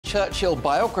Churchill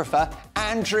biographer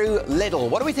Andrew Liddell.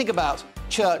 What do we think about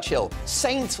Churchill?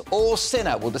 Saint or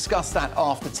sinner? We'll discuss that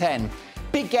after 10.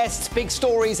 Big guests, big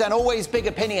stories and always big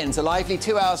opinions. A lively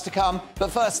 2 hours to come.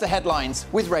 But first, the headlines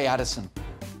with Ray Addison.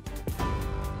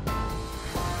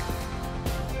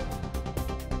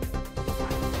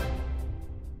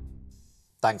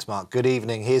 Thanks, Mark. Good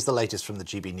evening. Here's the latest from the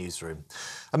GB newsroom.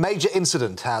 A major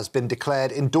incident has been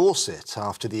declared in Dorset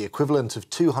after the equivalent of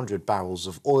 200 barrels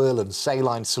of oil and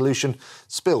saline solution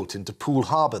spilt into Poole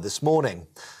Harbour this morning.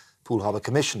 Poole Harbour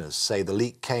commissioners say the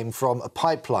leak came from a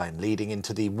pipeline leading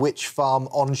into the Witch Farm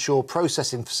onshore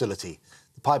processing facility.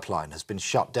 The pipeline has been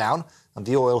shut down and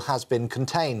the oil has been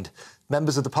contained.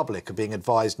 Members of the public are being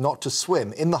advised not to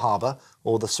swim in the harbour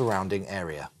or the surrounding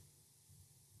area.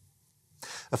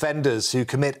 Offenders who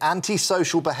commit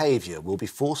antisocial behaviour will be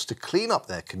forced to clean up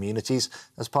their communities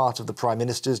as part of the Prime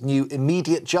Minister's new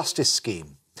immediate justice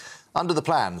scheme. Under the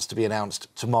plans to be announced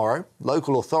tomorrow,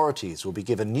 local authorities will be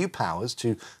given new powers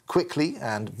to quickly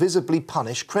and visibly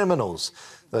punish criminals.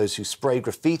 Those who spray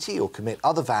graffiti or commit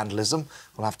other vandalism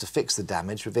will have to fix the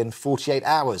damage within 48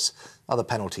 hours. Other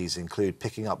penalties include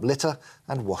picking up litter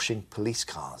and washing police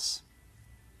cars.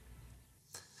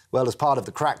 Well, as part of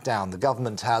the crackdown, the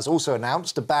government has also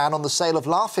announced a ban on the sale of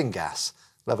laughing gas.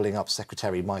 Levelling Up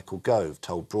Secretary Michael Gove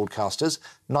told broadcasters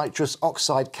nitrous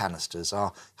oxide canisters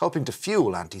are helping to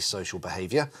fuel antisocial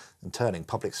behaviour and turning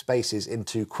public spaces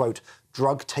into, quote,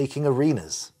 drug-taking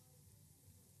arenas.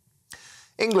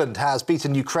 England has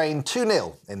beaten Ukraine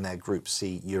 2-0 in their Group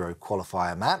C Euro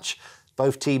qualifier match.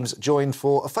 Both teams joined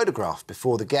for a photograph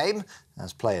before the game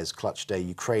as players clutched a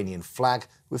Ukrainian flag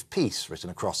with peace written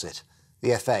across it.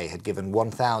 The FA had given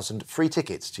 1,000 free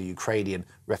tickets to Ukrainian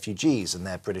refugees and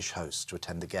their British hosts to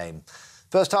attend the game.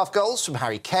 First half goals from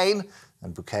Harry Kane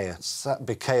and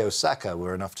Bukayo Saka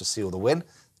were enough to seal the win.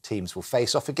 The teams will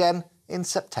face off again in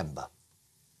September.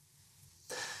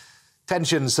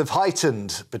 Tensions have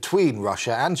heightened between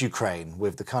Russia and Ukraine,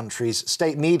 with the country's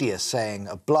state media saying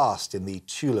a blast in the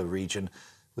Tula region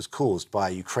was caused by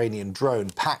a Ukrainian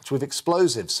drone packed with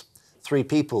explosives. 3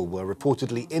 people were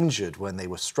reportedly injured when they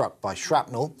were struck by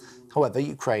shrapnel. However,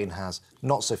 Ukraine has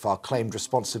not so far claimed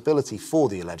responsibility for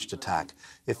the alleged attack.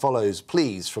 It follows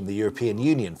pleas from the European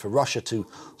Union for Russia to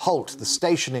halt the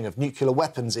stationing of nuclear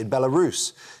weapons in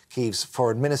Belarus. Kyiv's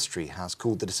foreign ministry has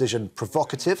called the decision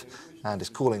provocative and is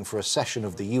calling for a session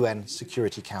of the UN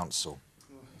Security Council.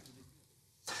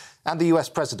 And the US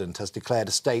president has declared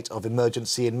a state of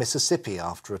emergency in Mississippi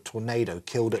after a tornado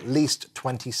killed at least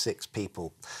 26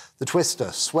 people. The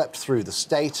twister swept through the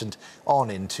state and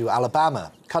on into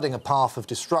Alabama, cutting a path of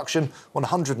destruction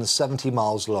 170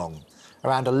 miles long.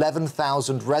 Around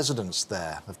 11,000 residents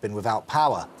there have been without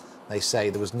power. They say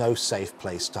there was no safe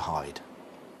place to hide.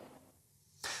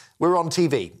 We're on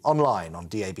TV, online, on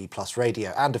DAB+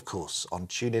 radio and, of course, on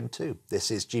TuneIn too. This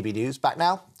is GB News. Back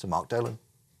now to Mark Dolan.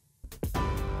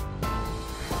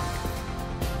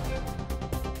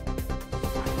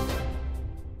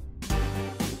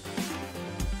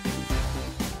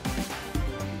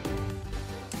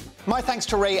 My thanks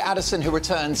to Ray Addison, who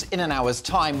returns in an hour's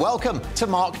time. Welcome to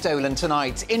Mark Dolan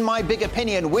Tonight. In my big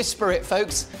opinion, whisper it,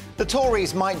 folks, the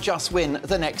Tories might just win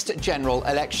the next general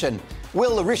election.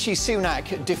 Will Rishi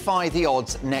Sunak defy the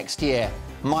odds next year?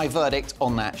 My verdict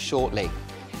on that shortly.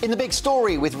 In the big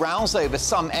story, with rows over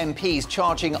some MPs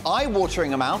charging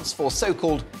eye-watering amounts for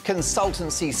so-called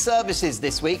consultancy services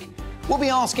this week, we'll be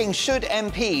asking, should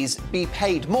MPs be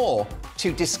paid more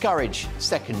to discourage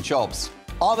second jobs?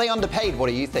 Are they underpaid? What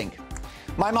do you think?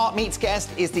 My Mark Meets guest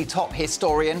is the top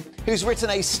historian who's written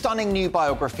a stunning new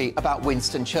biography about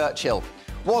Winston Churchill.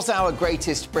 Was our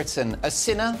greatest Briton a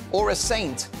sinner or a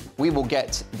saint? We will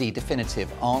get the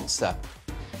definitive answer.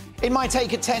 In my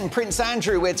take at 10, Prince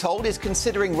Andrew, we're told, is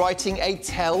considering writing a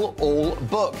tell-all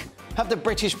book. Have the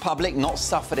British public not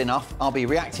suffered enough? I'll be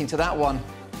reacting to that one,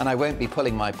 and I won't be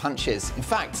pulling my punches. In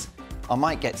fact, I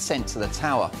might get sent to the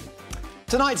Tower.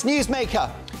 Tonight's Newsmaker.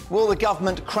 Will the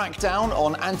government crack down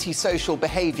on antisocial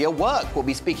behaviour work? We'll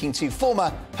be speaking to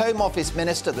former Home Office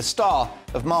Minister, the star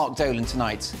of Mark Dolan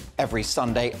Tonight, every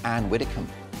Sunday, Anne Widdecombe.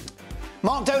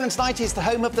 Mark Dolan Tonight is the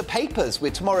home of the papers,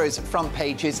 with tomorrow's front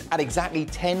pages at exactly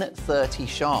 10:30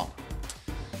 sharp.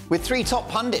 With 3 top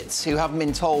pundits who haven't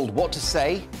been told what to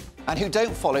say and who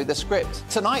don't follow the script.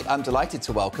 Tonight, I'm delighted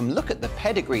to welcome, look at the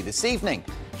pedigree this evening,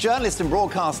 journalist and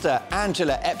broadcaster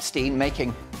Angela Epstein,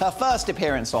 making her first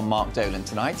appearance on Mark Dolan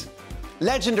Tonight,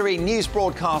 legendary news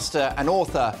broadcaster and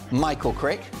author Michael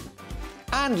Crick,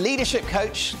 and leadership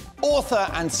coach, author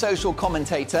and social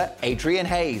commentator Adrian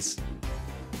Hayes.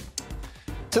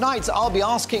 Tonight, I'll be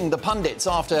asking the pundits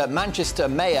after Manchester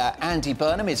Mayor Andy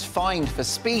Burnham is fined for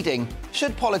speeding,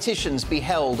 should politicians be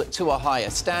held to a higher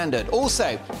standard?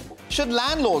 Also, should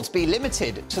landlords be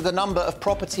limited to the number of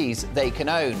properties they can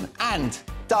own? And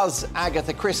does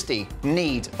Agatha Christie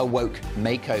need a woke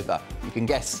makeover? You can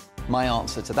guess my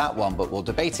answer to that one, but we'll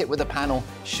debate it with the panel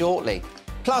shortly.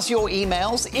 Plus your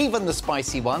emails, even the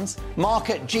spicy ones,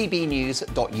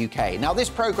 mark@gbnews.uk. Now, this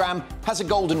programme has a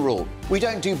golden rule. We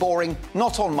don't do boring,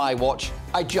 not on my watch.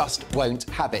 I just won't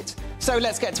have it. So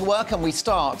let's get to work, and we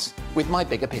start with my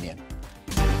big opinion.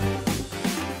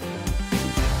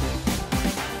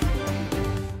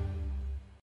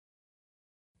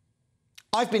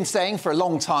 I've been saying for a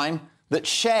long time that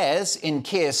shares in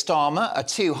Keir Starmer are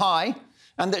too high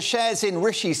and that shares in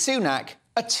Rishi Sunak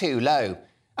are too low.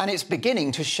 And it's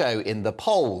beginning to show in the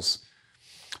polls.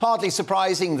 Hardly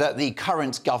surprising that the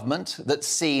current government, that's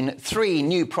seen 3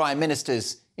 new prime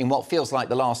ministers in what feels like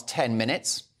the last 10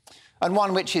 minutes, and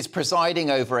one which is presiding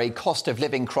over a cost of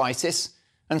living crisis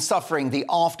and suffering the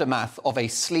aftermath of a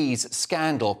sleaze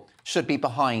scandal, should be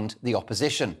behind the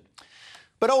opposition.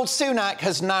 But old Sunak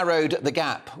has narrowed the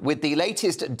gap, with the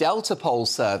latest Delta poll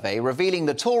survey revealing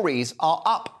the Tories are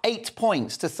up 8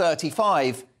 points to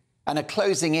 35 and are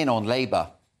closing in on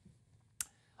Labour.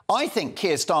 I think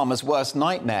Keir Starmer's worst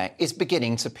nightmare is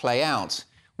beginning to play out,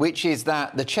 which is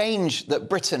that the change that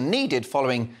Britain needed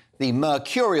following the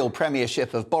mercurial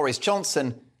premiership of Boris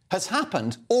Johnson has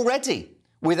happened already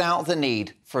without the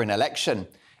need for an election.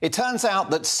 It turns out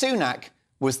that Sunak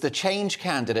was the change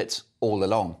candidate all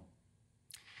along.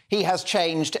 He has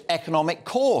changed economic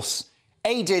course,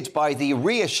 aided by the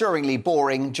reassuringly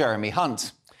boring Jeremy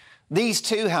Hunt. These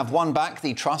two have won back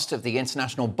the trust of the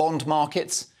international bond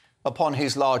markets, upon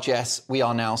whose largesse we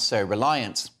are now so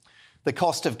reliant. The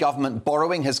cost of government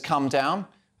borrowing has come down,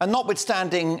 and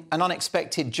notwithstanding an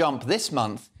unexpected jump this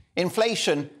month,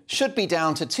 inflation should be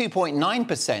down to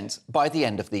 2.9% by the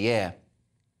end of the year.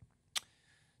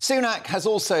 Sunak has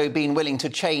also been willing to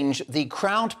change the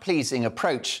crowd-pleasing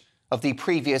approach of the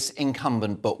previous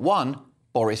incumbent but one,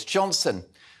 Boris Johnson,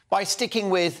 by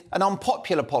sticking with an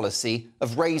unpopular policy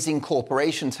of raising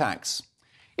corporation tax.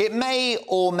 It may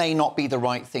or may not be the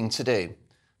right thing to do,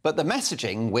 but the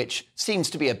messaging, which seems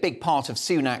to be a big part of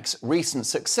Sunak's recent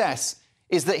success,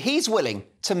 is that he's willing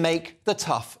to make the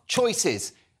tough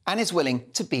choices and is willing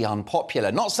to be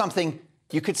unpopular, not something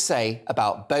you could say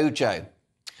about Bojo.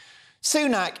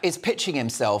 Sunak is pitching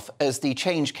himself as the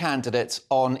change candidate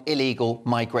on illegal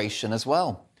migration as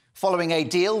well, following a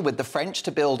deal with the French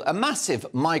to build a massive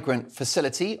migrant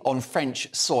facility on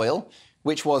French soil,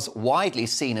 which was widely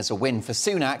seen as a win for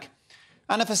Sunak,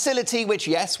 and a facility which,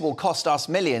 yes, will cost us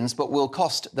millions, but will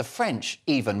cost the French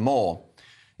even more.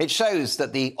 It shows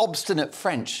that the obstinate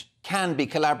French can be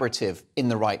collaborative in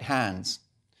the right hands.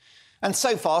 And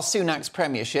so far, Sunak's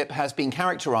premiership has been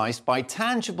characterised by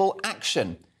tangible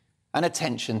action and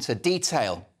attention to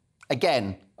detail.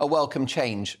 Again, a welcome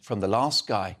change from the last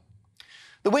guy.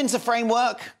 The Windsor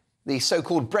Framework, the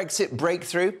so-called Brexit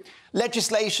breakthrough,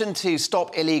 legislation to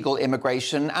stop illegal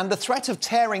immigration, and the threat of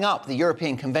tearing up the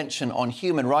European Convention on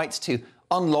Human Rights to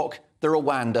unlock the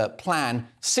Rwanda plan.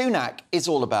 Sunak is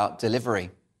all about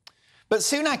delivery. But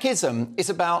Sunakism is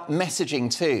about messaging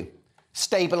too.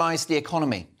 Stabilise the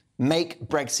economy, make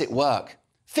Brexit work,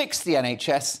 fix the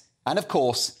NHS, and of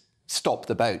course, stop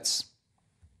the boats.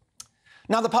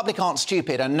 Now, the public aren't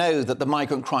stupid and know that the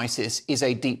migrant crisis is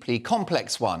a deeply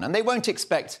complex one, and they won't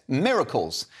expect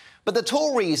miracles. But the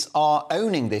Tories are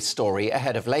owning this story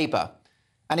ahead of Labour.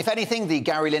 And if anything, the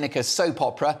Gary Lineker soap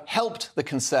opera helped the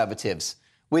Conservatives,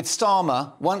 with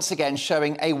Starmer once again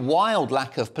showing a wild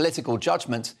lack of political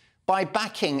judgment by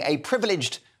backing a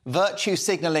privileged,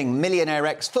 virtue-signalling millionaire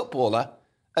ex-footballer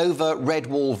over red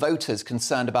wall voters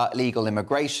concerned about illegal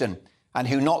immigration and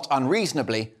who, not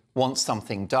unreasonably, want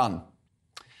something done.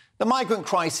 The migrant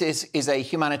crisis is a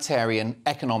humanitarian,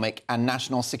 economic and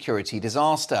national security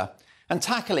disaster, and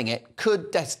tackling it could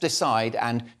decide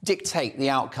and dictate the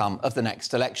outcome of the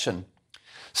next election.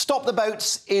 Stop the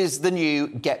boats is the new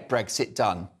Get Brexit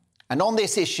Done. And on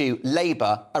this issue,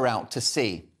 Labour are out to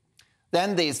sea.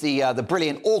 Then there's the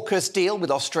brilliant AUKUS deal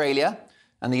with Australia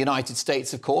and the United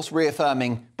States, of course,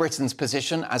 reaffirming Britain's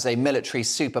position as a military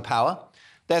superpower.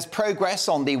 There's progress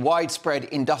on the widespread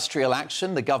industrial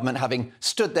action, the government having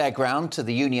stood their ground to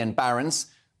the union barons,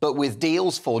 but with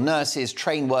deals for nurses,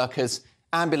 train workers,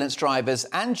 ambulance drivers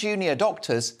and junior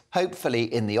doctors hopefully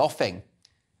in the offing.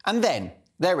 And then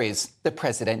there is the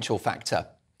presidential factor.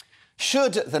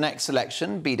 Should the next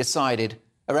election be decided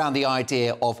around the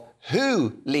idea of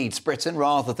who leads Britain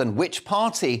rather than which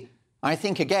party, I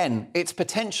think, again, it's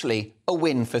potentially a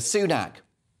win for Sunak.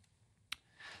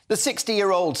 The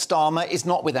 60-year-old Starmer is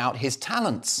not without his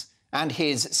talents, and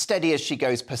his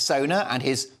steady-as-she-goes persona and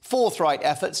his forthright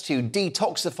efforts to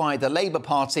detoxify the Labour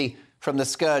Party from the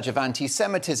scourge of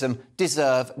anti-Semitism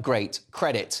deserve great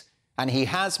credit. And he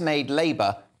has made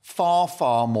Labour far,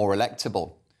 far more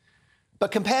electable.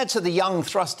 But compared to the young,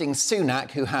 thrusting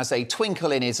Sunak, who has a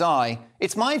twinkle in his eye,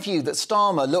 it's my view that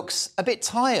Starmer looks a bit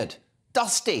tired,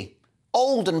 dusty,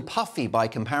 old and puffy by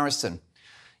comparison.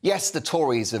 Yes, the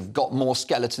Tories have got more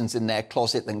skeletons in their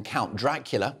closet than Count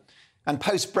Dracula. And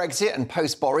post-Brexit and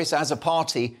post-Boris, as a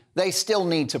party, they still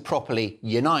need to properly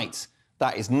unite.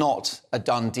 That is not a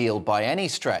done deal by any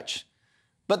stretch.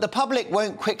 But the public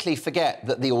won't quickly forget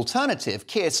that the alternative,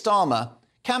 Keir Starmer,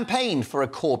 campaigned for a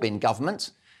Corbyn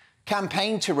government,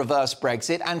 campaigned to reverse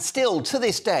Brexit, and still, to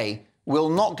this day, will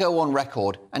not go on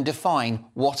record and define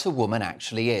what a woman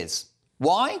actually is.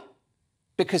 Why?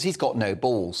 Because he's got no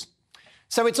balls.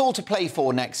 So it's all to play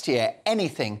for next year.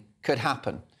 Anything could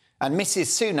happen. And Mrs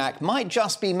Sunak might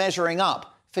just be measuring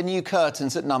up for new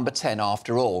curtains at number 10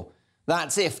 after all.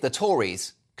 That's if the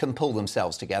Tories can pull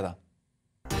themselves together.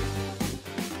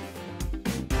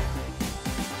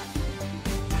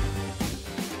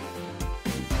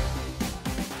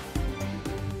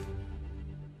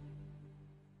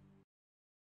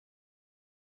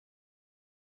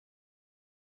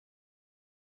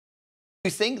 You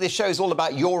think this show's all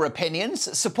about your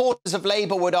opinions? Supporters of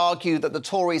Labour would argue that the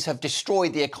Tories have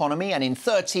destroyed the economy and in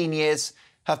 13 years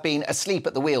have been asleep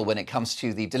at the wheel when it comes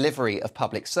to the delivery of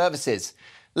public services.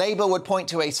 Labour would point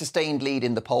to a sustained lead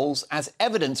in the polls as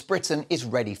evidence Britain is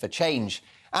ready for change.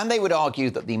 And they would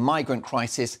argue that the migrant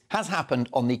crisis has happened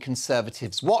on the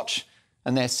Conservatives' watch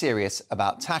and they're serious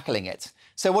about tackling it.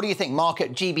 So what do you think? Mark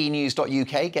at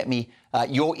gbnews.uk. Get me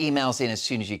your emails in as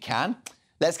soon as you can.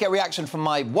 Let's get reaction from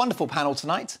my wonderful panel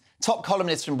tonight. Top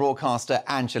columnist and broadcaster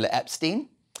Angela Epstein,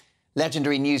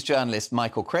 legendary news journalist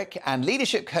Michael Crick, and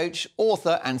leadership coach,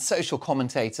 author and social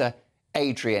commentator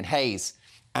Adrian Hayes.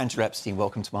 Angela Epstein,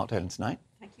 welcome to Mark Dolan tonight.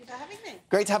 Thank you for having me.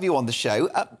 Great to have you on the show.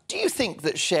 Do you think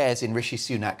that shares in Rishi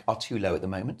Sunak are too low at the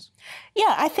moment?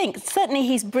 Yeah, I think certainly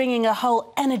he's bringing a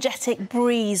whole energetic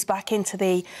breeze back into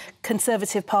the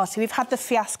Conservative Party. We've had the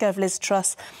fiasco of Liz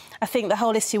Truss. I think the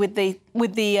whole issue with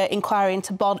the inquiry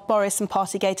into Boris and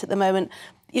Partygate at the moment,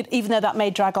 even though that may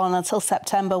drag on until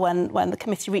September when the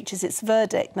committee reaches its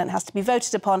verdict and then it has to be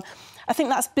voted upon, I think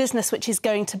that's business which is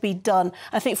going to be done.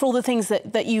 I think for all the things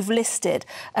that you've listed,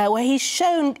 where he's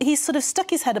sort of stuck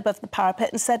his head above the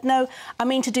parapet and said, no, I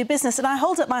mean to do business. And I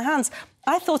hold up my hands.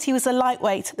 I thought he was a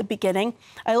lightweight at the beginning.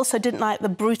 I also didn't like the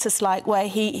Brutus-like way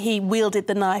he wielded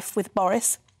the knife with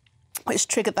Boris, which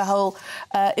triggered the whole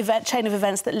chain of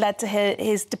events that led to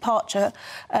his departure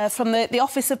from the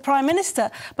office of Prime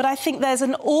Minister. But I think there's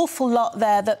an awful lot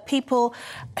there that people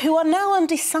who are now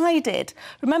undecided...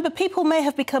 Remember, people may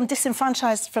have become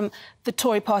disenfranchised from the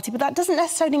Tory party, but that doesn't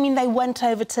necessarily mean they went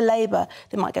over to Labour.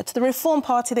 They might go to the Reform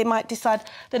Party, they might decide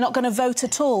they're not going to vote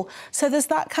at all. So there's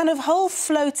that kind of whole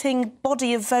floating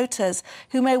body of voters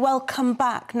who may well come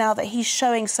back now that he's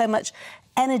showing so much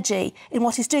energy in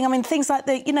what he's doing. I mean, things like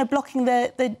blocking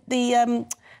the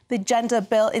gender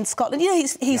bill in Scotland.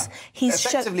 He's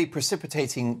effectively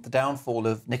precipitating the downfall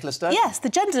of Nicola Sturgeon. Yes, the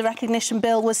gender recognition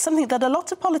bill was something that a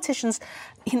lot of politicians,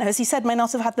 as he said, may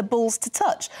not have had the balls to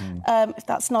touch. If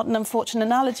that's not an unfortunate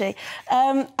analogy.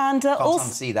 Can't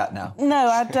unsee that now. No,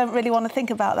 I don't really want to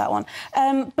think about that one.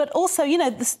 But also,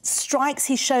 the strikes,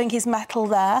 he's showing his mettle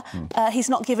there. He's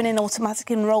not given in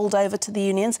automatically and rolled over to the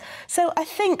unions. So I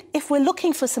think if we're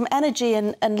looking for some energy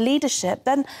and leadership,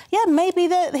 then, yeah, maybe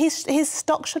his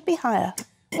stock should be higher.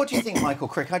 What do you think, Michael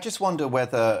Crick? I just wonder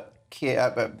whether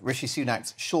Rishi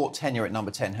Sunak's short tenure at number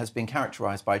 10 has been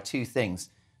characterised by two things: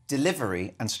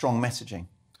 delivery and strong messaging.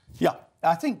 Yeah,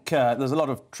 I think there's a lot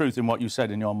of truth in what you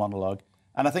said in your monologue.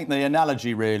 And I think the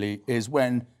analogy really is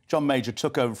when John Major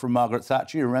took over from Margaret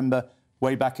Thatcher. You remember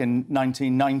way back in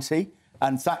 1990?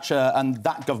 And Thatcher and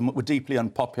that government were deeply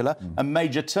unpopular. And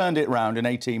Major turned it round in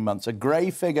 18 months. A grey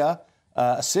figure,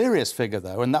 a serious figure,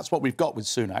 though, and that's what we've got with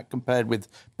Sunak, compared with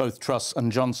both Truss and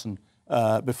Johnson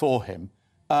before him.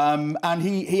 And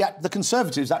the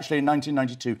Conservatives, actually, in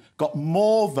 1992, got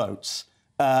more votes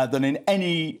than in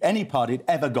any party had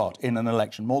ever got in an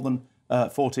election, more than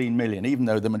 14 million, even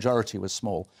though the majority was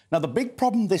small. Now, the big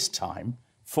problem this time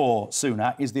for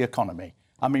Sunak is the economy.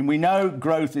 I mean, we know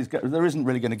growth there isn't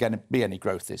really going to be any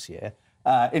growth this year.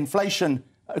 Inflation...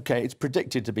 OK, it's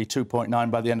predicted to be 2.9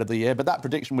 by the end of the year, but that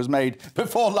prediction was made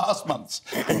before last month's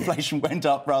inflation went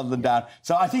up rather than down.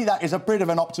 So I think that is a bit of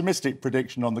an optimistic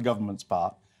prediction on the government's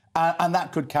part. And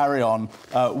that could carry on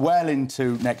well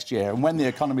into next year. And when the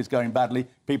economy is going badly,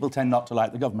 people tend not to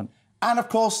like the government. And, of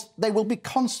course, they will be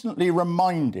constantly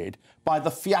reminded by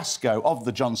the fiasco of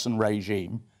the Johnson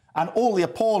regime and all the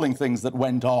appalling things that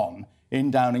went on in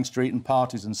Downing Street and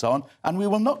parties and so on. And we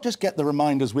will not just get the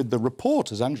reminders with the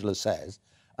report, as Angela says,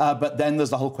 but then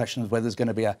there's the whole question of whether there's going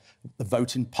to be a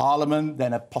vote in Parliament,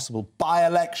 then a possible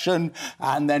by-election,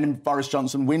 and then Boris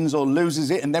Johnson wins or loses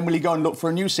it, and then will he go and look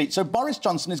for a new seat? So Boris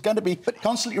Johnson is going to be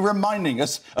constantly reminding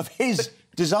us of his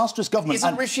disastrous government.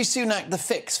 Isn't Rishi Sunak the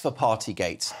fix for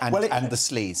Partygate and the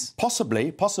sleaze?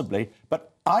 Possibly.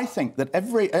 But I think that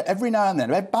every now and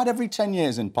then, about every 10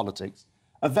 years in politics,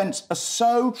 events are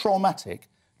so traumatic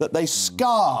that they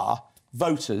scar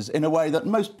voters in a way that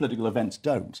most political events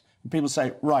don't. And people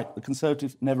say, right, the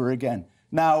Conservatives never again.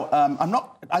 Now,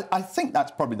 I think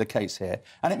that's probably the case here.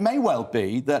 And it may well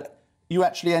be that you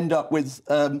actually end up with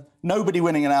nobody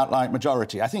winning an outright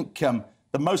majority. I think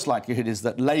the most likelihood is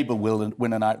that Labour will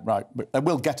win an outright,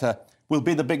 will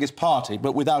be the biggest party,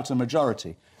 but without a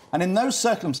majority. And in those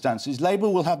circumstances, Labour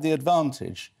will have the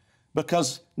advantage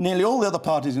because nearly all the other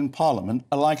parties in Parliament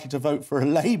are likely to vote for a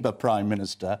Labour Prime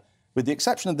Minister, with the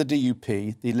exception of the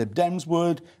DUP. The Lib Dems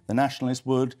would, the Nationalists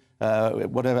would,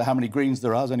 how many Greens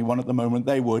there are, there's only one at the moment,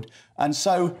 they would. And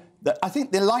so I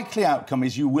think the likely outcome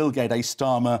is you will get a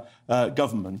Starmer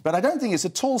government. But I don't think it's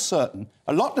at all certain.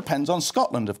 A lot depends on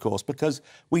Scotland, of course, because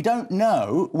we don't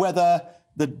know whether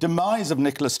the demise of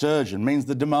Nicola Sturgeon means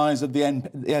the demise of the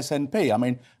SNP. I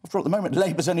mean, after all, at the moment,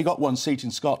 Labour's only got one seat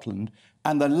in Scotland,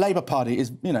 and the Labour Party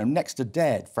is, next to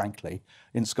dead, frankly,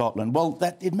 in Scotland. Well,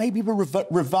 it may be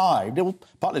revived. It will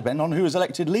partly depend on who is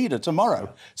elected leader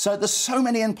tomorrow. So there's so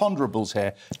many imponderables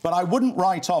here. But I wouldn't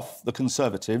write off the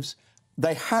Conservatives.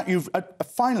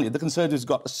 Finally, the Conservatives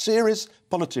got a serious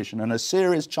politician and a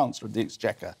serious Chancellor of the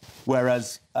Exchequer,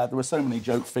 whereas there were so many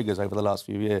joke figures over the last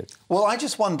few years. Well, I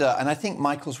just wonder, and I think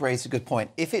Michael's raised a good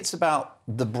point, if it's about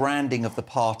the branding of the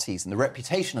parties and the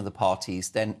reputation of the parties,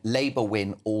 then Labour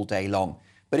win all day long.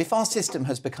 But if our system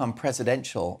has become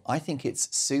presidential, I think it's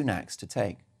Sunak's to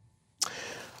take.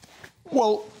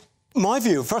 Well, my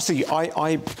view, firstly,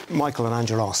 Michael and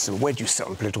Angela asked, where do you sit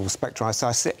on the political spectrum? I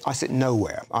sit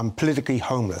nowhere. I'm politically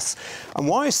homeless. And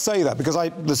why I say that, because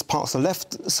there's parts of the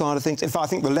left side of things. In fact, I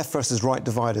think the left versus right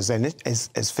divide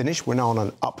is finished. We're now on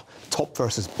an up top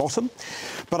versus bottom.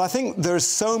 But I think there's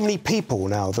so many people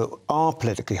now that are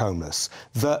politically homeless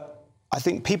that I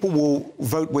think people will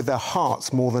vote with their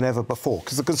hearts more than ever before.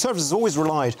 Because the Conservatives have always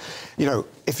relied,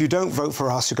 if you don't vote for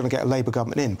us, you're going to get a Labour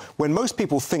government in. When most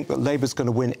people think that Labour's going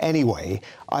to win anyway,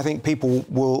 I think people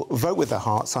will vote with their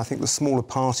hearts. I think the smaller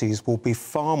parties will be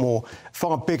far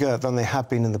bigger than they have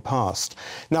been in the past.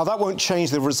 Now, that won't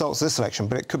change the results of this election,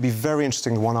 but it could be very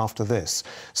interesting, the one after this.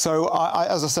 So,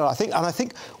 as I said, I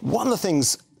think one of the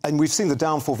things, and we've seen the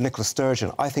downfall of Nicola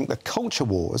Sturgeon, I think the culture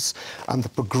wars and the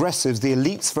progressives, the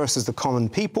elites versus the common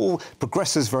people,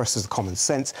 progressives versus the common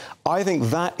sense, I think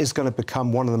that is going to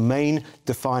become one of the main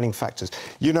defining factors.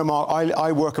 Mark,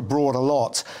 I work abroad a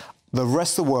lot. The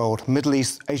rest of the world, Middle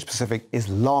East, Asia-Pacific, is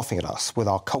laughing at us with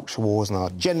our culture wars and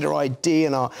our gender ID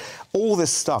and all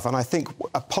this stuff. And I think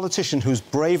a politician who's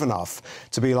brave enough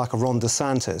to be like a Ron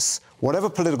DeSantis, whatever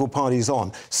political party he's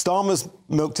on, Starmer's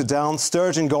milked it down,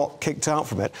 Sturgeon got kicked out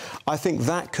from it. I think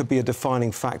that could be a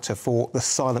defining factor for the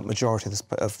silent majority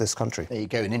of this country. There you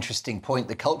go, an interesting point.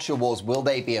 The culture wars, will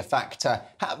they be a factor?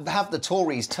 Have the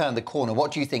Tories turned the corner?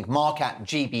 What do you think? Mark at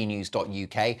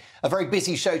gbnews.uk. A very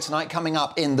busy show tonight coming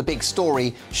up in the big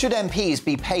story. Should MPs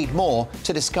be paid more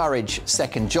to discourage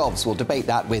second jobs? We'll debate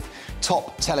that with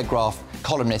top Telegraph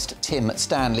columnist Tim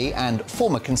Stanley and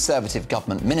former Conservative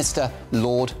government minister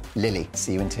Lord Lilly.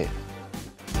 See you in 2.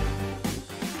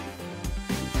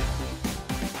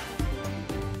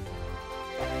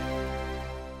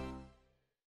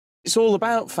 It's all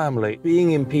about family,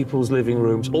 being in people's living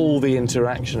rooms, all the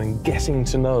interaction and getting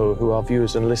to know who our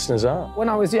viewers and listeners are. When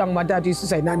I was young, my dad used to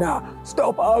say, Nana,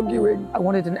 stop arguing. I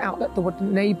wanted an outlet that would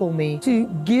enable me to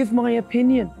give my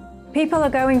opinion. People are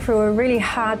going through a really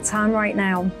hard time right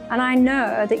now, and I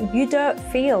know that you don't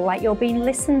feel like you're being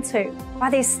listened to by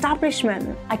the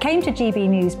establishment. I came to GB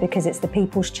News because it's the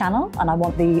People's Channel, and I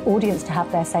want the audience to have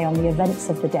their say on the events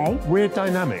of the day. We're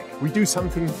dynamic. We do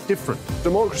something different.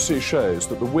 Democracy shows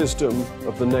that the wisdom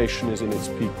of the nation is in its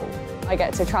people. I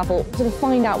get to travel to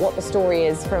find out what the story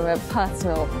is from a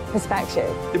personal perspective.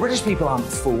 The British people aren't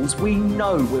fools. We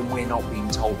know when we're not being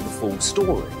told the full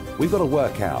story. We've got to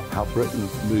work out how Britain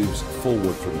moves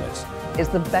forward from this. It's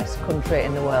the best country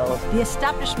in the world. The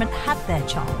establishment had their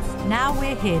chance. Now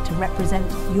we're here to represent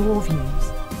your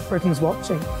views. Britain's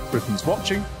watching. Britain's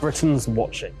watching. Britain's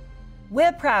watching.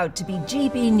 We're proud to be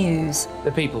GB News.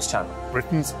 The People's Channel.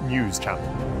 Britain's news channel.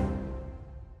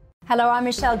 Hello, I'm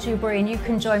Michelle Dewberry, and you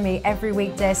can join me every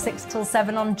weekday 6 till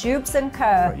 7 on Jubes and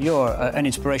Kerr. You're an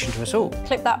inspiration to us all.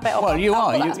 Clip that bit up. Well, you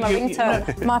are. That's my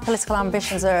ringtone. My political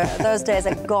ambitions are, those days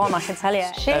are gone, I can tell you.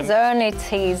 She's only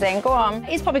teasing. Go on.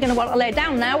 He's probably going to want to lay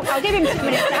down now. I'll give him 2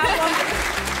 minutes to have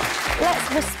one.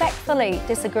 Let's respectfully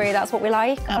disagree. That's what we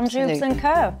like. Absolutely. On Jubes and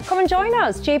Kerr. Come and join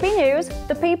us. GB News,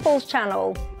 the People's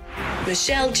Channel.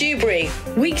 Michelle Dewberry,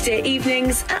 weekday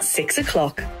evenings at 6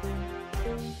 o'clock.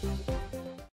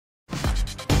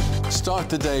 Start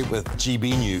the day with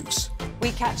GB News.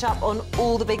 We catch up on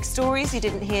all the big stories you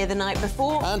didn't hear the night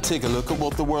before. And take a look at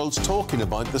what the world's talking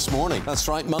about this morning. That's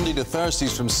right, Monday to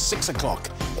Thursdays from 6 o'clock.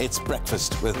 It's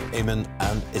Breakfast with Eamon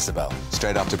and Isabel.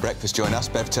 Straight after breakfast, join us,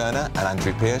 Bev Turner and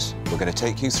Andrew Pearce. We're going to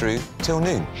take you through till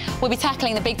noon. We'll be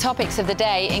tackling the big topics of the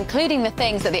day, including the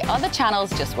things that the other channels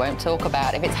just won't talk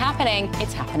about. If it's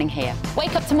happening here.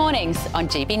 Wake up to mornings on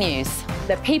GB News,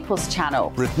 the People's Channel.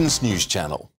 Britain's news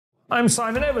channel. I'm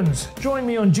Simon Evans. Join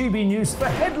me on GB News for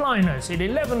Headliners at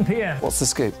 11 p.m. What's the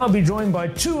scoop? I'll be joined by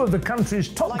 2 of the country's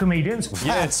top comedians.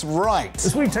 That's right.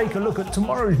 As we take a look at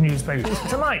tomorrow's newspapers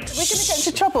tonight. We're going to get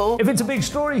into trouble. If it's a big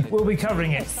story, we'll be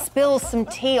covering it. Spill some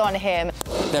tea on him.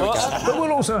 There we go. But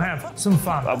we'll also have some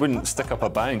fun. I wouldn't stick up a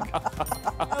bank.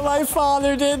 My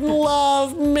father didn't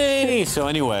love me. So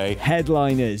anyway.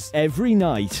 Headliners every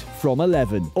night from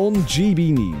 11 on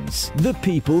GB News, the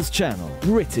People's Channel,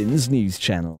 Britain's news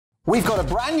channel. We've got a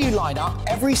brand new lineup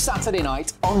every Saturday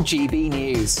night on GB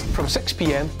News. From 6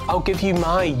 p.m, I'll give you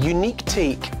my unique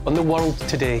take on the world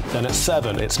today. Then at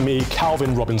 7, it's me,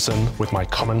 Calvin Robinson, with my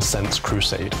Common Sense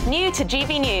Crusade. New to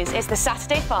GB News is the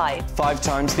Saturday 5. 5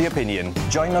 times the opinion.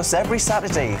 Join us every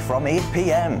Saturday from 8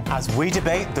 p.m. as we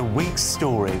debate the week's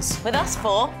stories. With us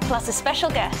 4, plus a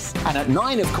special guest. And at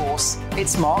 9, of course,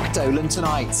 it's Mark Dolan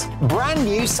Tonight. Brand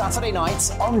new Saturday nights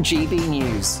on GB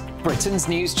News, Britain's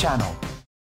news channel.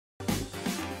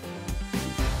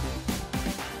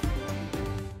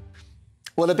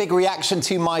 Well, a big reaction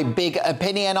to my big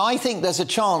opinion. I think there's a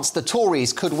chance the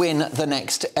Tories could win the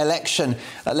next election.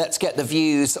 Let's get the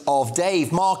views of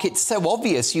Dave. Mark, it's so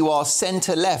obvious you are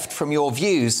centre-left from your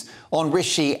views on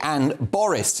Rishi and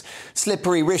Boris.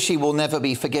 Slippery Rishi will never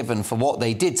be forgiven for what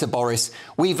they did to Boris.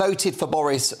 We voted for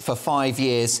Boris for 5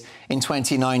 years in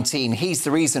 2019. He's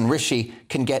the reason Rishi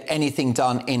can get anything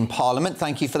done in Parliament.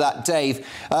 Thank you for that, Dave.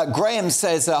 Graham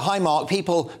says, hi, Mark,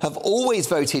 people have always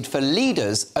voted for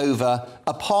leaders over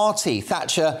a party.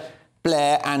 Thatcher,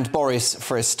 Blair and Boris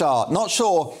for a start. Not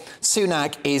sure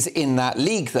Sunak is in that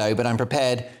league, though, but I'm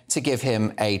prepared to give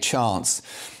him a chance.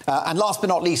 And last but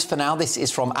not least for now, this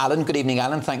is from Alan. Good evening,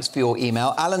 Alan. Thanks for your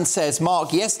email. Alan says,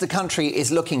 Mark, yes, the country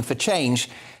is looking for change.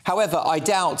 However, I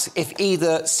doubt if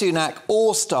either Sunak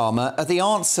or Starmer are the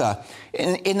answer.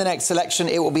 In the next election,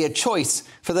 it will be a choice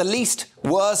for the least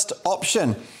worst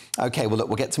option. OK, well, look,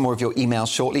 we'll get to more of your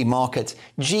emails shortly. Mark at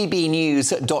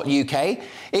gbnews.uk.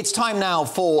 It's time now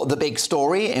for the big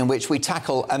story, in which we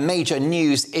tackle a major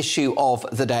news issue of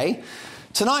the day.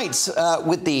 Tonight,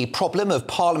 with the problem of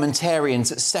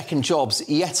parliamentarians' second jobs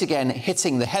yet again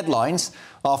hitting the headlines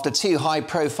after 2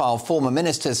 high-profile former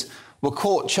ministers were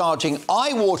caught charging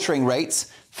eye-watering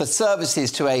rates for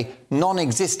services to a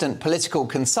non-existent political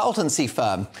consultancy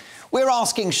firm, we're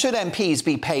asking, should MPs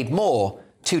be paid more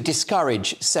to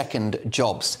discourage second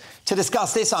jobs? To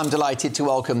discuss this, I'm delighted to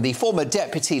welcome the former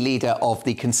deputy leader of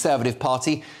the Conservative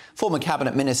Party, former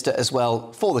cabinet minister as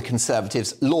well for the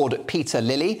Conservatives, Lord Peter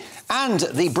Lilly, and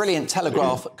the brilliant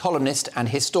Telegraph columnist and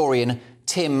historian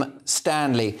Tim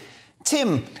Stanley.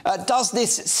 Tim, does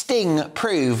this sting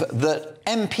prove that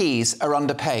MPs are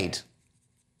underpaid?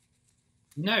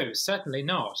 No, certainly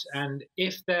not. And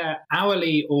if their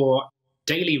hourly or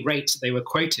daily rates they were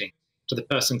quoting to the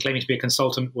person claiming to be a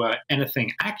consultant were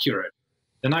anything accurate,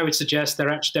 then I would suggest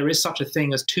there is such a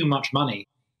thing as too much money,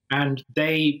 and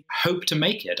they hope to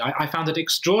make it. I found it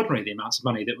extraordinary, the amounts of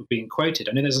money that were being quoted.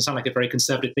 I know it doesn't sound like a very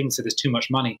conservative thing to say there's too much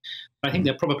money, but I think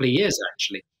there probably is,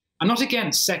 actually. I'm not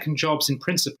against second jobs in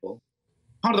principle.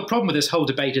 Part of the problem with this whole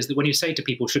debate is that when you say to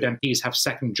people, should MPs have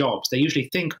second jobs, they usually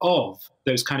think of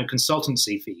those kind of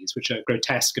consultancy fees, which are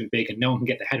grotesque and big, and no one can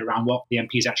get their head around what the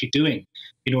MP is actually doing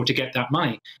in order to get that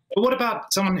money. But what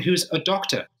about someone who's a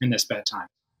doctor in their spare time?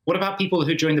 What about people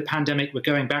who during the pandemic were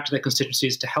going back to their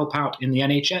constituencies to help out in the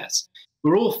NHS?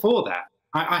 We're all for that.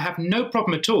 I have no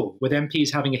problem at all with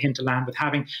MPs having a hinterland, with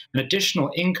having an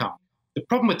additional income. The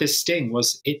problem with this sting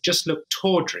was it just looked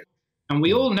tawdry. And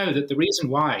we all know that the reason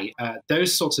why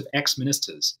those sorts of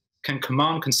ex-ministers can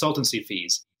command consultancy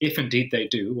fees, if indeed they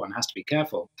do, one has to be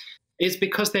careful, is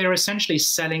because they are essentially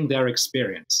selling their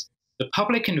experience. The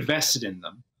public invested in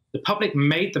them. The public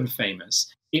made them famous.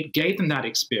 It gave them that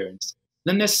experience.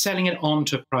 then they're selling it on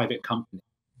to a private company.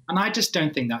 And I just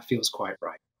don't think that feels quite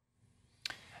right.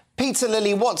 Peter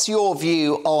Lilly, what's your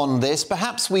view on this?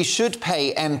 Perhaps we should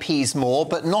pay MPs more,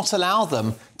 but not allow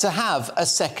them to have a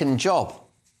second job.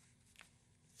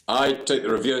 I take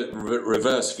the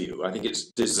reverse view. I think it's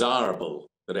desirable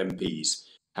that MPs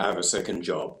have a second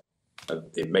job.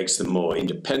 It makes them more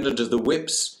independent of the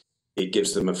whips. It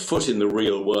gives them a foot in the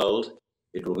real world.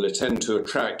 It will tend to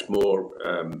attract more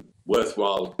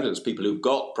worthwhile people who've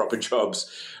got proper jobs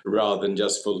rather than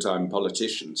just full-time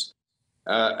politicians.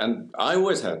 And I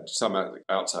always had some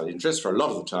outside interest. For a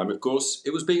lot of the time, of course,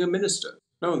 it was being a minister.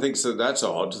 No one thinks that that's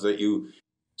odd, that you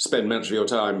spend much of your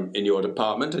time in your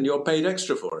department and you're paid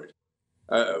extra for it.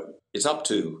 It's up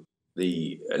to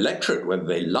the electorate whether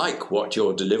they like what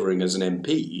you're delivering as an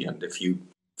MP. And if you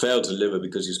fail to deliver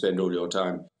because you spend all your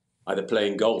time either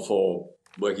playing golf or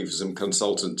working for some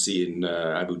consultancy in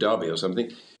Abu Dhabi or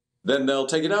something, then they'll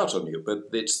take it out on you. But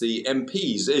it's the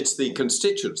MPs, it's the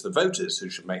constituents, the voters who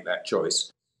should make that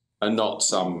choice, and not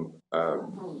some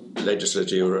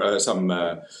legislature or some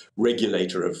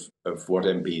regulator of what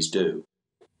MPs do.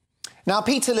 Now,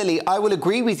 Peter Lilly, I will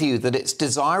agree with you that it's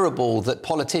desirable that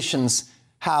politicians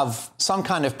have some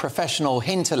kind of professional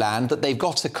hinterland, that they've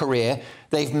got a career,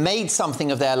 they've made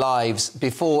something of their lives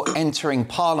before entering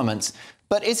Parliament.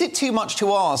 But is it too much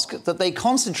to ask that they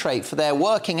concentrate for their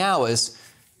working hours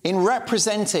in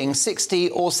representing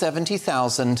 60 or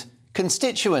 70,000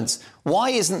 constituents? Why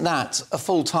isn't that a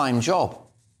full-time job?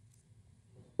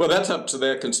 Well, that's up to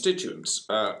their constituents.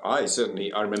 I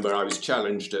remember I was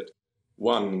challenged at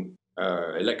one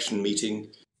election meeting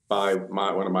by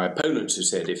one of my opponents who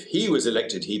said if he was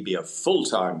elected, he'd be a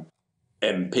full-time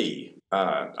MP,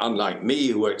 unlike me,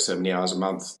 who worked so many hours a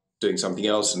month doing something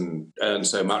else and earned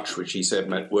so much, which he said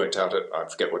worked out at, I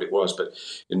forget what it was, but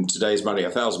in today's money,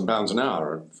 £1,000 an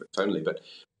hour, if only. But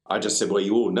I just said, well,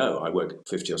 you all know I work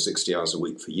 50 or 60 hours a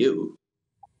week for you,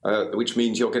 which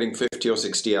means you're getting 50 or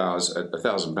 60 hours at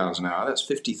 £1,000 an hour. That's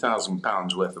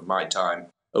 £50,000 worth of my time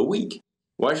a week.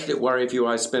 Why should it worry if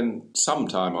I spend some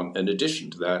time in addition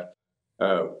to that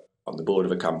on the board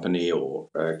of a company or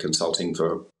consulting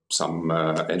for some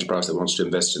enterprise that wants to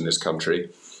invest in this country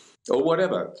or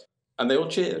whatever? And they all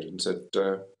cheered and said,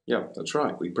 yeah, that's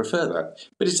right, we prefer that.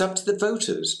 But it's up to the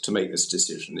voters to make this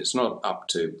decision. It's not up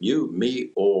to you, me,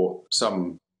 or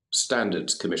some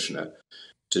standards commissioner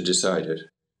to decide it.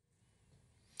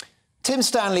 Tim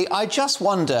Stanley, I just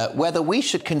wonder whether we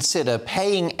should consider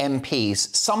paying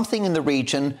MPs something in the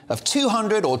region of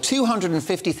 £200,000 or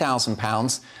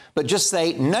 £250,000, but just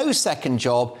say no second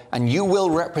job and you will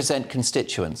represent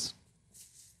constituents.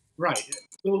 Right.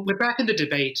 Well, we're back in the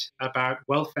debate about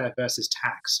welfare versus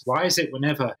tax. Why is it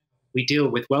whenever we deal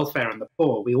with welfare and the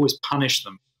poor, we always punish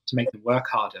them to make them work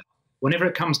harder? Whenever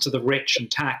it comes to the rich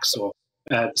and tax or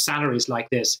salaries like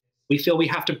this, we feel we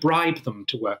have to bribe them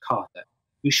to work harder.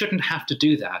 You shouldn't have to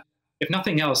do that. If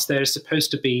nothing else, there's supposed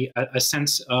to be a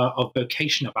sense of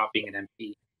vocation about being an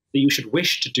MP, that you should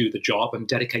wish to do the job and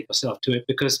dedicate yourself to it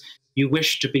because you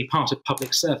wish to be part of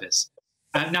public service.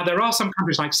 Now, there are some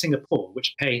countries like Singapore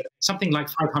which pay something like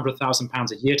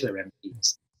 £500,000 a year to their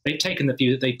MPs. They've taken the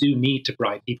view that they do need to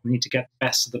bribe people, need to get the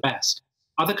best of the best.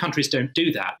 Other countries don't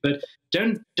do that, but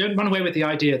don't run away with the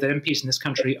idea that MPs in this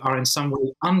country are in some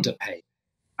way underpaid.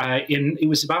 It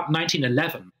was about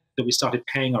 1911 that we started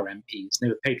paying our MPs. They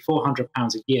were paid £400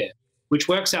 a year, which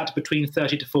works out to between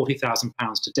 £30,000 to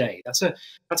 £40,000 today. That's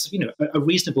a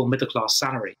reasonable middle-class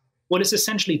salary. Well, it's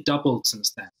essentially doubled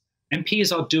since then.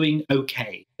 MPs are doing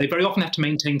okay. They very often have to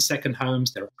maintain second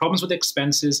homes. There are problems with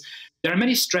expenses. There are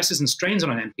many stresses and strains on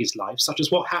an MP's life, such as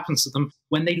what happens to them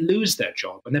when they lose their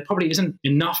job. And there probably isn't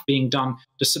enough being done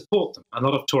to support them. A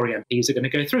lot of Tory MPs are going to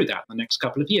go through that in the next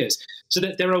couple of years. So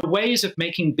that there are ways of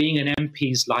making being an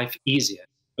MP's life easier.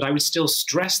 But I would still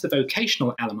stress the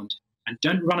vocational element and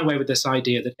don't run away with this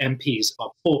idea that MPs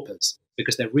are paupers,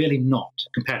 because they're really not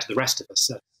compared to the rest of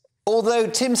us. Although,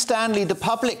 Tim Stanley, the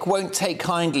public won't take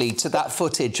kindly to that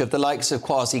footage of the likes of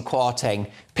Kwasi Kwarteng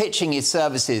pitching his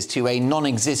services to a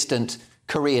non-existent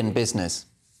Korean business.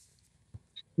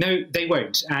 No, they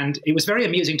won't. And it was very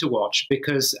amusing to watch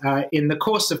because in the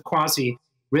course of Kwasi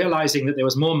realizing that there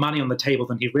was more money on the table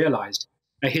than he realized,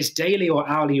 his daily or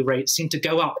hourly rate seemed to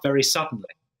go up very suddenly.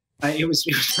 It was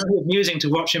very amusing to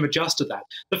watch him adjust to that.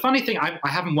 The funny thing, I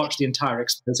haven't watched the entire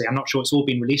expose. I'm not sure it's all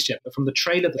been released yet, but from the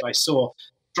trailer that I saw,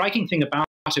 striking thing about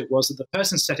it was that the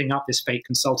person setting up this fake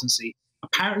consultancy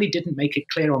apparently didn't make it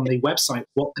clear on the website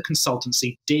what the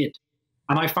consultancy did.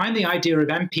 And I find the idea of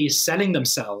MPs selling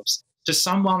themselves to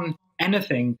someone,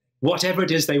 anything, whatever it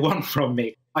is they want from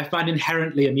me, I find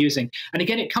inherently amusing. And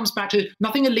again, it comes back to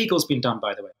nothing illegal's been done,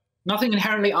 by the way. Nothing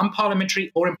inherently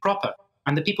unparliamentary or improper.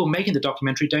 And the people making the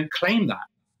documentary don't claim that.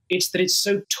 It's that it's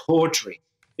so tawdry.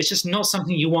 It's just not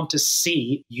something you want to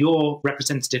see your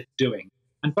representative doing.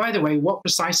 And by the way, what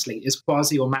precisely is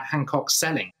Kwasi or Matt Hancock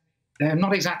selling? They're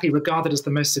not exactly regarded as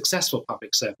the most successful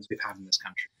public servants we've had in this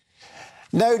country.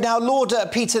 No, now, Lord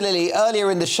Peter Lilly,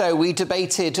 earlier in the show, we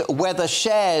debated whether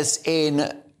shares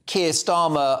in Keir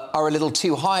Starmer are a little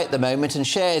too high at the moment and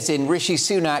shares in Rishi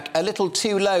Sunak a little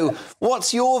too low.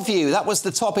 What's your view? That was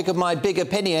the topic of my big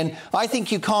opinion. I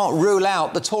think you can't rule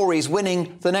out the Tories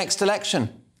winning the next election.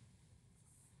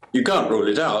 You can't rule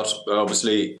it out.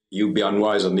 Obviously, you'd be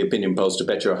unwise on the opinion polls to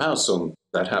bet your house on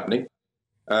that happening.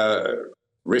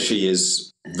 Rishi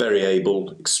is very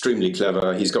able, extremely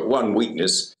clever. He's got one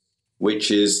weakness,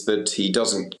 which is that he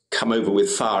doesn't come over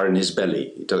with fire in his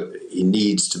belly. He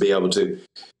needs to be able to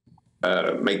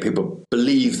make people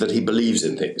believe that he believes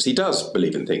in things. He does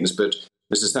believe in things, but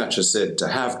Mrs. Thatcher said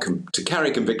to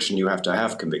carry conviction, you have to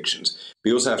have convictions. But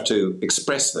you also have to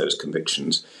express those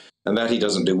convictions, and that he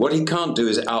doesn't do. What he can't do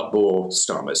is outbore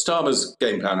Starmer. Starmer's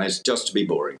game plan is just to be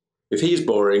boring. If he's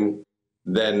boring,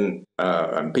 then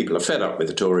and people are fed up with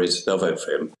the Tories, they'll vote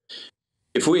for him.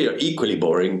 If we are equally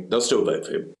boring, they'll still vote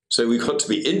for him. So we've got to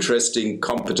be interesting,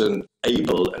 competent,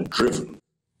 able and driven.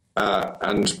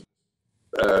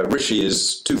 Rishi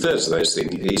is 2/3 of those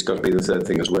things. He's got to be the third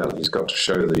thing as well. He's got to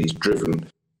show that he's driven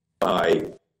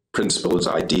by principles,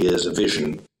 ideas, a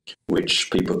vision,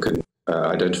 which people can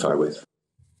identify with.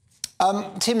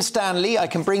 Tim Stanley, I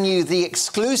can bring you the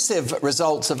exclusive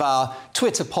results of our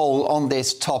Twitter poll on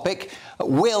this topic.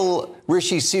 Will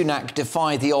Rishi Sunak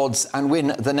defy the odds and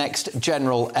win the next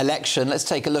general election? Let's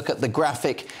take a look at the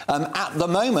graphic. At the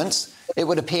moment, it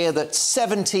would appear that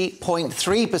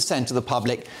 70.3% of the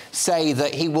public say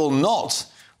that he will not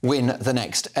win the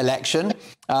next election.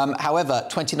 However,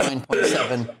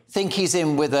 29.7% think he's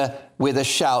in with a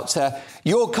shout.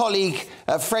 Your colleague,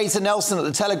 Fraser Nelson at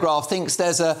The Telegraph, thinks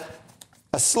there's a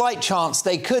slight chance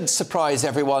they could surprise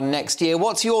everyone next year.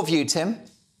 What's your view, Tim?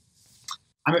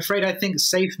 I'm afraid I think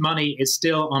safe money is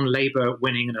still on Labour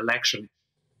winning an election.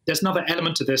 There's another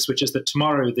element to this, which is that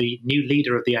tomorrow the new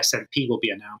leader of the SNP will be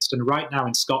announced. And right now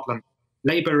in Scotland,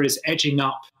 Labour is edging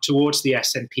up towards the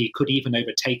SNP, could even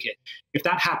overtake it. If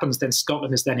that happens, then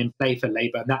Scotland is then in play for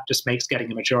Labour, and that just makes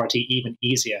getting a majority even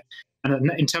easier.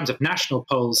 And in terms of national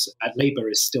polls, Labour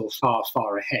is still far,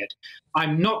 far ahead.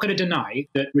 I'm not going to deny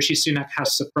that Rishi Sunak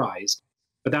has surprised,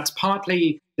 but that's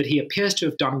partly that he appears to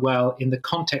have done well in the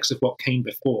context of what came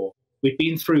before. We've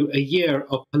been through a year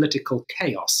of political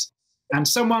chaos, and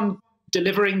someone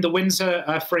delivering the Windsor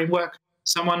framework,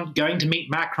 someone going to meet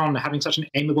Macron and having such an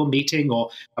amiable meeting, or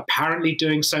apparently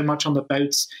doing so much on the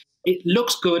boats, it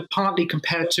looks good partly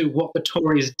compared to what the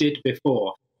Tories did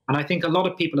before. And I think a lot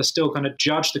of people are still going to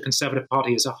judge the Conservative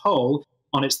Party as a whole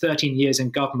on its 13 years in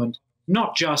government,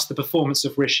 not just the performance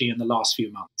of Rishi in the last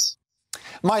few months.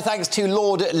 My thanks to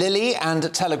Lord Lilly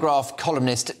and Telegraph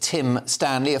columnist Tim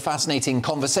Stanley. A fascinating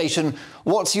conversation.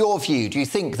 What's your view? Do you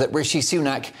think that Rishi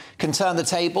Sunak can turn the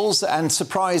tables and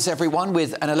surprise everyone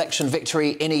with an election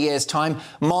victory in a year's time?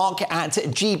 Mark at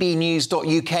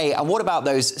gbnews.uk. And what about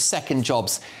those second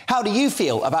jobs? How do you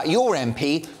feel about your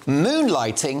MP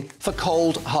moonlighting for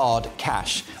cold, hard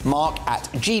cash? Mark at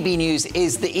gbnews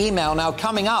is the email. Now,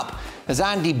 coming up, as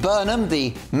Andy Burnham,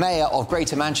 the mayor of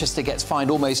Greater Manchester, gets fined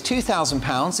almost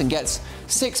 £2,000 and gets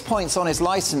 6 points on his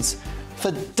licence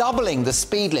for doubling the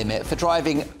speed limit for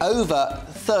driving over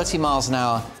 30 miles an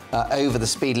hour over the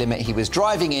speed limit he was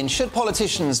driving in. Should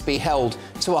politicians be held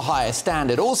to a higher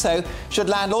standard? Also, should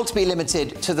landlords be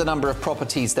limited to the number of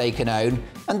properties they can own?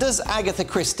 And does Agatha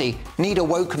Christie need a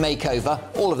woke makeover?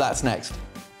 All of that's next.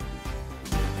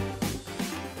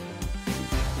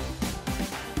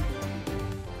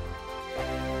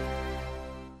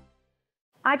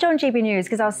 I joined GB News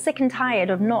because I was sick and tired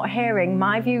of not hearing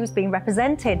my views being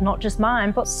represented, not just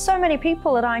mine, but so many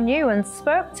people that I knew and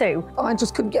spoke to. I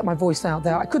just couldn't get my voice out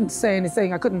there. I couldn't say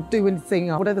anything. I couldn't do anything.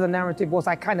 Whatever the narrative was,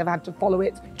 I kind of had to follow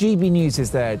it. GB News is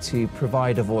there to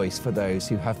provide a voice for those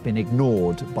who have been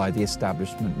ignored by the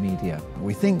establishment media.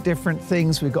 We think different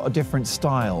things. We've got a different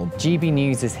style. GB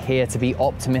News is here to be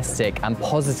optimistic and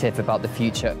positive about the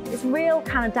future. It's real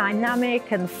kind of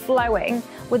dynamic and flowing,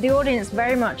 with the audience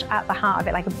very much at the heart of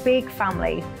it, like a big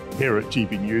family. Here at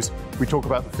GB News, we talk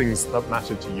about the things that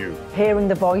matter to you. Hearing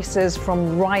the voices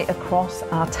from right across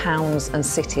our towns and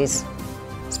cities,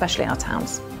 especially our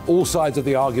towns. All sides of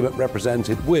the argument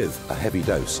represented with a heavy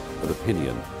dose of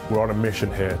opinion. We're on a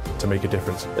mission here to make a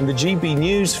difference. And the GB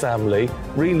News family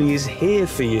really is here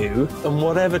for you, and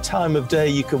whatever time of day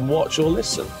you can watch or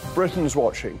listen. Britain's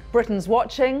watching. Britain's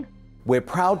watching. We're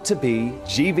proud to be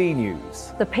GB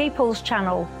News, The People's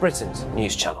Channel, Britain's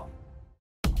news channel.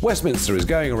 Westminster is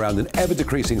going around in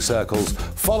ever-decreasing circles,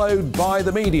 followed by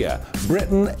the media.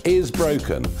 Britain is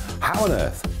broken. How on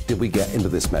earth did we get into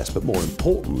this mess? But more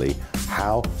importantly,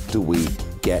 how do we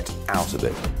get out of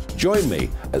it? Join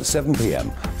me at 7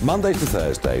 p.m, Mondays to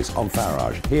Thursdays on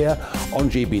Farage, here on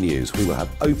GB News. We will have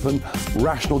open,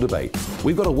 rational debate.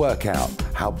 We've got to work out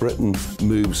how Britain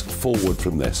moves forward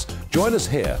from this. Join us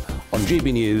here on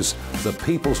GB News, the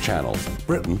People's Channel.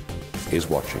 Britain is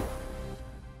watching.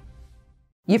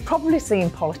 You've probably seen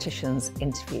politicians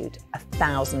interviewed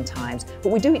 1,000 times, but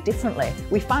we do it differently.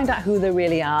 We find out who they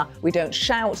really are, we don't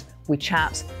shout, we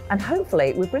chat, and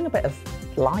hopefully we bring a bit of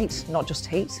light, not just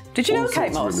heat. Did you know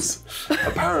Kate Moss?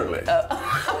 Apparently.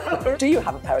 Do you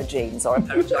have a pair of jeans or a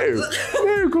pair of jeans?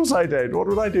 No, of course I don't. What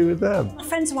would I do with them? My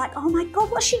friends are like, oh my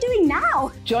God, what's she doing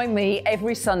now? Join me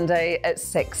every Sunday at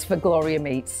 6 for Gloria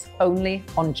Meets, only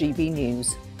on GB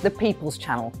News, the People's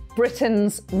Channel,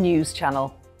 Britain's news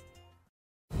channel.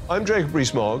 I'm Jacob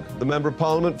Rees-Mogg, the Member of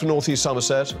Parliament for North East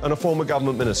Somerset and a former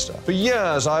government minister. For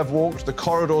years, I have walked the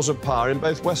corridors of power in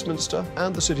both Westminster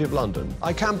and the City of London.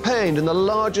 I campaigned in the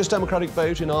largest democratic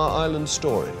vote in our island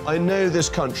story. I know this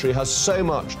country has so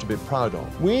much to be proud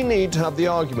of. We need to have the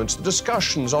arguments, the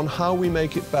discussions on how we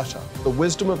make it better. The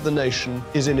wisdom of the nation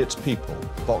is in its people.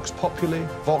 Vox Populi,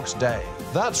 Vox Dei.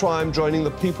 That's why I'm joining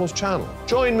the People's Channel.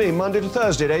 Join me Monday to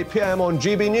Thursday at 8 p.m. on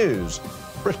GB News,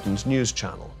 Britain's news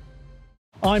channel.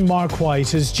 I'm Mark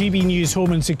White. As GB News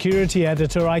Home and Security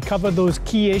Editor, I cover those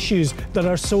key issues that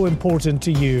are so important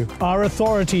to you. Our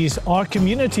authorities, our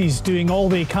communities doing all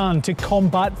they can to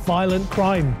combat violent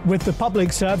crime. With the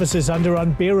public services under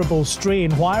unbearable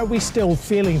strain, why are we still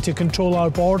failing to control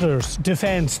our borders?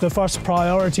 Defence, the first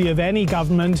priority of any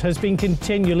government, has been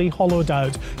continually hollowed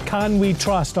out. Can we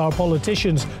trust our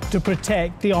politicians to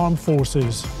protect the armed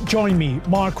forces? Join me,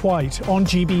 Mark White, on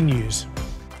GB News.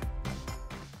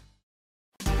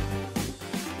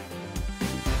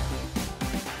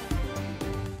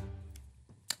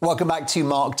 Welcome back to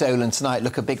Mark Dolan tonight.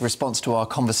 Look, a big response to our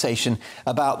conversation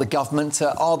about the government.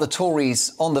 Are the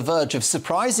Tories on the verge of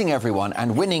surprising everyone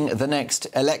and winning the next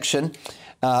election?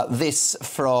 This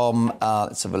from,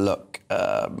 let's have a look.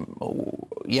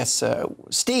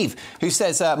 Steve, who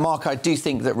says, Mark, I do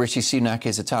think that Rishi Sunak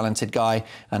is a talented guy,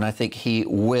 and I think he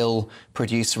will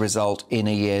produce a result in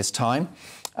a year's time.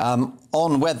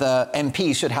 On whether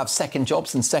MPs should have second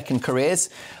jobs and second careers.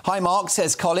 Hi, Mark,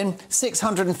 says Colin.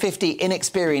 650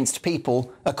 inexperienced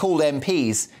people are called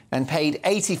MPs and paid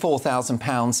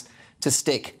 £84,000 to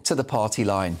stick to the party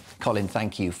line. Colin,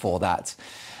 thank you for that.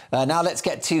 Now let's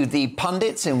get to the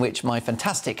pundits, in which my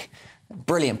fantastic,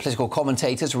 brilliant political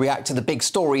commentators react to the big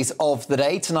stories of the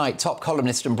day. Tonight, top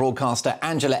columnist and broadcaster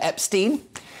Angela Epstein,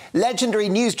 legendary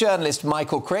news journalist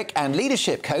Michael Crick, and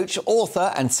leadership coach,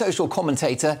 author and social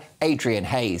commentator Adrian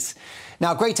Hayes.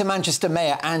 Now, Greater Manchester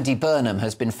Mayor Andy Burnham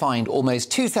has been fined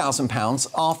almost £2,000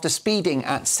 after speeding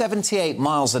at 78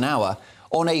 miles an hour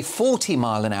on a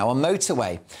 40-mile-an-hour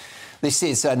motorway. This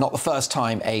is not the first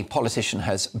time a politician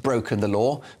has broken the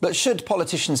law, but should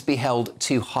politicians be held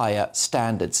to higher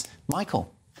standards?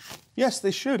 Michael? Yes,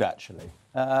 they should, actually.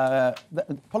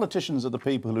 Politicians are the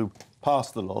people who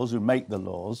pass the laws, who make the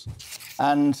laws,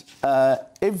 and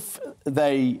if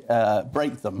they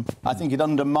break them, I think it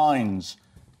undermines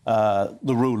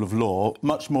the rule of law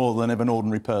much more than if an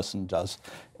ordinary person does.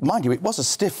 Mind you, it was a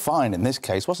stiff fine in this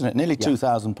case, wasn't it? Nearly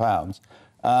 £2,000.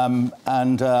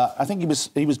 And I think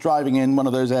he was driving in one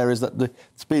of those areas that the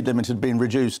speed limit had been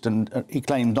reduced, and he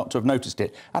claimed not to have noticed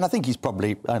it. And I think he's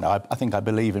probably, I think I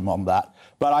believe him on that.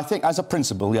 But I think, as a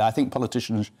principle, I think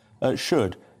politicians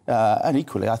should. And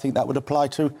equally, I think that would apply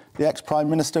to the ex-Prime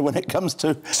Minister when it comes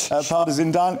to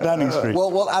partisan Downing Street.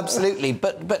 Well, absolutely.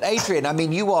 But Adrian, I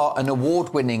mean, you are an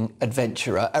award-winning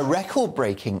adventurer, a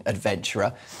record-breaking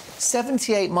adventurer.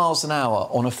 78 miles an hour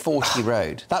on a 40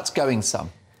 road. That's going some.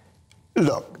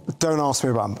 Look, don't ask me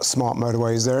about smart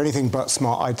motorways. They're anything but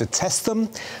smart. I detest them.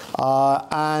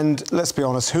 And let's be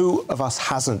honest, who of us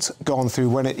hasn't gone through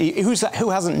who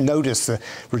hasn't noticed the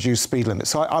reduced speed limit?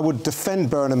 So I would defend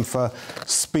Burnham for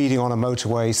speeding on a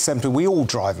motorway 70. We all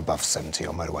drive above 70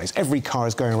 on motorways. Every car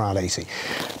is going around 80.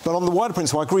 But on the wider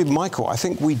principle, I agree with Michael. I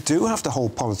think we do have to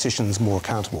hold politicians more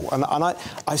accountable. And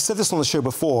I've said this on the show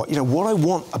before. You know, what I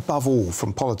want above all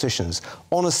from politicians: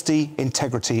 honesty,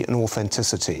 integrity and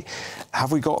authenticity.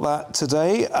 Have we got that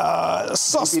today?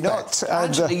 Suspect.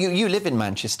 Angela, you live in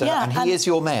Manchester, and he is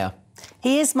your mayor.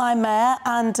 He is my mayor,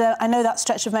 and I know that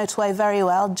stretch of motorway very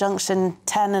well, junction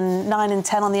 10 and 9 and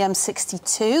 10 on the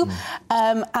M62.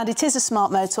 And it is a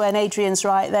smart motorway, and Adrian's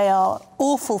right, they are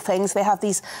awful things. They have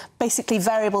these basically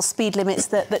variable speed limits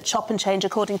that chop and change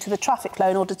according to the traffic flow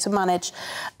in order to manage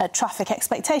traffic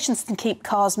expectations and keep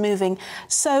cars moving.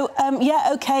 So, yeah,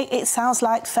 OK, it sounds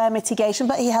like fair mitigation,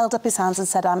 but he held up his hands and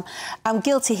said, I'm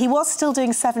guilty. He was still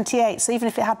doing 78, so even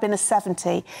if it had been a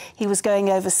 70, he was going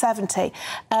over 70.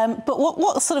 But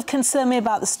what sort of concerned me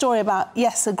about the story about,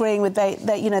 yes, agreeing with they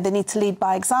need to lead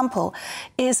by example,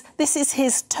 is this is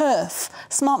his turf.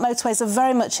 Smart motorways are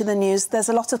very much in the news. There's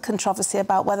a lot of controversy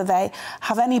about whether they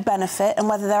have any benefit and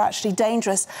whether they're actually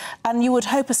dangerous. And you would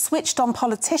hope a switched-on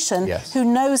politician who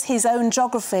knows his own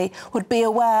geography would be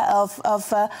aware of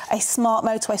a smart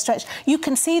motorway stretch. You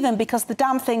can see them because the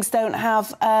damn things don't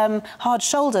have hard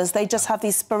shoulders. They just have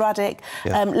these sporadic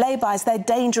lay-bys. They're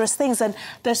dangerous things, and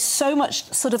there's so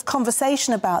much sort of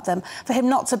conversation about them. For him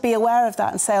not to be aware of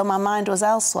that and say, oh, my mind was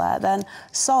elsewhere, then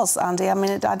soz, Andy. I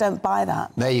mean, I don't buy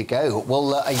that. There you go.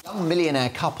 Well, a young millionaire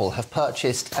couple have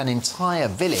purchased an entire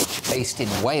village based in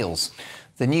Wales.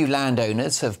 The new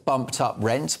landowners have bumped up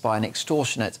rent by an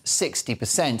extortionate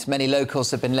 60%. Many locals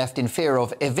have been left in fear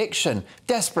of eviction,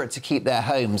 desperate to keep their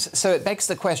homes. So it begs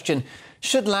the question,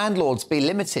 should landlords be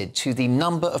limited to the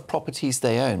number of properties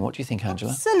they own? What do you think,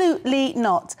 Angela? Absolutely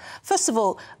not. First of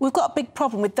all, we've got a big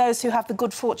problem with those who have the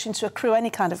good fortune to accrue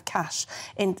any kind of cash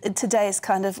in today's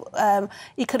kind of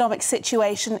economic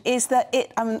situation, is that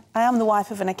I am the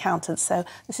wife of an accountant, so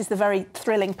this is the very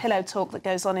thrilling pillow talk that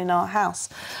goes on in our house.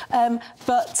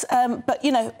 But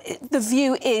you know, the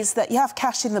view is that you have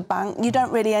cash in the bank, you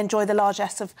don't really enjoy the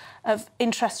largesse of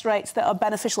interest rates that are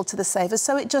beneficial to the savers,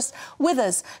 so it just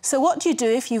withers. So what do you do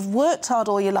if you've worked hard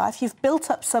all your life, you've built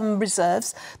up some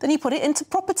reserves, then you put it into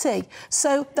property.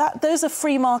 So those are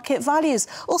free market values.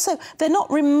 Also, they're not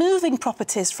removing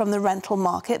properties from the rental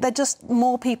market, they're just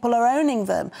more people are owning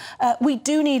them. We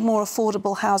do need more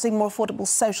affordable housing, more affordable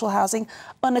social housing,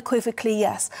 unequivocally,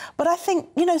 yes. But I think,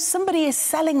 you know, somebody is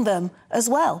selling them as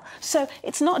well. So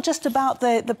it's not just about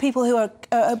the people who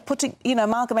are putting, you know,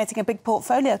 amalgamating a big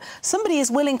portfolio. Somebody is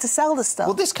willing to sell the stuff.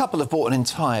 Well, this couple have bought an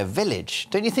entire village.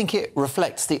 Don't you think it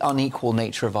reflects the unequal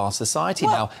nature of our society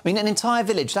now? I mean, an entire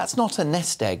village, that's not a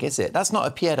nest egg, is it? That's not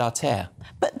a pied-à-terre.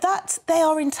 But they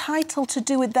are entitled to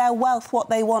do with their wealth what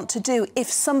they want to do if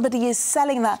somebody is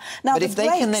selling that. Now, but if they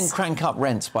can then crank up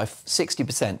rents by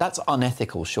 60%, that's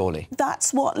unethical, surely.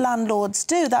 That's what landlords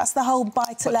do. That's the whole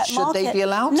buy-to-let market. Should they be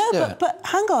allowed to do it? But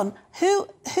hang on.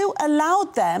 Who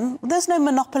allowed them? There's no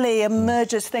monopoly and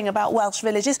mergers thing about Welsh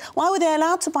villages. Why were they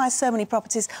allowed to buy so many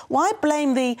properties? Why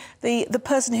blame the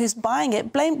person who's buying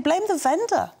it? Blame the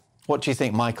vendor. What do you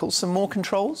think, Michael? Some more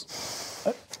controls?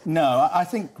 No, I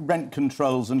think rent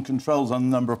controls and controls on the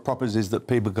number of properties that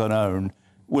people can own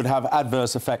would have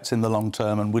adverse effects in the long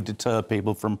term and would deter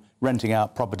people from renting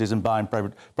out properties and buying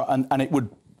private, and it would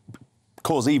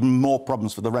cause even more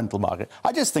problems for the rental market.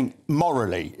 I just think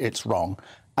morally it's wrong.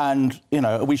 And, you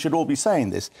know, we should all be saying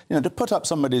this. You know, to put up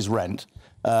somebody's rent,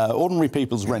 ordinary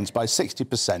people's rents by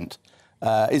 60%,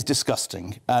 is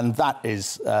disgusting, and that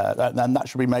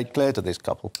should be made clear to this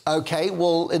couple. OK,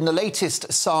 well, in the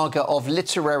latest saga of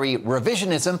literary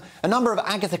revisionism, a number of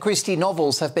Agatha Christie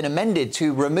novels have been amended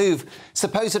to remove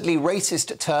supposedly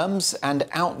racist terms and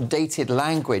outdated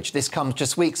language. This comes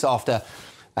just weeks after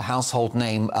a household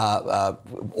name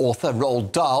author,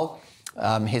 Roald Dahl,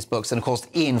 his books, and of course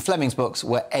Ian Fleming's books,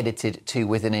 were edited to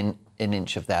within an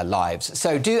inch of their lives.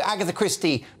 So do Agatha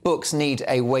Christie books need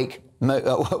a woke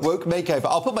makeover?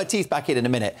 I'll put my teeth back in a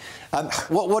minute.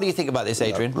 What do you think about this,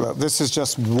 Adrian? Look, this is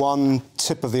just one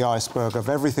tip of the iceberg of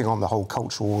everything on the whole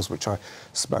culture wars, which I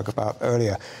spoke about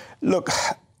earlier. Look,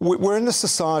 we're in a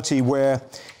society where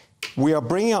we are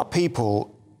bringing up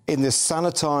people in this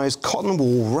sanitised, cotton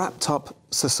wool, wrapped-up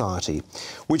society,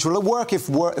 which will work if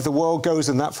the world goes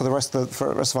in that for the rest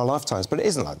of our lifetimes, but it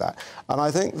isn't like that. And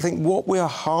I think what we are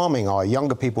harming our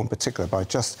younger people in particular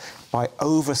by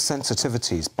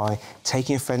over-sensitivities, by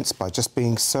taking offence, by just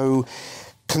being so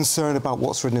concerned about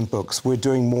what's written in books, we're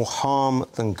doing more harm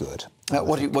than good.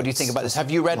 What do you think about this?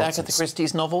 Have you read Agatha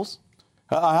Christie's novels?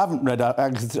 I haven't read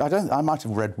Agatha. I might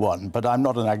have read one, but I'm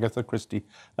not an Agatha Christie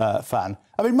fan.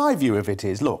 I mean, my view of it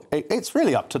is, look, it's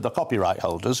really up to the copyright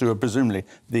holders, who are presumably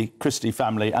the Christie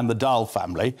family and the Dahl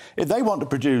family. If they want to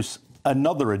produce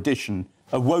another edition,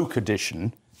 a woke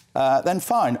edition, then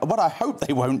fine. What I hope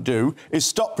they won't do is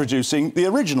stop producing the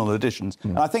original editions.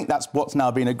 And I think that's what's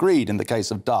now been agreed in the case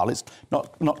of Dahl. It's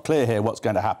not clear here what's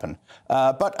going to happen.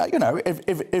 But, you know,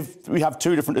 if we have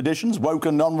two different editions, woke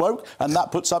and non-woke, and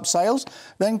that puts up sales,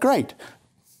 then great.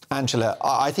 Angela,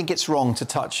 I think it's wrong to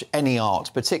touch any art,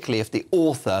 particularly if the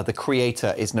author, the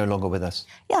creator, is no longer with us.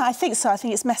 Yeah, I think so. I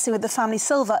think it's messing with the family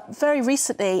silver. Very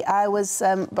recently, I was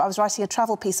writing a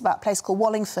travel piece about a place called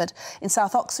Wallingford in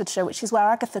South Oxfordshire, which is where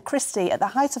Agatha Christie, at the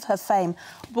height of her fame,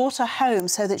 bought a home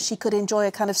so that she could enjoy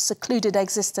a kind of secluded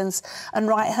existence and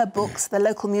write her books. The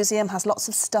local museum has lots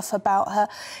of stuff about her.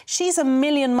 She's a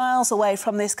million miles away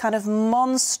from this kind of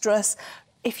monstrous...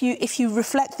 If you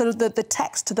reflect the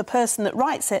text to the person that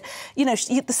writes it, you know,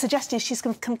 the suggestion is she's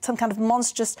some kind of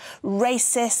monstrous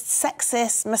racist,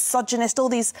 sexist, misogynist, all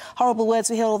these horrible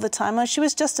words we hear all the time. And she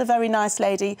was just a very nice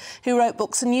lady who wrote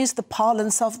books and used the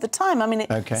parlance of the time. I mean,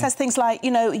 it says things like,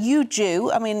 you know, you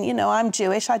Jew, I mean, you know, I'm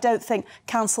Jewish, I don't think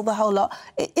cancel the whole lot.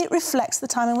 It reflects the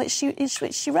time in which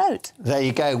she wrote. There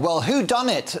you go. Well, who done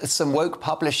it? Some woke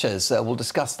publishers. We'll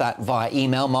discuss that via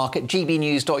email,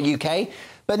 mark@gbnews.uk.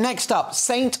 But next up,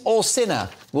 saint or sinner?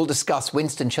 We'll discuss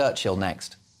Winston Churchill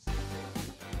next.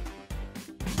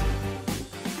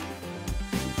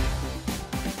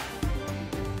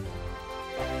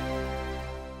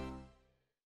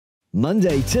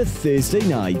 Monday to Thursday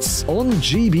nights on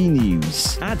GB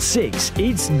News. At 6,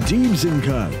 it's Deebs &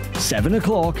 Co. 7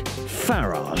 o'clock,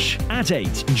 Farage. At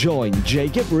 8, join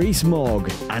Jacob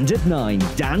Rees-Mogg. And at 9,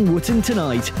 Dan Wootton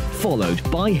Tonight, followed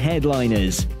by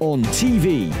Headliners. On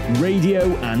TV, radio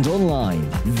and online.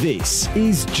 This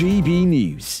is GB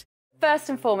News. First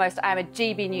and foremost, I am a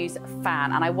GB News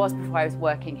fan, and I was before I was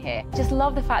working here. Just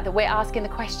love the fact that we're asking the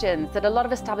questions that a lot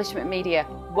of establishment media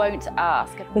won't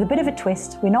ask. With a bit of a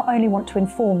twist, we not only want to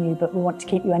inform you, but we want to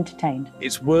keep you entertained.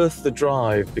 It's worth the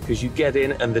drive because you get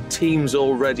in and the team's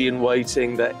all ready and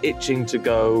waiting, they're itching to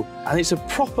go, and it's a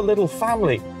proper little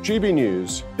family. GB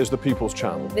News is the People's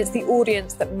Channel. It's the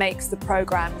audience that makes the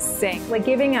programme sing. We're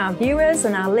giving our viewers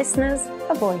and our listeners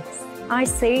a voice. I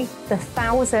see the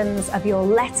thousands of your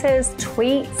letters,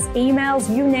 tweets, emails,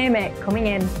 you name it, coming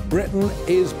in. Britain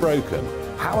is broken.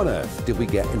 How on earth did we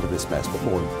get into this mess? But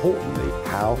more importantly,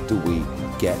 how do we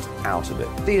get out of it?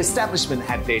 The establishment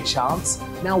had their chance.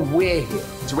 Now we're here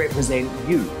to represent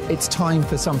you. It's time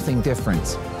for something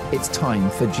different. It's time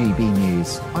for GB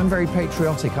News. I'm very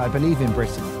patriotic. I believe in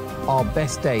Britain. Our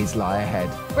best days lie ahead.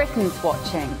 Britain's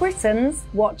watching. Britain's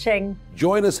watching.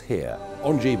 Join us here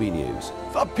on GB News.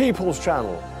 The People's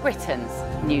Channel. Britain's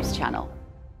news channel.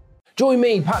 Join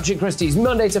me, Patrick Christie's,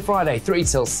 Monday to Friday, 3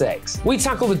 till 6. We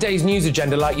tackle the day's news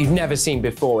agenda like you've never seen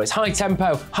before. It's high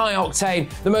tempo, high octane,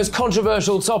 the most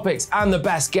controversial topics and the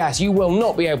best guests. You will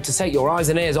not be able to take your eyes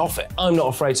and ears off it. I'm not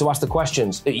afraid to ask the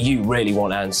questions that you really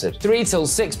want answered. 3 till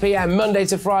 6 p.m, Monday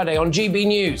to Friday on GB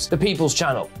News, the People's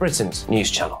Channel, Britain's news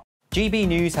channel. GB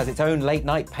News has its own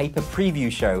late-night paper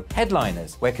preview show,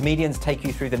 Headliners, where comedians take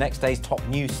you through the next day's top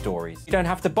news stories. You don't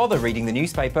have to bother reading the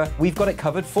newspaper, we've got it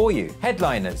covered for you.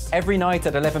 Headliners, every night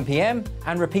at 11 p.m,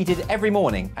 and repeated every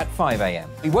morning at 5 a.m.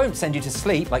 We won't send you to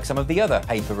sleep like some of the other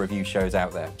paper review shows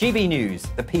out there. GB News,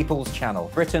 the People's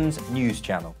Channel, Britain's news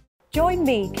channel. Join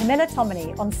me, Camilla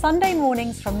Tominey, on Sunday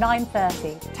mornings from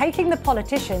 9:30, taking the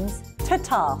politicians to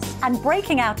task and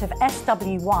breaking out of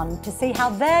SW1 to see how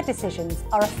their decisions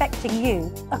are affecting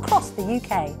you across the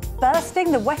UK.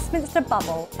 Bursting the Westminster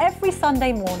bubble every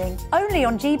Sunday morning, only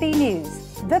on GB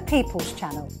News, the People's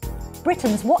Channel.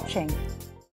 Britain's watching.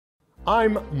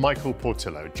 I'm Michael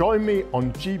Portillo. Join me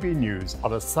on GB News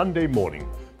on a Sunday morning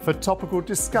for topical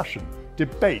discussion,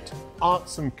 debate,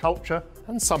 arts and culture,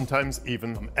 and sometimes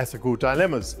even ethical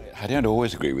dilemmas. I don't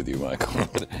always agree with you, Michael.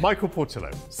 Michael Portillo,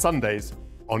 Sundays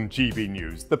on GB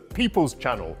News, the People's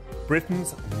Channel,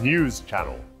 Britain's news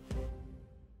channel.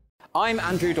 I'm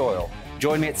Andrew Doyle.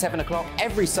 Join me at 7 o'clock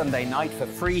every Sunday night for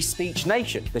Free Speech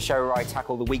Nation, the show where I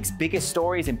tackle the week's biggest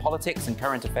stories in politics and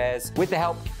current affairs with the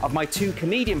help of my 2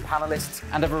 comedian panellists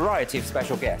and a variety of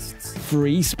special guests.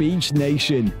 Free Speech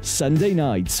Nation, Sunday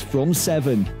nights from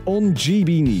 7 on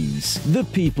GB News, the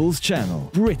People's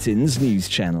Channel, Britain's news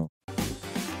channel.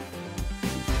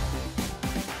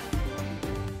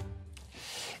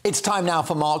 It's time now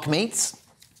for Mark Meets.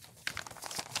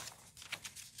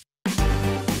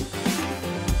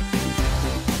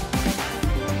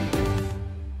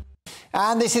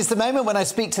 And this is the moment when I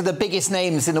speak to the biggest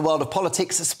names in the world of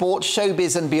politics, sports,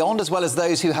 showbiz and beyond, as well as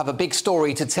those who have a big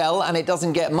story to tell. And it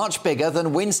doesn't get much bigger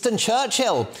than Winston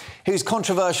Churchill, whose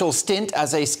controversial stint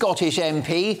as a Scottish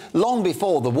MP long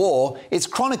before the war is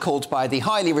chronicled by the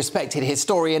highly respected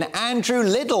historian Andrew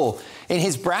Liddell in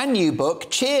his brand new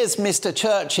book, Cheers, Mr.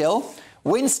 Churchill,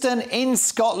 Winston in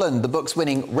Scotland. The book's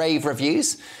winning rave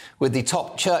reviews, with the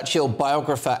top Churchill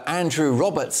biographer Andrew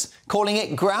Roberts calling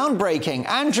it groundbreaking.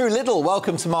 Andrew Liddell,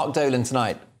 welcome to Mark Dolan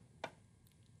tonight.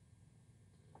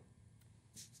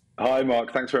 Hi,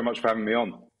 Mark. Thanks very much for having me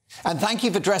on. And thank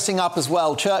you for dressing up as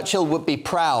well. Churchill would be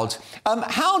proud.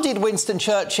 How did Winston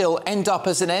Churchill end up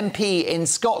as an MP in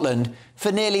Scotland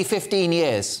for nearly 15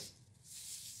 years?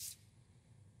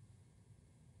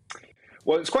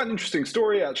 Well, it's quite an interesting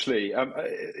story, actually.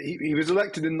 He was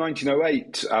elected in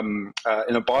 1908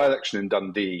 in a by-election in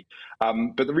Dundee.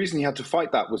 But the reason he had to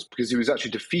fight that was because he was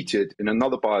actually defeated in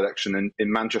another by-election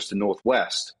in Manchester North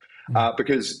West.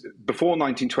 Because before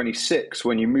 1926,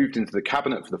 when you moved into the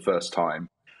cabinet for the first time,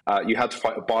 you had to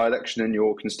fight a by-election in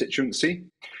your constituency.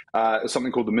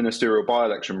 Something called the ministerial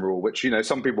by-election rule, which,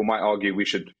 some people might argue we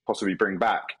should possibly bring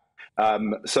back.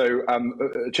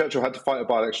 Churchill had to fight a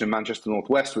by-election in Manchester North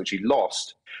West, which he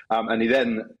lost, and he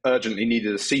then urgently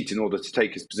needed a seat in order to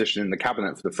take his position in the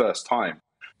cabinet for the first time.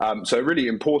 So a really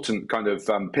important kind of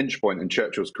pinch point in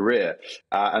Churchill's career,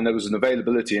 and there was an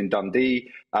availability in Dundee,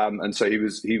 and so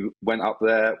he went up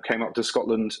there, came up to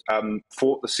Scotland,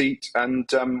 fought the seat, and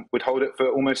would hold it for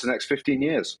almost the next 15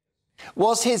 years.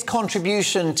 Was his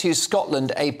contribution to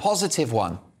Scotland a positive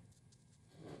one?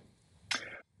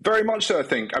 Very much so, I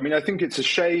think. I think it's a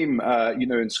shame,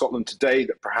 in Scotland today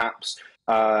that perhaps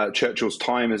Churchill's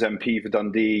time as MP for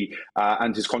Dundee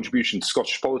and his contribution to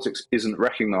Scottish politics isn't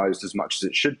recognised as much as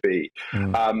it should be.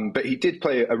 But he did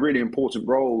play a really important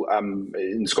role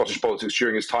in Scottish politics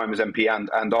during his time as MP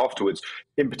and afterwards.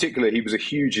 In particular, he was a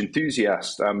huge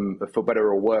enthusiast, for better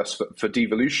or worse, for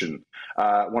devolution,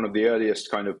 one of the earliest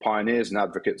kind of pioneers and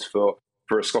advocates for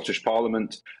a Scottish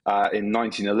Parliament. In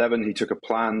 1911, he took a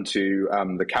plan to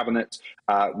the Cabinet,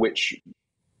 which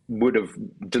would have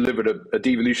delivered a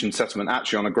devolution settlement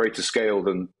actually on a greater scale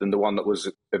than the one that was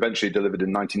eventually delivered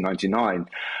in 1999.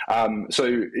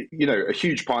 A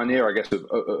huge pioneer, I guess,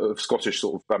 of Scottish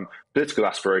sort of political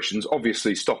aspirations,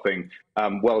 obviously stopping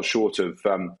well short of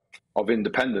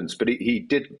independence. But he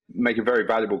did make a very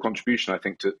valuable contribution, I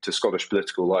think, to Scottish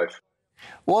political life.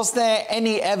 Was there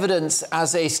any evidence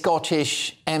as a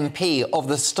Scottish MP of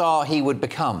the star he would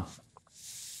become?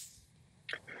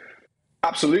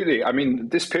 Absolutely.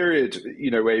 This period,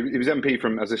 where he was MP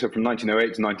from, as I said, from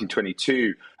 1908 to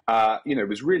 1922,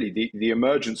 was really the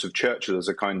emergence of Churchill as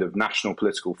a kind of national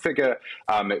political figure.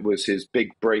 It was his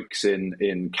big breaks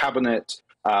in cabinet.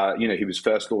 He was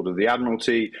First Lord of the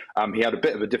Admiralty. He had a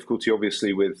bit of a difficulty,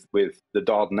 obviously, with the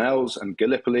Dardanelles and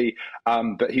Gallipoli,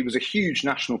 but he was a huge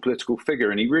national political figure,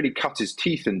 and he really cut his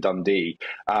teeth in Dundee,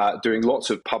 doing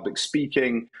lots of public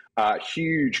speaking,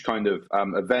 huge kind of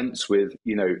events with,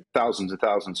 thousands and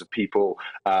thousands of people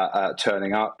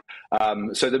turning up.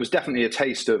 So there was definitely a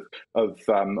taste of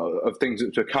things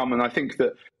that to come, and I think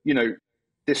that,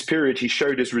 this period, he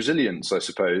showed his resilience, I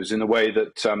suppose, in a way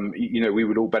that, we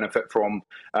would all benefit from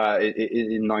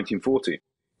in 1940.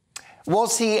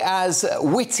 Was he as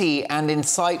witty and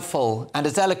insightful and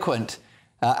as eloquent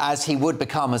as he would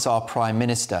become as our Prime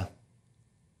Minister?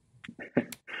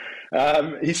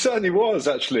 He certainly was,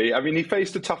 actually. He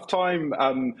faced a tough time,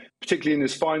 particularly in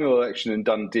his final election in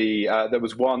Dundee. There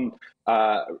was one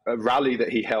a rally that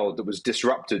he held that was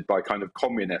disrupted by kind of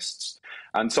communists,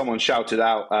 and someone shouted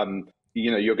out,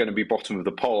 you're going to be bottom of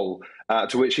the poll,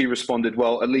 to which he responded,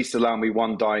 well, at least allow me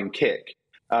one dying kick.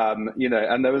 And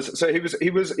there was, so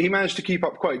he managed to keep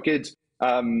up quite good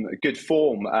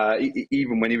form,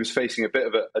 even when he was facing a bit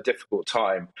of a difficult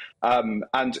time.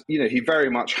 And he very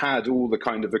much had all the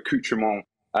kind of accoutrement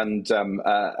and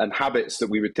habits that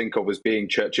we would think of as being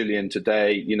Churchillian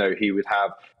today. He would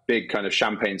have big kind of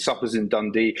champagne suppers in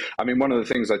Dundee. One of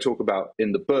the things I talk about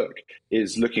in the book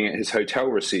is looking at his hotel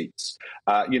receipts,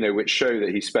 which show that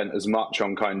he spent as much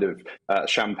on kind of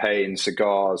champagne,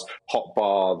 cigars, hot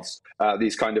baths,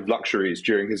 these kind of luxuries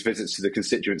during his visits to the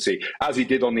constituency, as he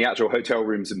did on the actual hotel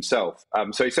rooms himself.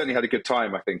 So he certainly had a good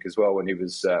time, I think, as well when he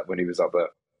was up there.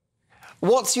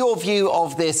 What's your view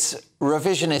of this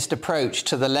revisionist approach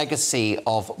to the legacy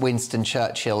of Winston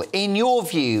Churchill? In your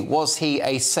view, was he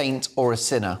a saint or a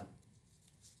sinner?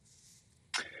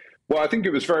 Well, I think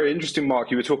it was very interesting, Mark.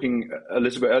 You were talking a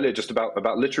little bit earlier just about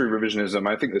literary revisionism.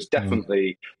 I think there's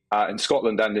definitely, in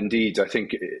Scotland and indeed, I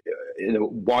think in a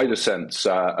wider sense,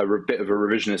 a bit of a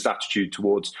revisionist attitude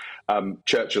towards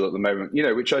Churchill at the moment,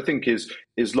 which I think is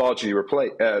largely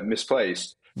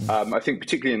misplaced. I think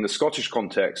particularly in the Scottish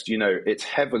context, it's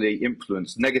heavily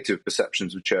influenced, negative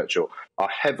perceptions of Churchill are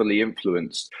heavily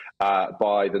influenced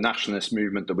by the nationalist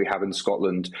movement that we have in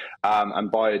Scotland,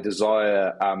 and by a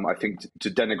desire, I think,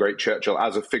 to denigrate Churchill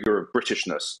as a figure of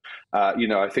Britishness.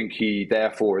 I think he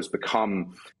therefore has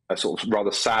become a sort of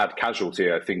rather sad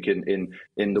casualty, I think,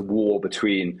 in the war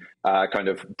between kind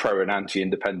of pro and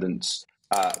anti-independence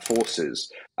forces.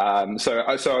 So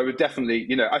I would definitely,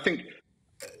 I think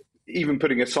even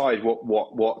putting aside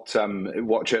what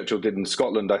Churchill did in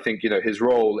Scotland, I think his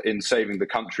role in saving the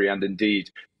country and indeed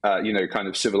kind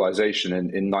of civilization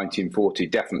in 1940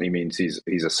 definitely means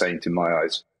he's a saint in my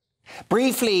eyes.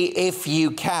 Briefly, if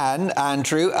you can,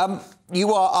 Andrew,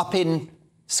 you are up in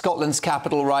Scotland's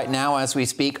capital right now as we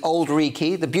speak, Old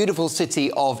Reekie, the beautiful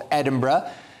city of Edinburgh.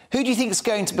 Who do you think is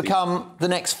going to become the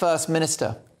next First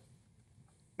Minister?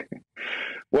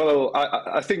 Well,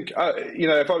 I think,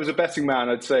 if I was a betting man,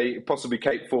 I'd say possibly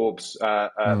Kate Forbes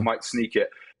might sneak it.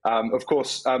 Of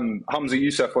course, Humza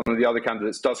Yousaf, one of the other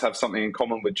candidates, does have something in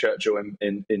common with Churchill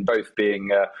in both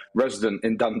being resident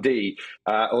in Dundee,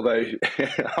 although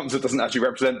Humza doesn't actually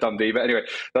represent Dundee. But anyway,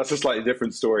 that's a slightly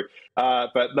different story.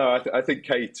 But no, I think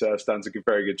Kate stands a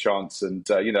very good chance. And,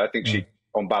 I think she,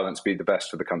 on balance, be the best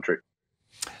for the country.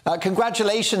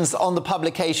 Congratulations on the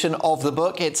publication of the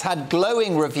book. It's had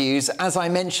glowing reviews. As I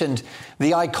mentioned,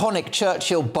 the iconic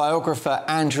Churchill biographer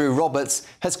Andrew Roberts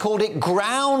has called it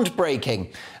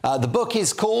groundbreaking. The book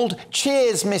is called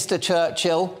Cheers, Mr.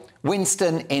 Churchill,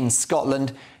 Winston in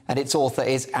Scotland, and its author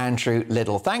is Andrew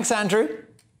Liddell. Thanks, Andrew.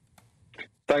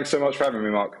 Thanks so much for having me,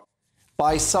 Mark.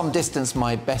 By some distance,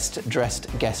 my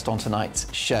best-dressed guest on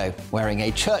tonight's show, wearing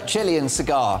a Churchillian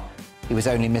cigar. He was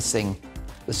only missing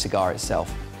the cigar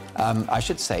itself. I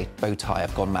should say, bow tie,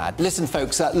 I've gone mad. Listen,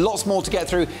 folks, lots more to get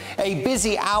through. A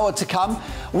busy hour to come.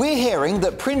 We're hearing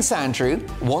that Prince Andrew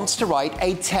wants to write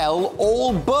a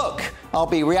tell-all book. I'll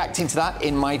be reacting to that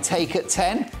in my take at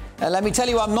 10. Let me tell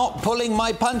you, I'm not pulling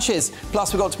my punches.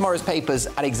 Plus, we've got tomorrow's papers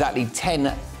at exactly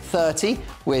 10:30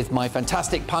 with my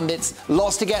fantastic pundits.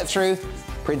 Lots to get through.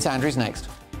 Prince Andrew's next.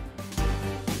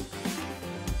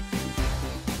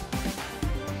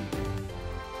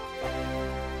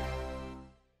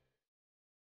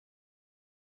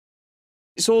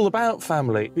 It's all about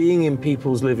family, being in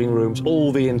people's living rooms,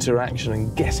 all the interaction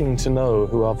and getting to know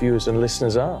who our viewers and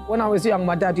listeners are. When I was young,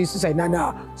 my dad used to say,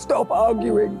 no, stop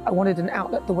arguing. I wanted an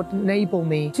outlet that would enable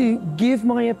me to give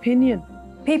my opinion.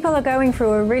 People are going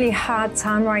through a really hard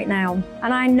time right now,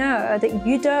 and I know that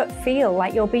you don't feel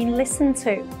like you're being listened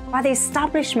to by the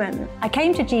establishment. I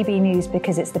came to GB News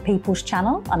because it's the People's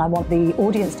Channel, and I want the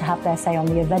audience to have their say on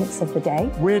the events of the day.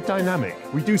 We're dynamic.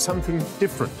 We do something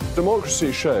different.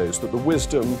 Democracy shows that the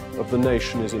wisdom of the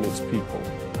nation is in its people.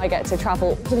 I get to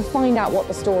travel to find out what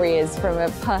the story is from a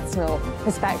personal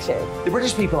perspective. The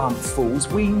British people aren't fools.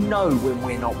 We know when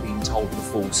we're not being told the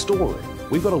full story.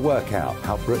 We've got to work out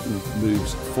how Britain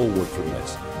moves forward from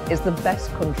this. It's the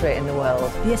best country in the world.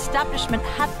 The establishment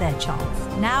had their chance.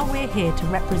 Now we're here to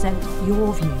represent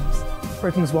your views.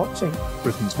 Britain's watching.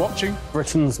 Britain's watching.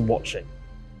 Britain's watching.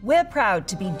 We're proud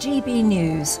to be GB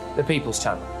News. The People's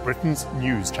Channel. Britain's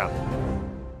news channel.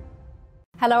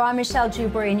 Hello, I'm Michelle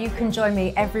Dewberry, and you can join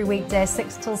me every weekday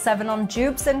 6 till 7 on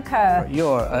Jubes and Co.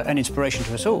 You're an inspiration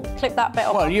to us all. Clip that bit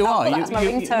up. Well, you are. That's my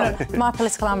ringtone. My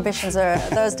political ambitions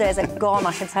those days are gone,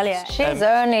 I can tell you. She's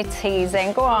only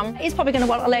teasing. Go on. He's probably going to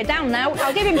want to lay down now.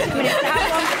 I'll give him 2 minutes to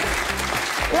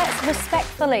have one. Let's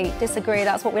respectfully disagree.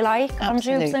 That's what we like on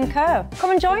Jubes and Co. Come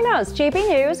and join us. GB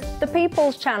News, the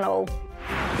People's Channel.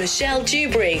 Michelle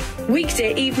Dewberry,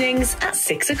 weekday evenings at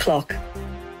 6 o'clock.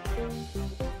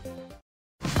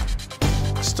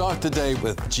 Start the day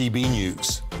with GB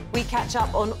News. We catch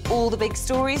up on all the big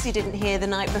stories you didn't hear the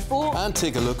night before. And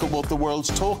take a look at what the world's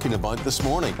talking about this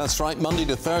morning. That's right, Monday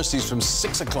to Thursdays from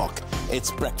 6 o'clock.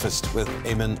 It's Breakfast with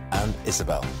Eamon and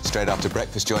Isabel. Straight after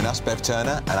breakfast, join us, Bev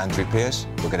Turner and Andrew Pearce.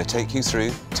 We're going to take you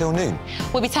through till noon.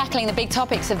 We'll be tackling the big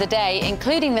topics of the day,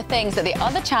 including the things that the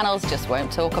other channels just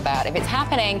won't talk about. If it's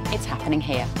happening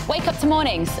here. Wake up to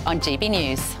mornings on GB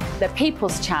News, the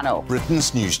People's Channel.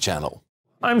 Britain's news channel.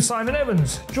 I'm Simon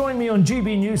Evans. Join me on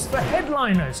GB News for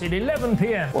Headliners at 11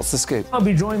 p.m. What's the scoop? I'll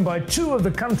be joined by 2 of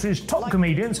the country's top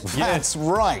comedians. That's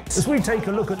right. As we take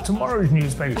a look at tomorrow's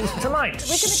newspapers tonight.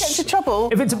 We're going to get into trouble.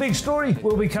 If it's a big story,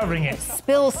 we'll be covering it.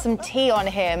 Spill some tea on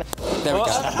him. There we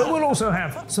go. But we'll also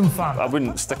have some fun. I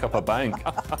wouldn't stick up a bank.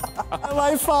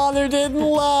 My father didn't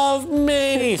love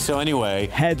me. So anyway.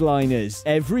 Headliners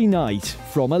every night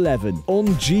from 11 on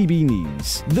GB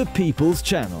News, the People's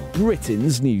Channel,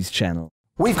 Britain's news channel.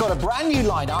 We've got a brand new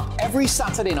lineup every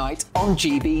Saturday night on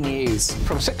GB News.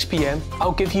 From 6 p.m,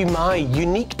 I'll give you my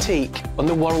unique take on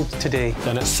the world today.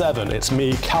 Then at 7, it's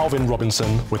me, Calvin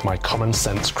Robinson, with my Common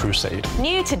Sense Crusade.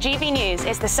 New to GB News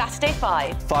is the Saturday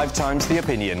 5. 5 times the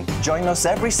opinion. Join us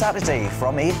every Saturday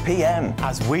from 8 p.m.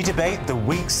 as we debate the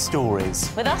week's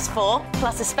stories. With us 4,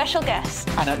 plus a special guest.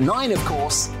 And at 9, of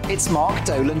course, it's Mark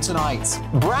Dolan Tonight.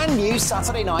 Brand new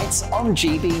Saturday nights on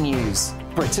GB News,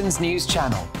 Britain's news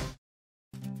channel.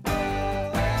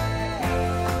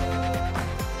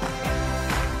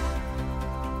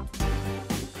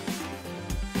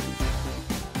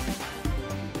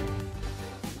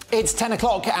 It's 10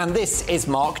 o'clock and this is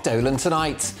Mark Dolan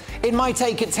Tonight. In my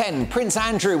take at 10, Prince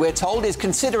Andrew, we're told, is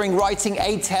considering writing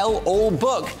a tell-all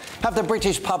book. Have the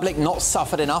British public not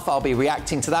suffered enough? I'll be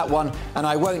reacting to that one, and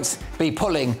I won't be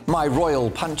pulling my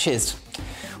royal punches.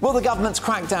 Will the government's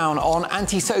crackdown on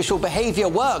antisocial behaviour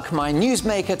work? My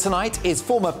newsmaker tonight is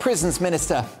former Prisons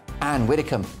Minister Anne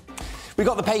Widdecombe. We've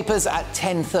got the papers at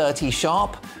 10:30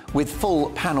 sharp with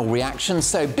full panel reactions.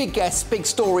 So big guests, big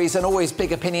stories and always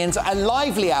big opinions. A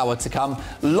lively hour to come.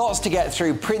 Lots to get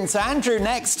through. Prince Andrew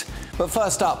next. But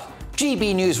first up,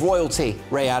 GB News royalty,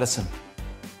 Ray Addison.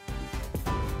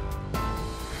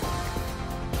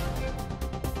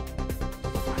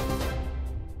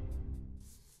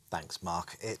 Thanks,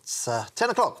 Mark. It's 10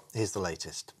 o'clock. Here's the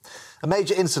latest. A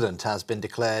major incident has been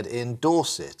declared in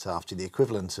Dorset after the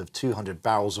equivalent of 200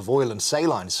 barrels of oil and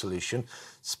saline solution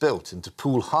spilt into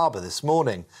Poole Harbour this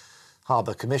morning.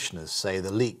 Harbour commissioners say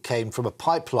the leak came from a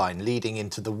pipeline leading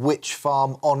into the Witch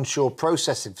Farm onshore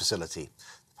processing facility.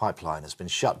 The pipeline has been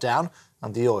shut down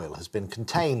and the oil has been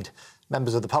contained.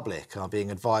 Members of the public are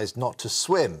being advised not to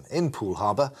swim in Poole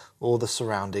Harbour or the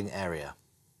surrounding area.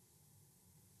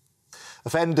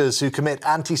 Offenders who commit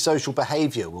antisocial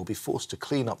behaviour will be forced to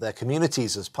clean up their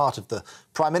communities as part of the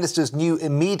Prime Minister's new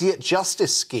immediate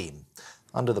justice scheme.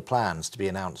 Under the plans to be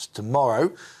announced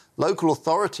tomorrow, local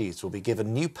authorities will be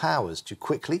given new powers to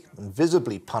quickly and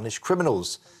visibly punish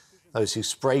criminals. Those who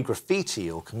spray graffiti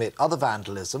or commit other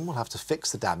vandalism will have to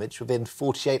fix the damage within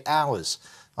 48 hours.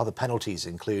 Other penalties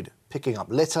include picking up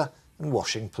litter and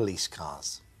washing police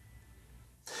cars.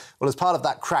 Well, as part of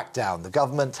that crackdown, the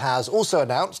government has also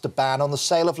announced a ban on the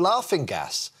sale of laughing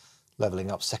gas.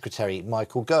 Levelling Up Secretary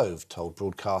Michael Gove told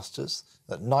broadcasters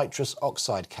that nitrous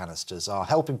oxide canisters are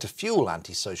helping to fuel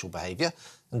antisocial behaviour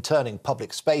and turning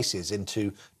public spaces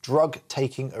into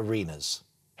drug-taking arenas.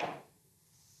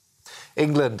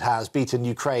 England has beaten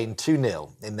Ukraine 2-0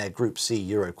 in their Group C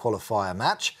Euro qualifier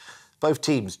match. Both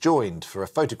teams joined for a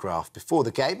photograph before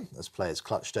the game as players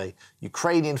clutched a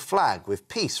Ukrainian flag with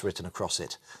peace written across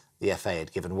it. The FA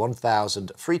had given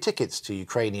 1,000 free tickets to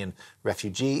Ukrainian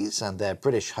refugees and their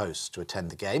British hosts to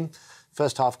attend the game.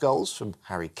 First-half goals from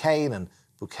Harry Kane and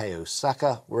Bukayo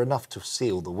Saka were enough to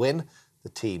seal the win. The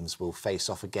teams will face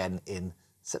off again in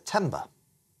September.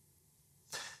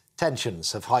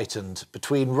 Tensions have heightened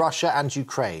between Russia and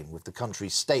Ukraine, with the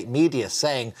country's state media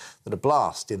saying that a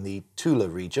blast in the Tula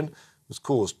region was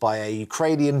caused by a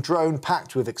Ukrainian drone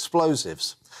packed with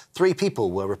explosives. 3 people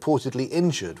were reportedly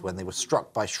injured when they were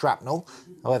struck by shrapnel.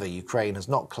 However, Ukraine has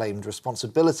not claimed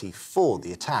responsibility for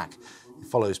the attack. It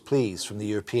follows pleas from the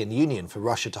European Union for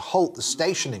Russia to halt the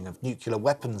stationing of nuclear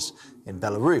weapons in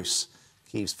Belarus.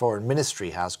 Kyiv's foreign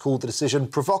ministry has called the decision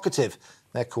provocative.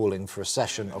 They're calling for a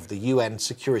session of the UN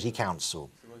Security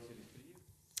Council.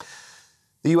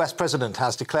 The US president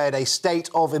has declared a state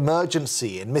of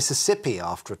emergency in Mississippi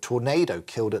after a tornado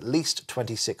killed at least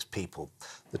 26 people.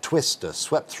 The twister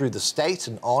swept through the state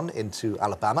and on into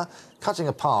Alabama, cutting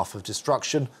a path of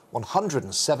destruction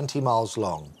 170 miles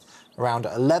long. Around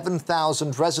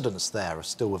 11,000 residents there are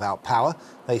still without power.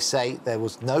 They say there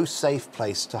was no safe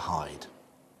place to hide.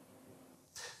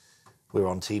 We're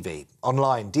on TV,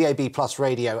 online, DAB+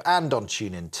 radio and on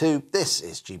TuneIn too. This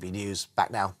is GB News.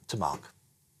 Back now to Mark.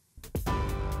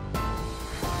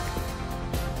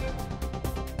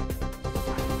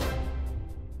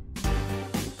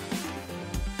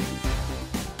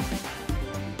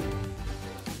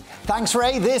 Thanks,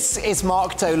 Ray. This is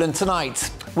Mark Dolan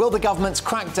Tonight. Will the government's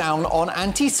crackdown on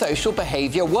antisocial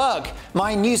behaviour work?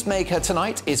 My newsmaker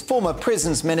tonight is former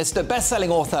Prisons Minister,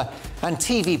 best-selling author and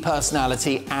TV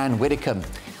personality Anne Widdecombe.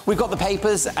 We've got the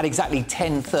papers at exactly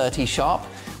 10:30 sharp,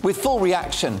 with full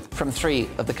reaction from 3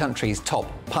 of the country's top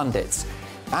pundits.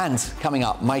 And coming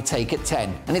up, my take at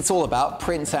 10, and it's all about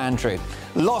Prince Andrew.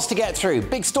 Lots to get through,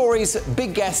 big stories,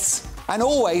 big guests, and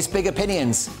always big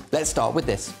opinions. Let's start with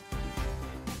this.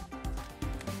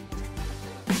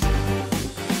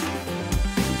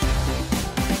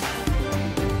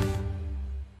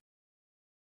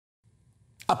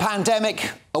 A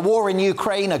pandemic, a war in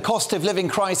Ukraine, a cost of living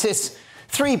crisis,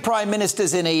 3 prime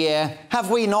ministers in a year. Have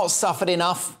we not suffered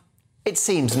enough? It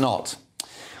seems not.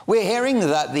 We're hearing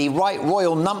that the right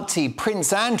royal numpty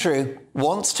Prince Andrew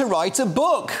wants to write a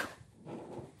book.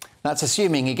 That's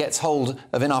assuming he gets hold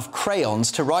of enough crayons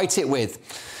to write it with.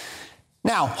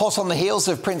 Now, hot on the heels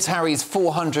of Prince Harry's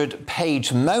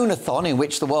 400-page moan-a-thon in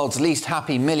which the world's least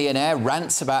happy millionaire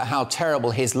rants about how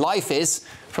terrible his life is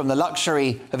from the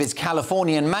luxury of his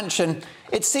Californian mansion,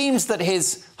 it seems that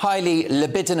his highly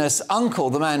libidinous uncle,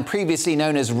 the man previously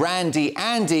known as Randy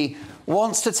Andy,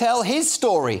 wants to tell his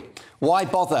story. Why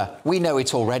bother? We know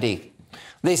it already.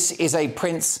 This is a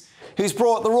prince who's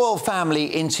brought the royal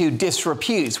family into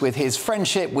disrepute with his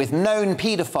friendship with known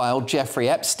paedophile Jeffrey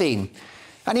Epstein.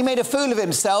 And he made a fool of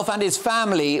himself and his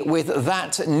family with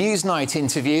that Newsnight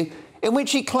interview in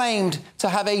which he claimed to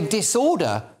have a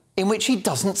disorder in which he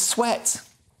doesn't sweat.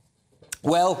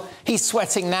 Well, he's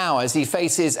sweating now as he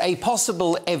faces a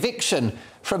possible eviction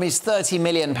from his £30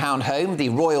 million home, the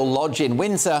Royal Lodge in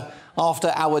Windsor,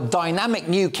 after our dynamic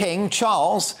new king,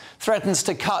 Charles, threatens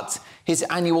to cut his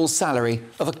annual salary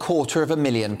of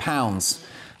 £250,000.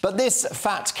 But this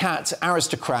fat cat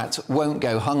aristocrat won't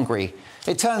go hungry.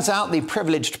 It turns out the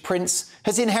privileged prince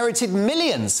has inherited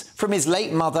millions from his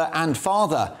late mother and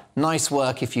father. Nice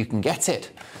work if you can get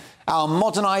it. Our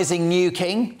modernising new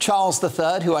king, Charles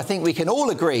III, who I think we can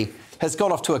all agree has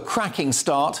got off to a cracking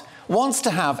start, wants to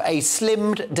have a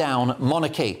slimmed-down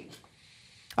monarchy.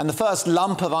 And the first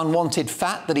lump of unwanted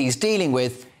fat that he's dealing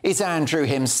with is Andrew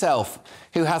himself,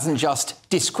 who hasn't just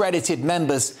discredited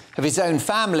members of his own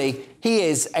family, he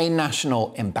is a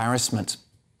national embarrassment.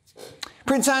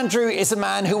 Prince Andrew is a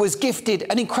man who was gifted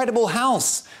an incredible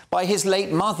house by his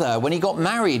late mother when he got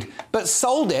married, but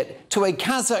sold it to a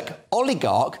Kazakh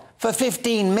oligarch for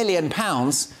 £15 million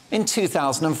in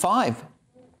 2005.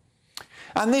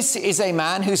 And this is a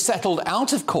man who settled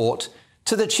out of court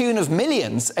to the tune of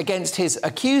millions against his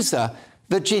accuser,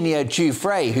 Virginia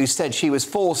Giuffre, who said she was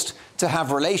forced to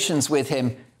have relations with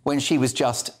him when she was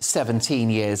just 17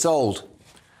 years old.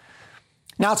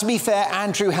 Now, to be fair,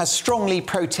 Andrew has strongly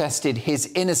protested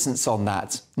his innocence on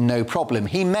that. No problem.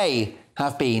 He may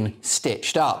have been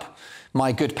stitched up.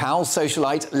 My good pal,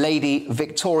 socialite Lady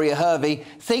Victoria Hervey,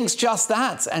 thinks just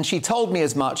that, and she told me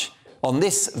as much on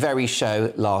this very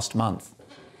show last month.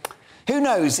 Who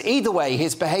knows? Either way,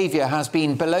 his behaviour has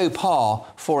been below par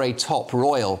for a top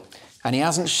royal, and he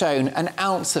hasn't shown an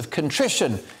ounce of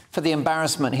contrition for the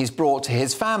embarrassment he's brought to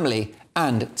his family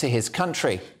and to his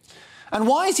country. And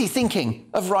why is he thinking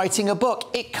of writing a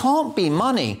book? It can't be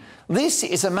money. This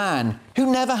is a man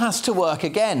who never has to work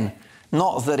again.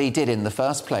 Not that he did in the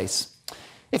first place.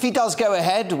 If he does go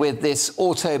ahead with this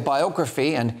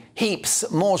autobiography and heaps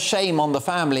more shame on the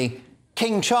family,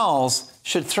 King Charles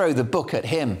should throw the book at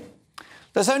him.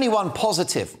 There's only one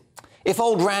positive. If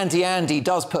old Randy Andy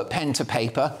does put pen to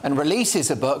paper and releases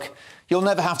a book, you'll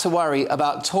never have to worry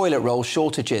about toilet roll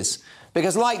shortages.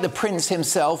 Because like the prince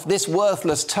himself, this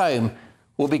worthless tome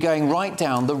will be going right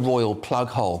down the royal plug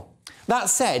hole. That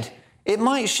said, it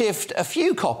might shift a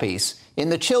few copies in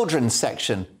the children's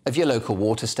section of your local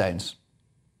Waterstones.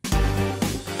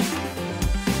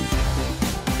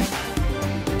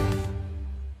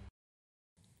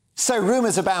 So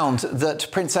rumours abound that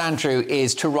Prince Andrew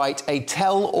is to write a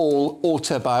tell-all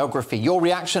autobiography. Your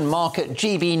reaction, Mark at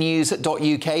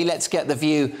gbnews.uk. Let's get the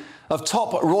view of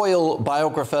top royal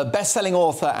biographer, best-selling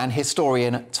author and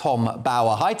historian Tom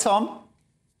Bower. Hi, Tom.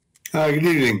 Good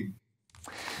evening.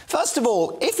 First of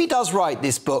all, if he does write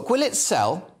this book, will it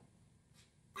sell?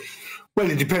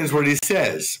 Well, it depends what he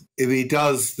says. If he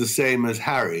does the same as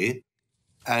Harry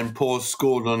and pours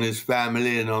scorn on his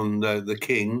family and on the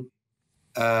king,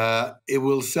 it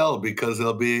will sell because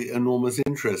there'll be enormous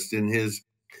interest in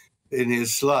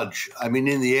his sludge. I mean,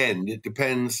 in the end, it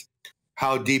depends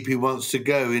how deep he wants to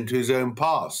go into his own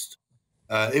past.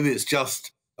 If it's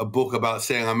just a book about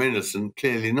saying I'm innocent,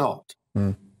 clearly not.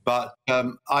 But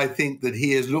I think that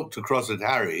he has looked across at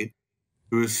Harry,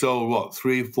 who has sold,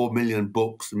 3-4 million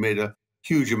books and made a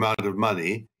huge amount of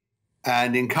money,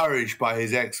 and encouraged by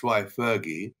his ex-wife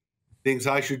Fergie, thinks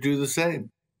I should do the same.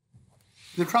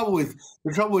 The trouble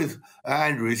with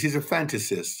Andrew is he's a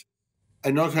fantasist.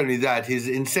 And not only that, he's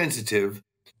insensitive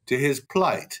to his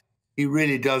plight. He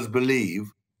really does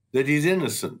believe that he's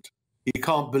innocent. He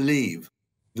can't believe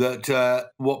that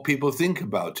what people think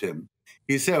about him.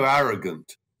 He's so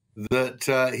arrogant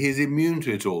that he's immune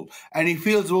to it all. And he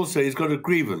feels also he's got a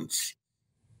grievance.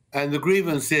 And the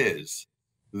grievance is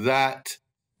that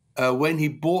when he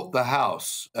bought the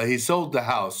house, he sold the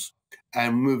house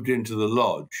and moved into the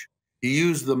lodge, he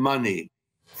used the money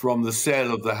from the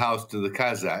sale of the house to the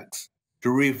Kazakhs to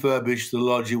refurbish the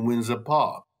lodge in Windsor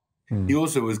Park. He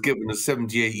also was given a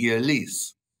 78-year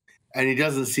lease, and he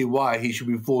doesn't see why he should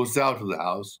be forced out of the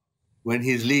house when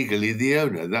he's legally the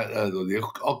owner, or the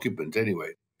occupant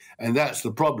anyway. And that's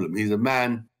the problem. He's a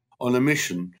man on a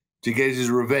mission to get his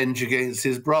revenge against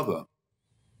his brother.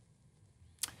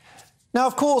 Now,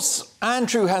 of course,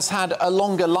 Andrew has had a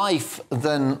longer life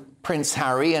than Prince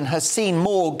Harry and has seen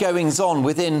more goings-on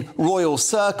within royal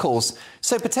circles.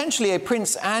 So potentially a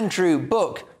Prince Andrew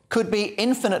book could be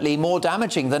infinitely more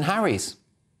damaging than Harry's.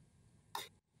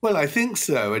 Well, I think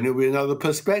so, and it'll be another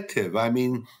perspective. I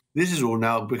mean, this is all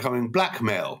now becoming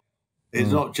blackmail.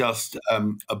 It's not just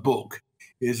a book.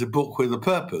 It's a book with a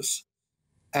purpose.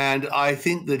 And I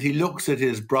think that he looks at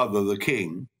his brother, the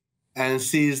king, and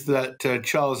sees that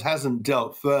Charles hasn't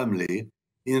dealt firmly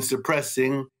in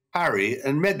suppressing Harry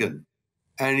and Meghan.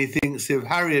 And he thinks if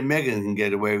Harry and Meghan can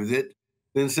get away with it,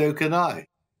 then so can I.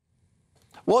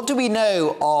 What do we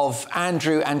know of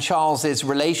Andrew and Charles's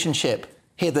relationship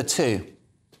hitherto?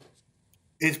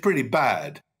 It's pretty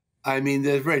bad. I mean,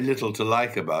 there's very little to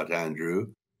like about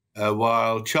Andrew.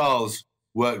 While Charles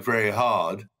worked very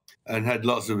hard and had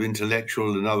lots of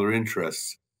intellectual and other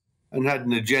interests and had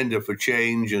an agenda for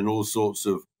change and all sorts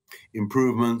of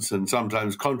improvements and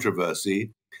sometimes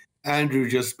controversy, Andrew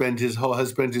just has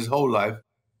spent his whole life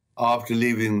after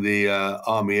leaving the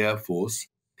Army Air Force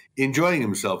enjoying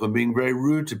himself and being very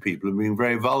rude to people and being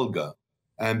very vulgar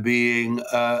and being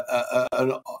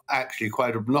actually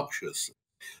quite obnoxious.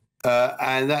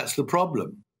 And that's the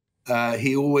problem.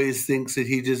 He always thinks that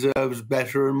he deserves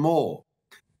better and more,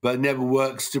 but never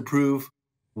works to prove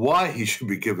why he should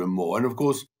be given more. And of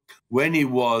course, when he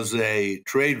was a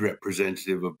trade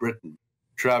representative of Britain,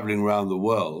 traveling around the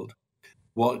world,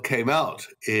 what came out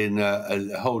in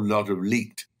a whole lot of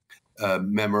leaked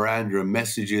memoranda and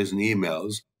messages and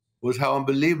emails was how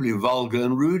unbelievably vulgar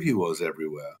and rude he was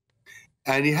everywhere.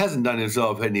 And he hasn't done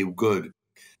himself any good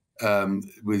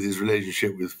with his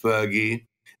relationship with Fergie,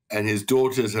 and his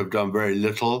daughters have done very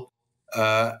little.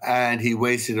 And he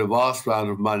wasted a vast amount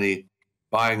of money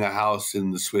buying a house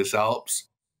in the Swiss Alps,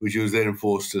 which he was then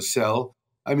forced to sell.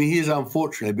 I mean, he is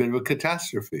unfortunately a bit of a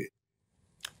catastrophe.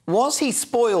 Was he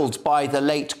spoiled by the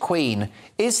late Queen?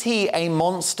 Is he a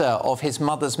monster of his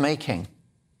mother's making?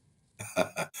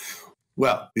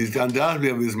 Well, he's undoubtedly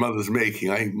of his mother's making.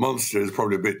 I think monster is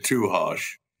probably a bit too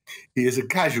harsh. He is a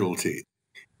casualty.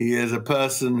 He is a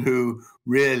person who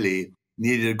really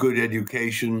needed a good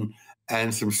education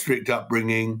and some strict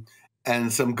upbringing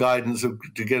and some guidance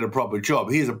to get a proper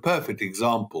job. He is a perfect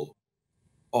example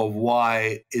of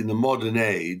why, in the modern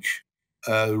age,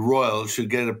 royals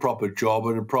should get a proper job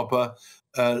and a proper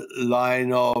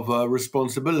line of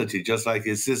responsibility, just like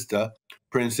his sister,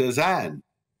 Princess Anne,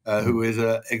 who is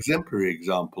an exemplary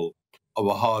example of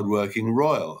a hard-working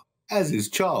royal, as is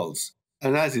Charles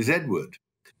and as is Edward.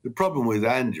 The problem with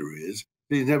Andrew is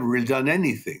that he's never really done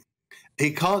anything.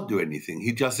 He can't do anything.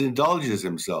 He just indulges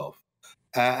himself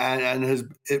and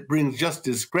it brings just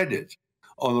discredit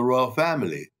on the royal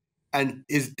family and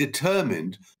is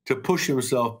determined to push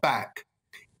himself back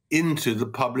into the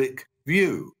public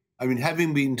view. I mean,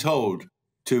 having been told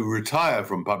to retire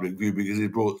from public view because he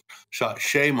brought such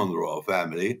shame on the royal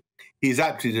family, he's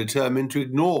aptly determined to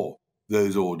ignore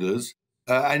those orders,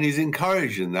 and he's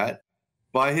encouraged in that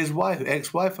by his wife,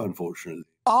 ex-wife, unfortunately.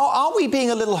 Are we being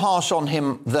a little harsh on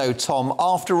him, though, Tom?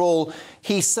 After all,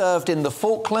 he served in the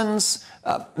Falklands.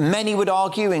 Many would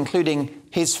argue, including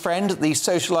his friend, the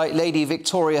socialite Lady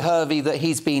Victoria Hervey, that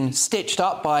he's been stitched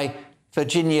up by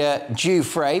Virginia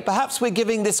Giuffre. Perhaps we're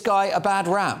giving this guy a bad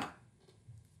rap.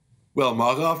 Well,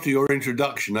 Mark, after your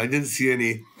introduction, I didn't see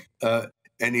any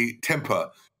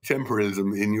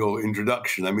temporalism in your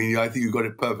introduction. I mean, I think you got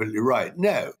it perfectly right.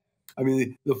 No. I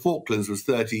mean, the Falklands was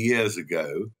 30 years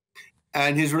ago,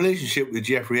 and his relationship with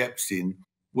Jeffrey Epstein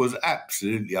was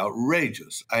absolutely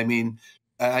outrageous. I mean,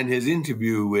 and his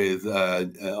interview with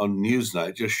on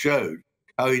Newsnight just showed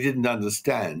how he didn't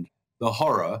understand the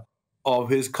horror of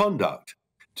his conduct.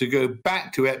 To go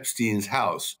back to Epstein's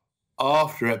house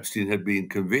after Epstein had been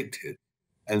convicted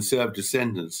and served a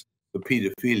sentence for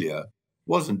paedophilia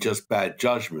wasn't just bad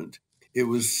judgment. It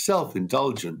was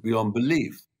self-indulgent beyond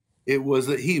belief. It was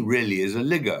that he really is a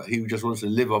ligger. He just wants to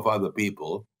live off other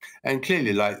people and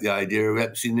clearly liked the idea of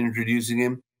Epstein introducing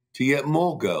him to yet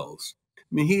more girls.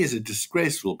 I mean, he is a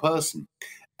disgraceful person.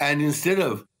 And instead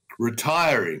of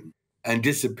retiring and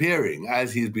disappearing,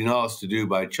 as he's been asked to do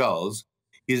by Charles,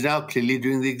 he's now clearly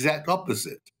doing the exact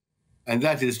opposite. And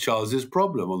that is Charles's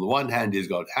problem. On the one hand, he's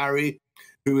got Harry,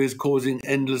 who is causing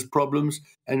endless problems.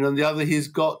 And on the other, he's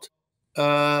got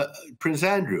Prince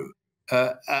Andrew.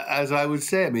 As I would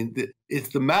say, I mean, it's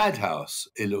the madhouse,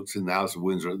 it looks, in the House of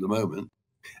Windsor at the moment.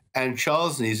 And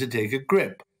Charles needs to take a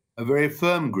grip, a very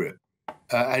firm grip.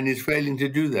 And he's failing to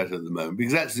do that at the moment,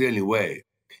 because that's the only way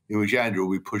in which Andrew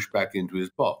will be pushed back into his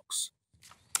box.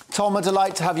 Tom, a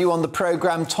delight to have you on the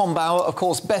programme. Tom Bauer, of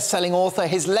course, best-selling author.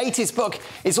 His latest book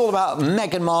is all about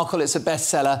Meghan Markle. It's a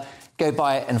bestseller. Go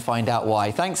buy it and find out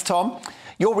why. Thanks, Tom.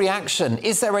 Your reaction,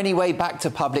 is there any way back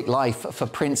to public life for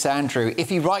Prince Andrew? If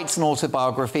he writes an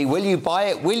autobiography, will you buy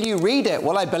it? Will you read it?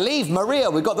 Well, I believe,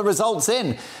 Maria, we've got the results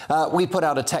in. We put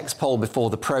out a text poll before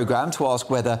the programme to ask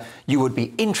whether you would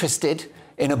be interested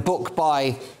in a book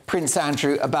by Prince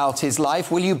Andrew about his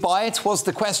life. Will you buy it, was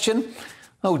the question.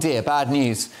 Oh dear, bad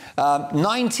news.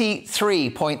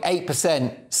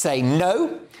 93.8% say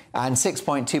no, and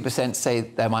 6.2% say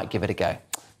they might give it a go.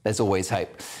 There's always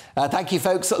hope. Thank you,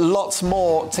 folks. Lots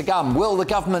more to come. Will the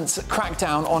government's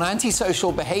crackdown on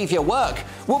antisocial behaviour work?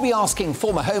 We'll be asking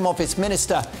former Home Office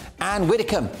Minister Anne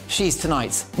Widdecombe. She's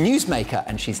tonight's newsmaker,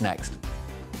 and she's next.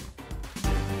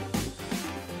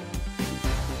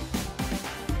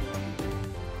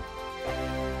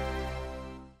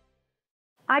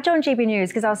 I joined GB News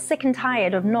because I was sick and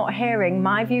tired of not hearing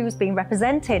my views being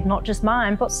represented, not just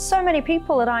mine, but so many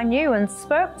people that I knew and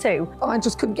spoke to. I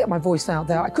just couldn't get my voice out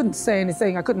there. I couldn't say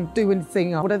anything. I couldn't do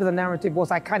anything. Whatever the narrative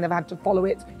was, I kind of had to follow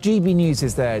it. GB News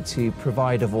is there to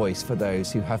provide a voice for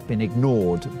those who have been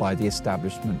ignored by the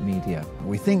establishment media.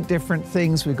 We think different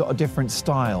things, we've got a different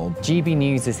style. GB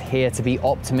News is here to be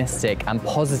optimistic and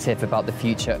positive about the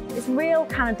future. It's real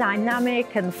kind of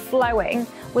dynamic and flowing,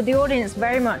 with the audience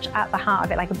very much at the heart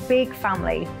of it, like a big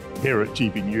family. Here at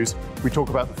GB News, we talk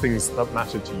about the things that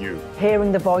matter to you.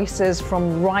 Hearing the voices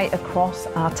from right across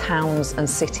our towns and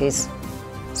cities,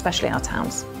 especially our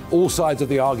towns. All sides of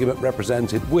the argument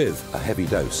represented with a heavy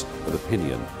dose of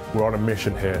opinion. We're on a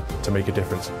mission here to make a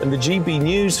difference. And the GB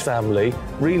News family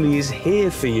really is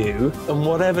here for you, and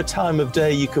whatever time of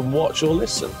day you can watch or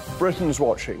listen. Britain's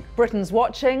watching. Britain's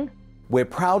watching. We're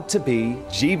proud to be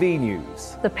GB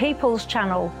News. The People's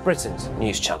Channel. Britain's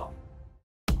news channel.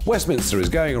 Westminster is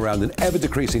going around in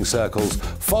ever-decreasing circles,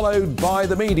 followed by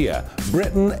the media.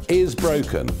 Britain is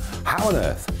broken. How on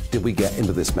earth did we get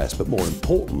into this mess? But more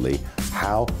importantly,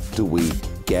 how do we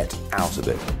get out of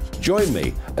it? Join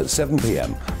me at 7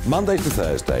 p.m, Mondays to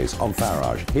Thursdays on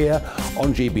Farage. Here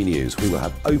on GB News, we will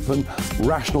have open,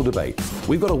 rational debate.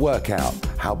 We've got to work out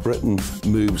how Britain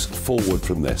moves forward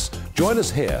from this. Join us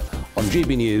here on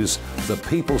GB News, the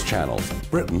People's Channel.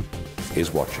 Britain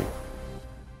is watching.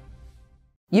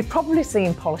 You've probably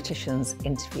seen politicians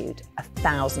interviewed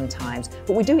 1,000 times,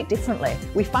 but we do it differently.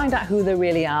 We find out who they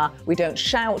really are, we don't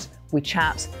shout, we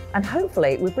chat, and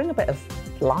hopefully we bring a bit of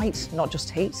light, not just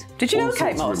heat. Did you know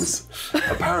Kate Moss?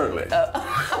 Apparently.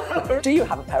 Do you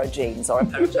have a pair of jeans or a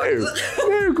pair of jeans?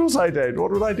 No, of course I don't.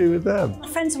 What would I do with them? My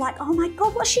friends are like, oh my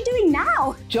God, what's she doing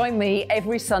now? Join me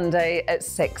every Sunday at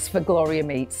 6 for Gloria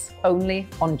Meets, only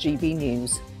on GB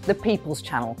News, the People's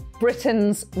Channel,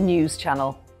 Britain's news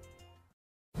channel.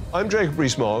 I'm Jacob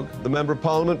Rees-Mogg, the Member of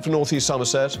Parliament for North East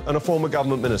Somerset and a former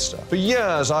government minister. For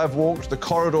years, I've walked the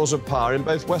corridors of power in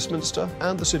both Westminster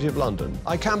and the City of London.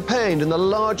 I campaigned in the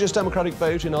largest democratic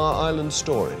vote in our island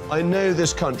story. I know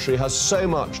this country has so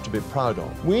much to be proud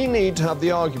of. We need to have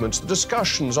the arguments, the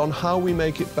discussions on how we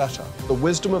make it better. The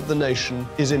wisdom of the nation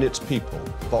is in its people.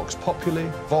 Vox Populi,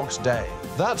 Vox Dei.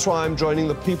 That's why I'm joining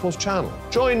the People's Channel.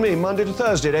 Join me Monday to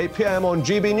Thursday at 8 p.m. on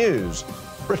GB News,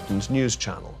 Britain's news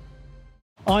channel.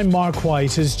 I'm Mark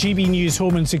White. As GB News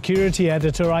Home and Security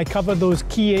Editor, I cover those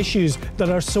key issues that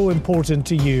are so important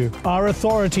to you. Our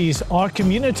authorities, our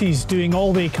communities doing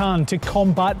all they can to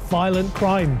combat violent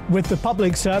crime. With the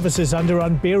public services under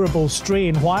unbearable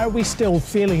strain, why are we still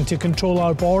failing to control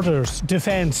our borders?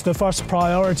 Defence, the first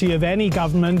priority of any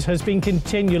government, has been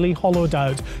continually hollowed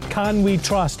out. Can we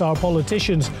trust our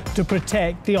politicians to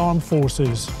protect the armed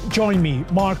forces? Join me,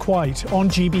 Mark White, on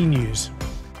GB News.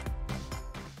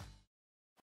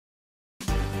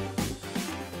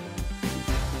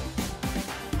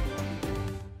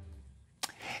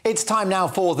 It's time now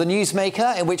for The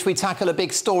Newsmaker, in which we tackle a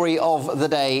big story of the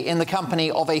day in the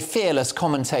company of a fearless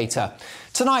commentator.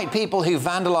 Tonight, people who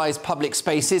vandalise public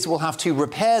spaces will have to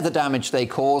repair the damage they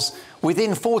cause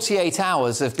within 48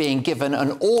 hours of being given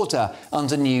an order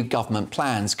under new government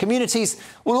plans. Communities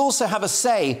will also have a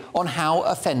say on how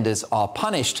offenders are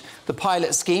punished. The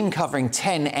pilot scheme, covering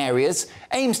 10 areas,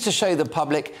 aims to show the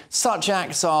public such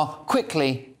acts are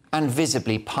quickly and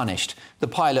visibly punished. The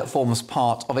pilot forms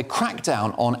part of a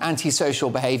crackdown on antisocial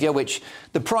behaviour, which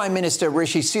the Prime Minister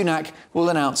Rishi Sunak will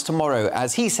announce tomorrow,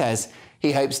 as he says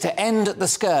he hopes to end the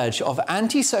scourge of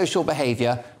antisocial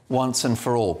behaviour once and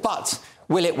for all. But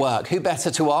will it work? Who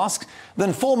better to ask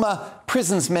than former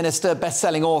Prisons Minister,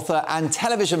 best-selling author and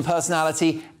television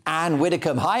personality Anne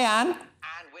Widdecombe. Hi, Anne.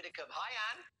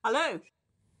 Hello.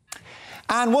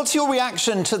 And what's your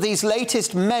reaction to these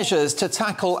latest measures to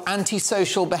tackle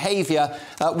antisocial behaviour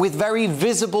with very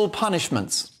visible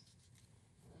punishments?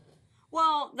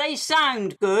 Well, they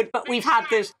sound good, but we've had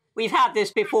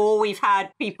this before. We've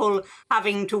had people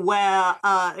having to wear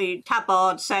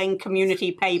tabards saying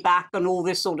community payback and all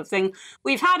this sort of thing.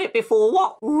 We've had it before.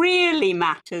 What really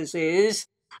matters is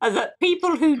that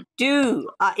people who do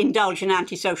indulge in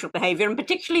antisocial behaviour, and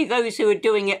particularly those who are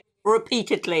doing it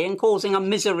repeatedly and causing a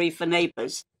misery for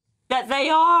neighbours, that they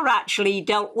are actually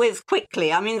dealt with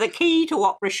quickly. I mean, the key to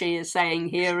what Rishi is saying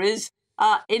here is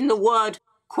in the word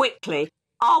quickly.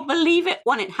 I'll believe it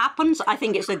when it happens. I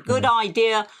think it's a good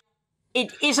idea.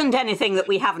 It isn't anything that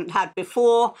we haven't had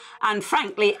before, and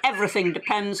frankly, everything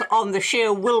depends on the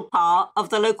sheer willpower of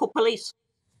the local police.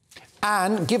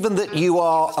 Anne, given that you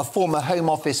are a former Home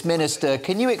Office minister,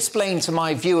 can you explain to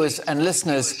my viewers and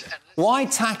listeners why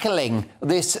tackling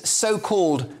this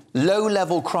so-called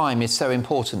low-level crime is so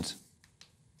important?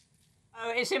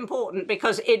 Oh, it's important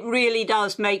because it really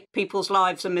does make people's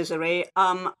lives a misery.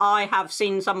 I have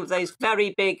seen some of those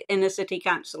very big inner-city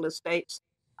council estates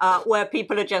where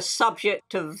people are just subject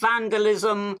to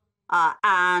vandalism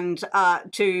and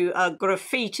to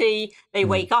graffiti. They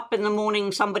wake up in the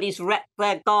morning, somebody's wrecked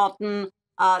their garden.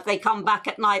 They come back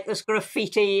at night, there's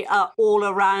graffiti all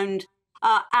around.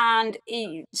 And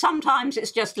sometimes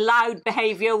it's just loud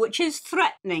behaviour, which is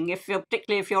threatening,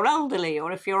 particularly if you're elderly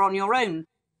or if you're on your own.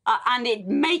 And it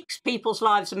makes people's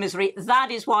lives a misery.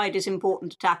 That is why it is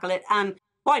important to tackle it. And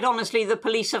quite honestly, the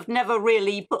police have never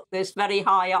really put this very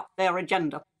high up their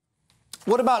agenda.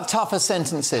 What about tougher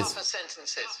sentences?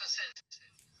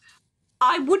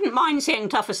 I wouldn't mind seeing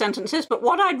tougher sentences, but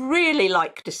what I'd really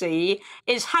like to see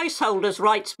is householders'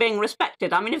 rights being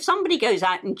respected. I mean, if somebody goes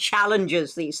out and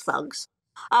challenges these thugs,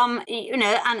 and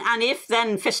if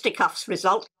then fisticuffs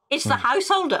result, it's the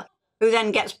householder who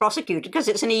then gets prosecuted because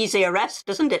it's an easy arrest,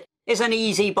 isn't it? It's an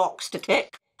easy box to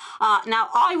tick. Now,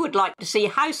 I would like to see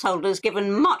householders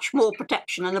given much more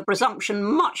protection and the presumption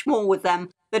much more with them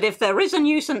that if there is a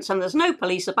nuisance and there's no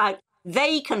police about,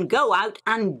 they can go out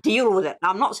and deal with it. Now,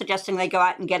 I'm not suggesting they go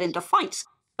out and get into fights,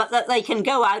 but that they can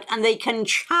go out and they can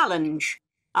challenge,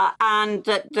 and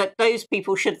that those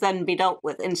people should then be dealt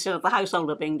with instead of the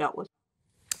householder being dealt with.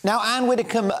 Now, Anne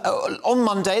Widdecombe, on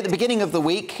Monday, at the beginning of the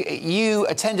week, you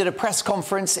attended a press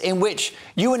conference in which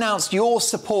you announced your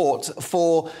support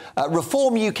for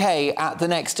Reform UK at the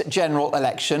next general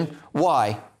election.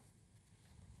 Why?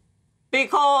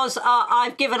 Because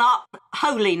I've given up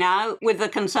wholly now with the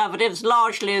Conservatives,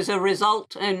 largely as a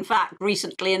result, in fact,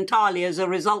 recently entirely as a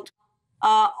result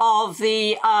of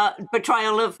the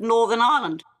betrayal of Northern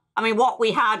Ireland. I mean, what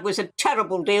we had was a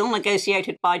terrible deal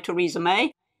negotiated by Theresa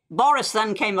May. Boris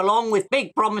then came along with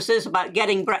big promises about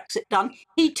getting Brexit done.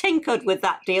 He tinkered with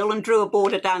that deal and drew a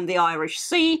border down the Irish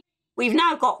Sea. We've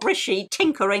now got Rishi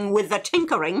tinkering with the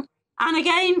tinkering and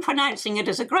again pronouncing it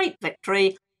as a great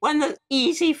victory when the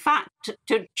easy fact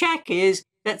to check is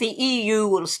that the EU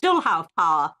will still have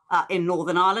power in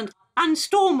Northern Ireland, and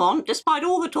Stormont, despite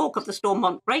all the talk of the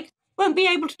Stormont break, won't be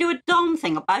able to do a darn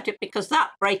thing about it because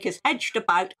that break is hedged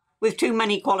about with too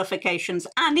many qualifications.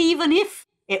 And even if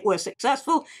it were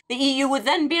successful, the EU would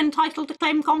then be entitled to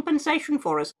claim compensation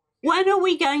for us. When are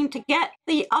we going to get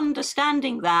the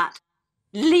understanding that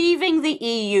leaving the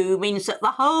EU means that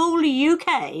the whole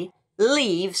UK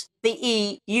leaves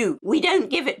the EU? We don't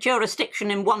give it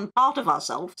jurisdiction in one part of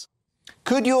ourselves.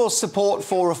 Could your support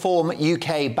for Reform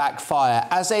UK backfire?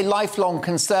 As a lifelong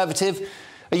Conservative,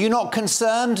 are you not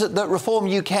concerned that Reform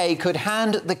UK could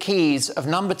hand the keys of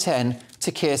number 10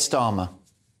 to Keir Starmer?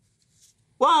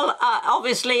 Well,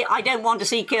 obviously, I don't want to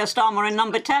see Keir Starmer in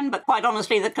number 10, but quite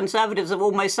honestly, the Conservatives have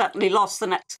almost certainly lost the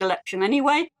next election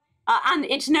anyway. And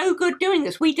it's no good doing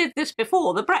this. We did this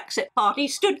before. The Brexit Party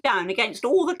stood down against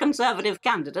all the Conservative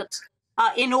candidates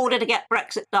in order to get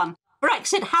Brexit done.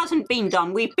 Brexit hasn't been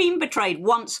done. We've been betrayed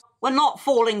once. We're not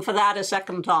falling for that a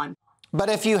second time. But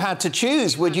if you had to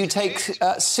choose, would you take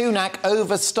Sunak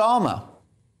over Starmer?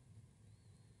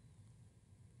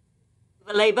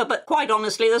 Labour, but quite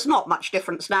honestly, there's not much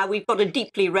difference now. We've got a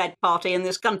deeply red party in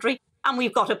this country, and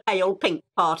we've got a pale pink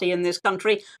party in this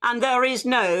country, and there is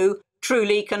no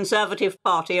truly Conservative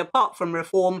party, apart from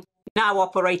Reform, now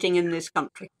operating in this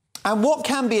country. And what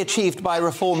can be achieved by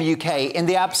Reform UK in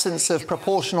the absence of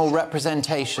proportional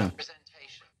representation?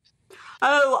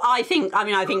 Oh, I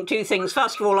think two things.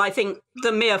 First of all, I think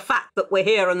the mere fact that we're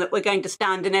here and that we're going to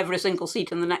stand in every single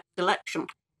seat in the next election,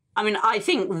 I mean, I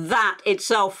think that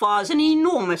itself fires an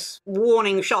enormous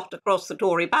warning shot across the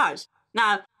Tory bows.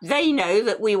 Now, they know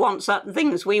that we want certain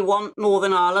things. We want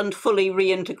Northern Ireland fully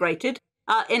reintegrated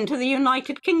into the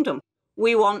United Kingdom.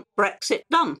 We want Brexit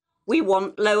done. We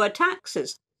want lower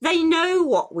taxes. They know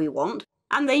what we want,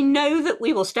 and they know that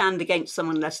we will stand against them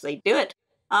unless they do it.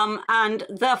 And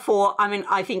therefore, I mean,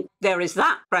 I think there is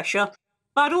that pressure.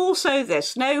 But also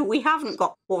this, no, we haven't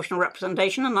got proportional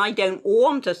representation, and I don't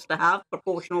want us to have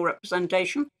proportional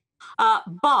representation.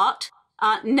 But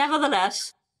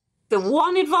nevertheless, the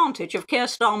one advantage of Keir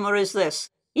Starmer is this.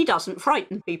 He doesn't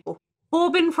frighten people.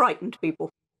 Corbyn frightened people.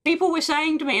 People were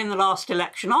saying to me in the last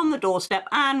election on the doorstep,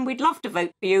 Anne, we'd love to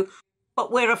vote for you,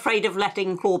 but we're afraid of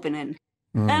letting Corbyn in.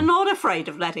 They're not afraid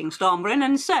of letting Starmer in,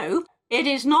 and so it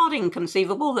is not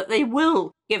inconceivable that they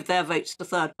will give their votes to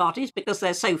third parties because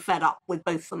they're so fed up with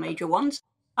both the major ones,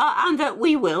 and that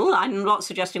we will, I'm not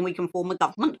suggesting we can form a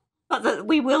government, but that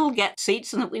we will get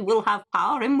seats and that we will have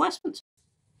power in Westminster.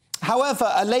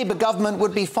 However, a Labour government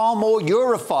would be far more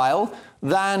Europhile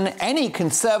than any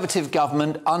Conservative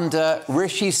government under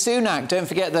Rishi Sunak. Don't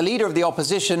forget, the leader of the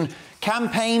opposition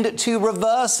campaigned to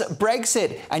reverse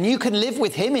Brexit, and you can live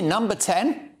with him in number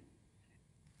 10?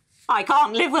 I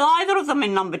can't live with either of them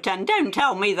in number 10. Don't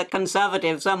tell me that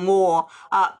Conservatives are more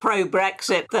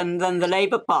pro-Brexit than the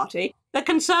Labour Party. The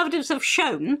Conservatives have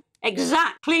shown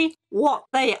exactly what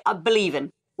they believe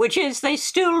in, which is they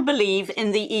still believe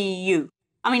in the EU.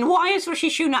 I mean, why is Rishi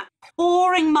Sunak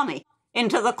pouring money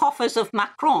into the coffers of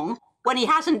Macron when he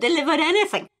hasn't delivered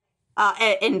anything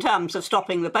in terms of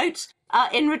stopping the boats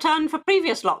in return for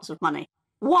previous lots of money?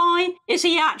 Why is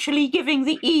he actually giving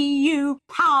the EU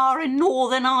power in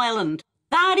Northern Ireland?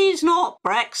 That is not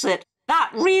Brexit.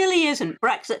 That really isn't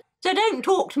Brexit. So don't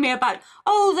talk to me about,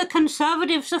 oh, the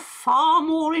Conservatives are far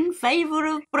more in favour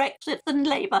of Brexit than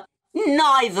Labour.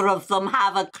 Neither of them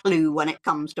have a clue when it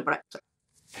comes to Brexit.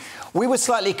 We were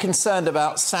slightly concerned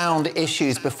about sound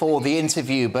issues before the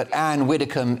interview, but Anne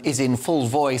Widdecombe is in full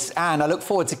voice. Anne, I look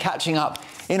forward to catching up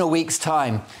in a week's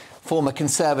time. Former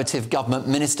Conservative government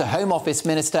minister, Home Office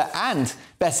minister and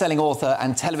best-selling author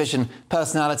and television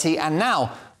personality, and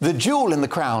now the jewel in the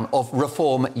crown of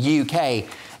Reform UK.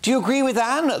 Do you agree with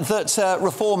Anne that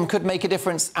Reform could make a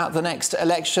difference at the next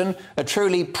election? A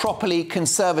truly, properly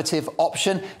Conservative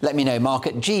option? Let me know, Mark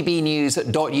at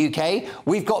gbnews.uk.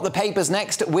 We've got the papers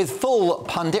next with full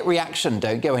pundit reaction.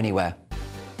 Don't go anywhere.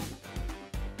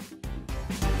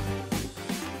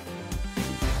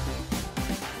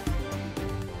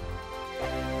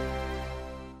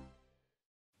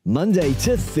 Monday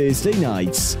to Thursday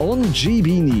nights on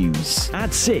GB News.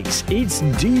 At 6, it's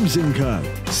Deebs &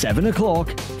 Co. 7 o'clock,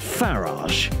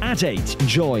 Farage. At 8,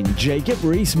 join Jacob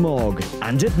Rees-Mogg.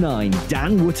 And at 9,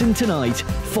 Dan Wootton Tonight,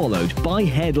 followed by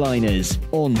Headliners.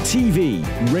 On TV,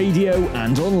 radio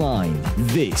and online.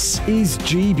 This is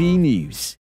GB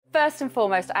News. First and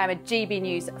foremost, I am a GB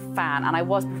News fan, and I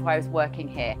was before I was working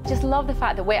here. Just love the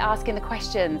fact that we're asking the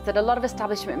questions that a lot of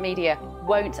establishment media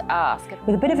won't ask.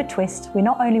 With a bit of a twist, we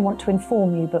not only want to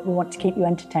inform you, but we want to keep you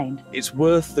entertained. It's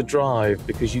worth the drive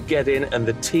because you get in and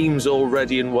the team's all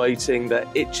ready and waiting, they're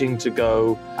itching to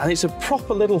go, and it's a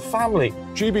proper little family.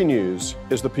 GB News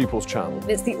is the people's channel.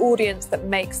 It's the audience that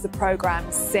makes the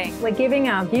programme sing. We're giving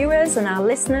our viewers and our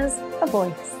listeners a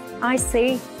voice. I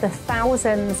see the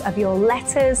thousands of your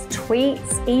letters,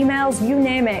 tweets, emails, you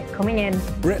name it, coming in.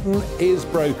 Britain is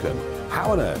broken.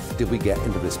 How on earth did we get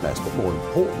into this mess? But more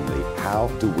importantly, how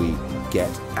do we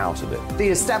get out of it? The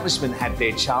establishment had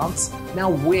their chance. Now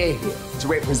we're here to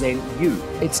represent you.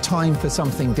 It's time for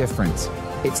something different.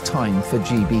 It's time for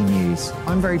GB News.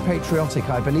 I'm very patriotic.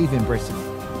 I believe in Britain.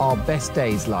 Our best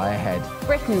days lie ahead.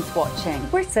 Britain's watching.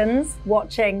 Britain's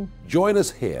watching. Join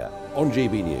us here on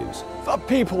GB News. The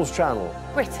People's Channel.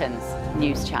 Britain's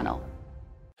news channel.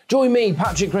 Join me,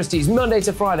 Patrick Christie's, Monday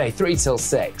to Friday, 3 till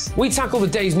 6. We tackle the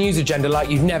day's news agenda like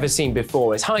you've never seen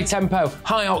before. It's high tempo,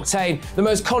 high octane, the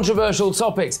most controversial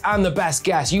topics and the best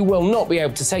guests. You will not be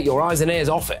able to take your eyes and ears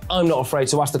off it. I'm not afraid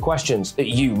to ask the questions that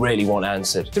you really want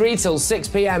answered. 3 till 6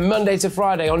 p.m, Monday to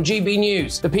Friday on GB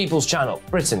News, the People's Channel,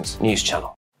 Britain's news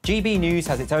channel. GB News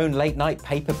has its own late-night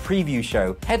paper preview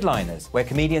show, Headliners, where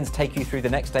comedians take you through the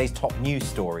next day's top news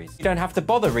stories. You don't have to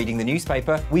bother reading the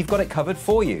newspaper, we've got it covered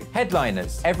for you.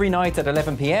 Headliners, every night at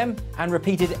 11 p.m, and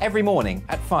repeated every morning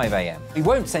at 5 a.m. We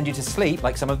won't send you to sleep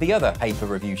like some of the other paper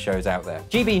review shows out there.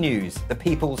 GB News, the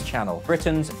People's Channel,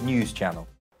 Britain's news channel.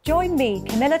 Join me,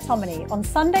 Camilla Tominey, on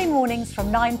Sunday mornings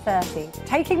from 9:30,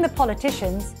 taking the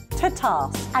politicians to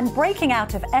task and breaking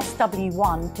out of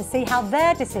SW1 to see how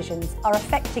their decisions are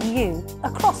affecting you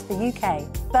across the UK.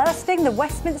 Bursting the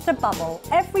Westminster bubble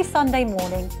every Sunday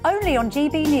morning, only on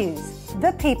GB News,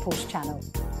 the People's Channel.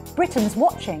 Britain's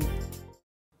watching.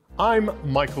 I'm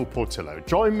Michael Portillo.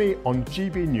 Join me on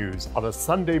GB News on a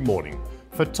Sunday morning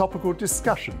for topical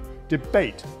discussion,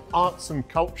 debate, arts and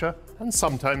culture, and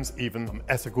sometimes even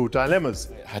ethical dilemmas.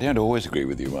 I don't always agree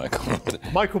with you, Michael.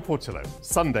 Michael Portillo,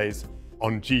 Sundays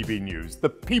on GB News, the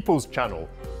People's Channel,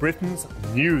 Britain's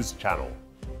news channel.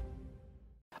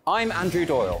 I'm Andrew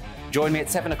Doyle. Join me at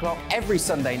 7 o'clock every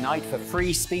Sunday night for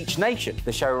Free Speech Nation,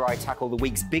 the show where I tackle the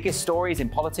week's biggest stories in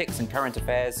politics and current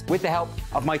affairs with the help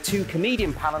of my 2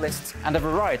 comedian panellists and a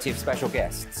variety of special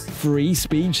guests. Free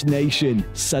Speech Nation,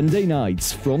 Sunday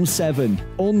nights from 7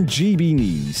 on GB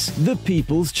News, the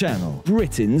People's Channel,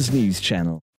 Britain's news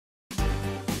channel.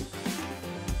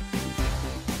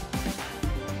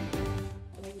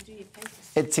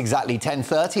 It's exactly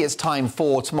 10:30. It's time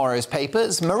for tomorrow's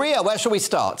papers. Maria, where shall we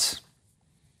start?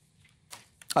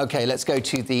 OK, let's go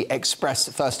to the Express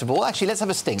first of all. Actually, let's have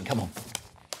a sting. Come on.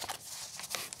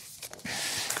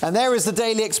 And there is the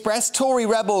Daily Express. Tory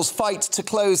rebels fight to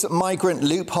close migrant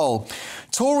loophole.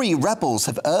 Tory rebels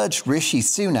have urged Rishi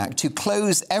Sunak to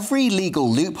close every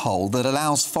legal loophole that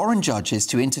allows foreign judges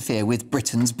to interfere with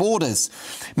Britain's borders.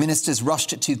 Ministers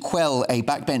rushed to quell a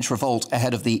backbench revolt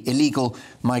ahead of the illegal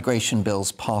migration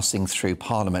bills passing through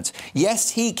Parliament.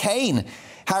 Yes, he Kane.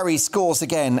 Harry scores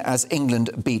again as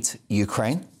England beat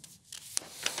Ukraine.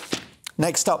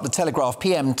 Next up, the Telegraph.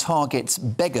 PM targets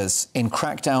beggars in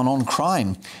crackdown on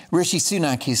crime. Rishi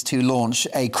Sunak is to launch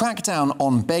a crackdown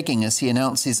on begging as he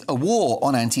announces a war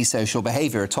on antisocial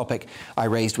behaviour, a topic I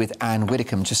raised with Anne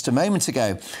Widdecombe just a moment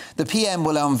ago. The PM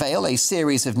will unveil a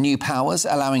series of new powers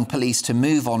allowing police to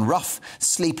move on rough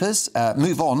sleepers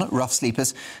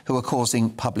who are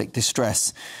causing public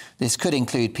distress. This could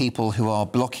include people who are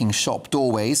blocking shop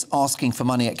doorways, asking for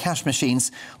money at cash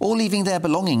machines, or leaving their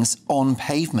belongings on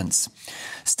pavements.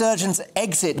 Sturgeon's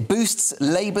exit boosts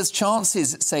Labour's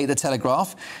chances, say the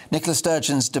Telegraph. Nicola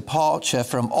Sturgeon's departure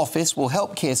from office will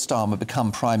help Keir Starmer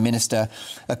become Prime Minister,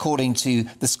 according to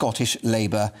the Scottish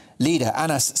Labour leader.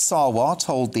 Anas Sarwar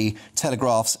told the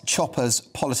Telegraph's Choppers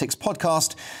Politics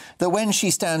podcast that when she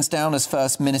stands down as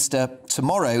First Minister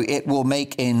tomorrow, it will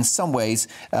make, in some ways,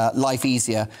 life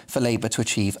easier for Labour to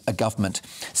achieve a government.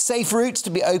 Safe routes to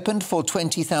be opened for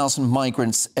 20,000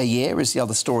 migrants a year is the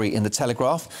other story in the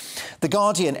Telegraph. The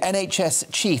Guardian. NHS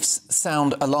chiefs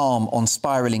sound alarm on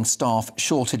spiralling staff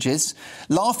shortages.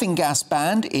 Laughing gas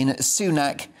banned in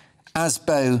Sunak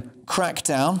Asbo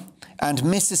crackdown. And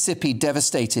Mississippi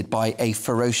devastated by a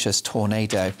ferocious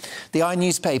tornado. The I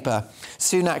newspaper.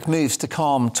 Sunak moves to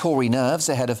calm Tory nerves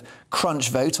ahead of crunch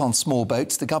vote on small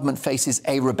boats. The government faces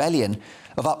a rebellion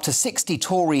of up to 60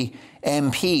 Tory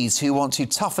MPs who want to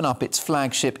toughen up its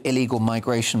flagship illegal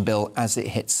migration bill as it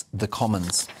hits the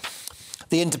Commons.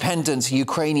 The Independent.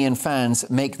 Ukrainian fans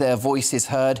make their voices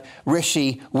heard.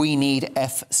 Rishi, we need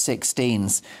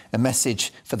F-16s. A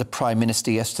message for the Prime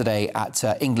Minister yesterday at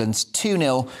England's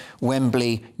 2-0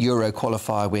 Wembley Euro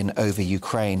qualifier win over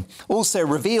Ukraine. Also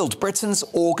revealed Britain's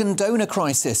organ donor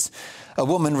crisis. A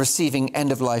woman receiving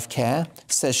end-of-life care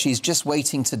says she's just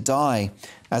waiting to die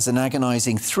as an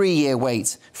agonising 3-year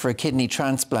wait for a kidney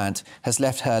transplant has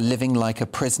left her living like a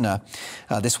prisoner.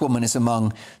 This woman is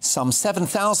among some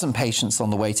 7,000 patients on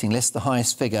the waiting list, the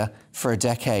highest figure for a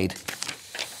decade.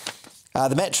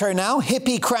 The Metro now.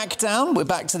 Hippie crackdown. We're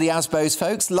back to the Asbos,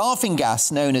 folks. Laughing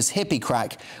gas, known as hippie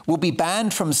crack, will be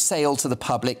banned from sale to the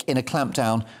public in a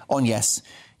clampdown on, yes,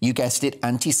 you guessed it,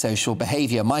 antisocial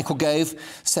behaviour. Michael Gove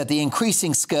said the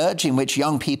increasing scourge in which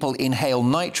young people inhale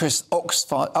nitrous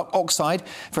oxide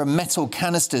from metal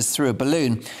canisters through a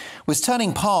balloon was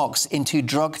turning parks into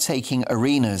drug-taking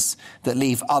arenas that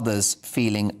leave others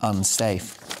feeling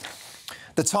unsafe.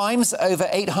 The Times. Over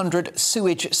 800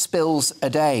 sewage spills a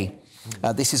day.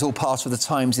 This is all part of the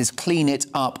Times' Clean It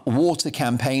Up water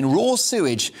campaign. Raw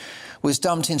sewage was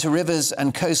dumped into rivers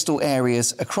and coastal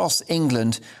areas across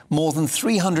England more than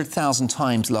 300,000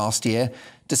 times last year,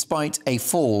 despite a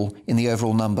fall in the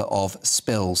overall number of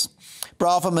spills.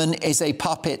 Braverman is a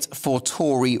puppet for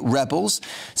Tory rebels.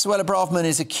 Suella Braverman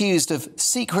is accused of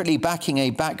secretly backing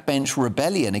a backbench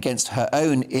rebellion against her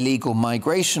own illegal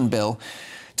migration bill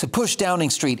to push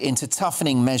Downing Street into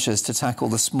toughening measures to tackle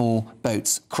the small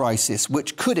boats crisis,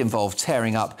 which could involve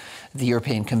tearing up the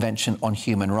European Convention on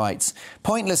Human Rights.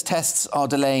 Pointless tests are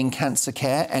delaying cancer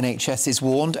care, NHS is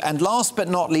warned. And last but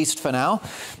not least for now,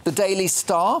 the Daily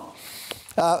Star.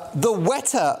 The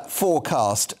wetter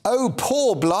forecast. Oh,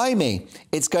 poor blimey.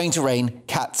 It's going to rain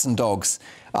cats and dogs.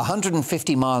 A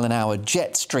 150-mile-an-hour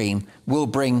jet stream will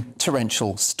bring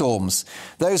torrential storms.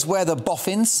 Those weather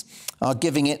boffins are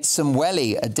giving it some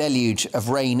welly. A deluge of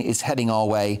rain is heading our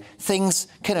way. Things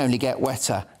can only get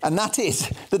wetter. And that is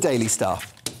the Daily Star,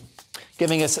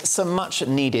 giving us some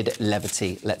much-needed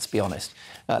levity, let's be honest.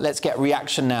 Let's get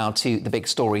reaction now to the big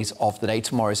stories of the day,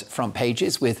 tomorrow's front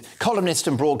pages, with columnist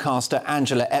and broadcaster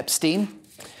Angela Epstein,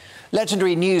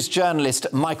 legendary news journalist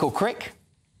Michael Crick,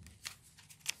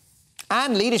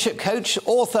 and leadership coach,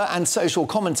 author and social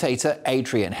commentator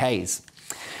Adrian Hayes.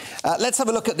 Let's have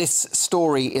a look at this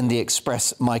story in the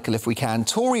Express, Michael, if we can.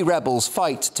 Tory rebels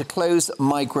fight to close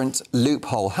migrant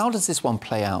loophole. How does this one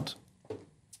play out?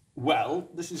 Well,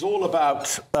 this is all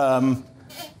about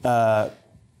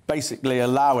basically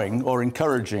allowing or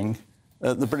encouraging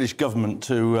the British government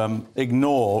to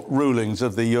ignore rulings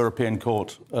of the European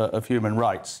Court of Human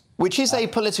Rights. Which is a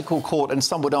political court and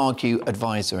some would argue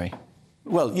advisory.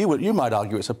 Well, you might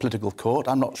argue it's a political court.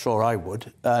 I'm not sure I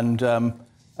would. And,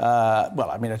 well,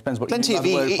 I mean, it depends what Plenty you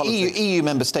mean of EU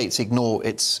member states ignore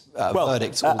its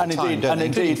verdicts all the time, don't they?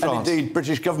 And indeed,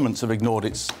 British governments have ignored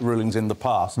its rulings in the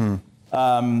past.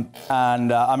 I mean,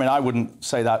 I wouldn't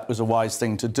say that was a wise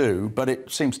thing to do, but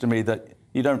it seems to me that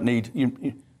you don't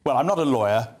need... Well, I'm not a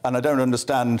lawyer, and I don't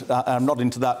understand... I'm not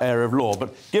into that area of law,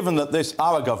 but given that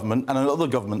our government and other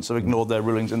governments have ignored their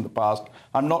rulings in the past,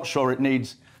 I'm not sure it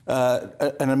needs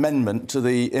an amendment to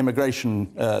the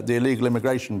illegal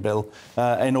immigration bill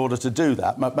in order to do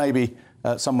that. But maybe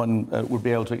someone would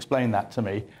be able to explain that to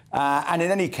me. And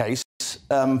in any case...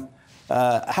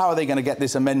 how are they going to get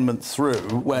this amendment through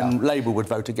when Labour would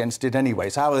vote against it anyway?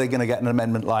 So how are they going to get an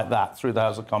amendment like that through the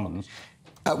House of Commons?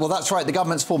 Well, that's right. The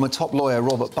government's former top lawyer,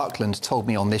 Robert Buckland, told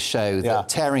me on this show that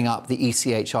tearing up the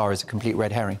ECHR is a complete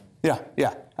red herring. Yeah.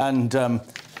 And,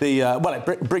 well,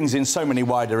 it brings in so many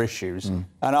wider issues. And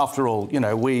after all, you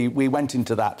know, we went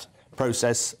into that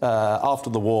process after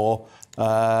the war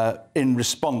in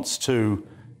response to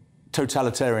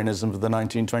totalitarianism of the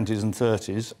 1920s and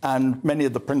 30s, and many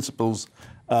of the principles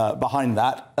behind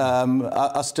that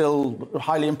are still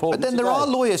highly important. But then there are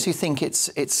lawyers who think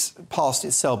it's past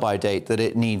its sell-by date, that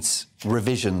it needs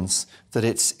revisions, that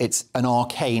it's an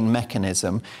arcane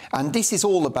mechanism. And this is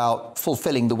all about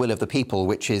fulfilling the will of the people,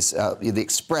 which is the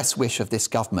express wish of this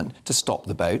government to stop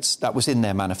the boats. That was in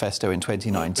their manifesto in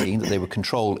 2019, that they would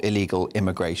control illegal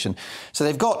immigration. So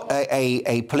they've got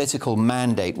a political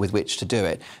mandate with which to do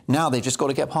it. Now they've just got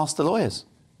to get past the lawyers.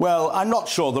 Well, I'm not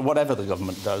sure that whatever the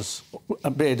government does,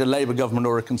 be it a Labour government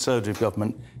or a Conservative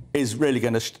government, is really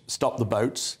going to stop the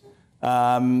boats.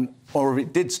 Or if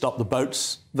it did stop the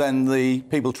boats, then the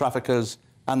people traffickers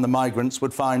and the migrants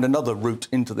would find another route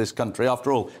into this country.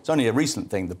 After all, it's only a recent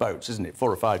thing, the boats, isn't it?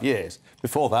 4 or 5 years.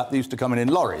 Before that, they used to come in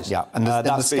lorries. Yeah, and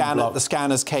the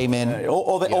scanners came in.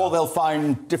 Or they'll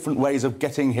find different ways of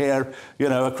getting here, you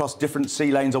know, across different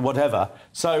sea lanes or whatever.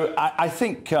 So I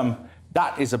think...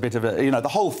 that is a bit of a, you know, the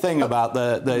whole thing about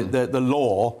the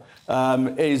law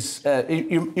is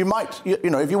you might, you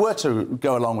know, if you were to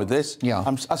go along with this,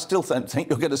 I still think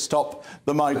you're going to stop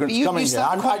the migrants coming here.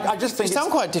 I just think you sound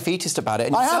quite defeatist about it.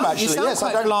 And I am actually. You sound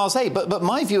quite blasé, but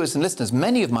my viewers and listeners,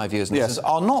 many of my viewers and listeners,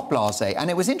 are not blasé. And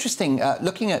it was interesting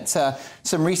looking at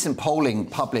some recent polling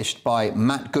published by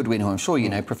Matt Goodwin, who I'm sure you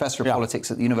know, Professor of Politics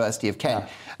at the University of Kent,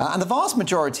 and the vast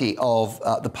majority of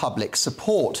the public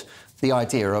support the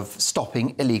idea of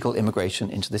stopping illegal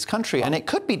immigration into this country, and it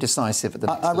could be decisive at the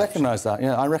next election. I recognise that,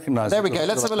 I recognise There we go,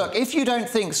 let's have a look. If you don't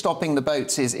think stopping the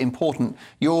boats is important,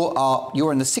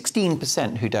 you're in the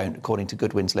 16% who don't, according to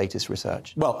Goodwin's latest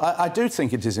research. Well, I do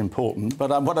think it is important, but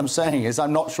what I'm saying is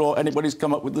I'm not sure anybody's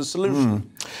come up with the solution.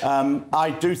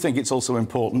 I do think it's also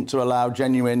important to allow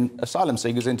genuine asylum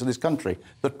seekers into this country.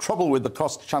 The trouble with the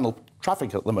cross-channel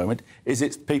traffic at the moment is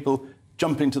it's people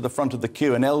jumping to the front of the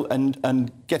queue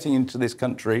and getting into this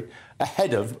country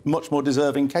ahead of much more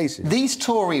deserving cases. These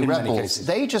Tory rebels,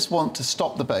 they just want to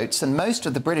stop the boats, and most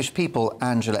of the British people,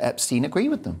 Angela Epstein, agree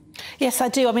with them. Yes, I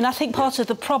do. I mean, I think part of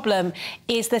the problem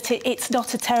is that it's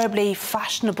not a terribly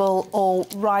fashionable or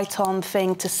right-on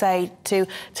thing to say, to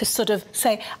sort of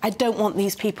say, I don't want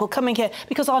these people coming here,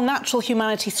 because our natural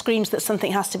humanity screams that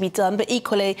something has to be done, but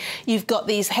equally, you've got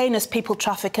these heinous people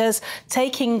traffickers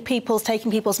taking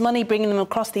people's money, bringing them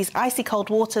across these icy cold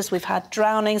waters. We've had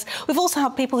drownings. We've also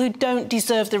had people who don't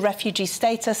deserve the refugee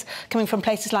status coming from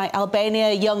places like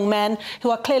Albania, young men who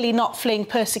are clearly not fleeing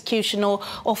persecution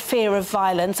or fear of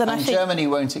violence. And I think Germany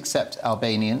won't accept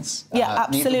Albanians. Yeah,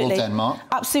 absolutely. Neither will Denmark.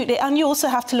 Absolutely. And you also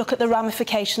have to look at the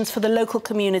ramifications for the local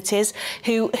communities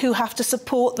who have to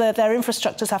support their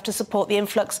infrastructures, have to support the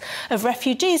influx of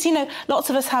refugees. You know, lots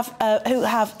of us who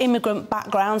have immigrant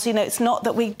backgrounds. You know, it's not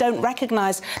that we don't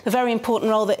recognise the very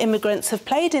important role that immigrants have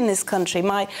played in this country.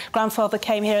 My grandfather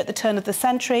came here at the turn of the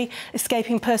century,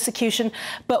 escaping persecution,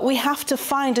 but we have to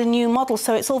find a new model.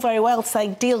 So it's all very well to say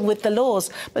deal with the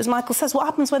laws, but as Michael says, what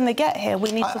happens when they get here?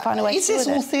 We need to find a way to do it. Is this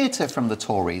all theatre from the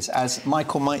Tories, as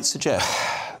Michael might suggest?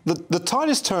 The tide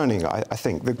is turning, I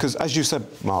think, because, as you said,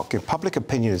 Mark, public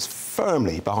opinion is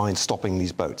firmly behind stopping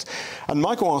these boats. And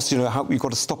Michael asked, you know, how you've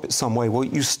got to stop it some way. Well,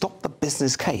 you stop the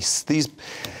business case. These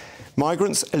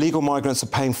illegal migrants are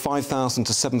paying £5,000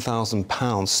 to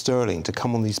 £7,000 sterling to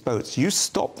come on these boats. You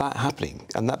stop that happening,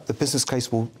 and the business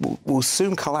case will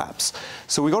soon collapse.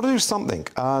 So we've got to do something.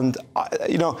 And,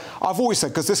 I've always said,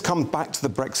 because this comes back to the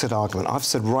Brexit argument, I've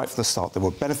said right from the start there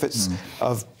were benefits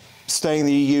of staying in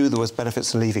the EU, there was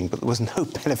benefits in leaving, but there was no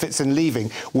benefits in leaving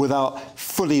without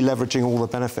fully leveraging all the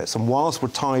benefits. And whilst we're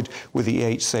tied with the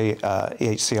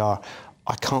EHCR,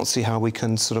 I can't see how we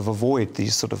can sort of avoid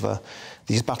these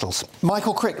these battles.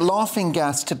 Michael Crick, laughing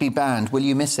gas to be banned. Will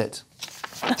you miss it?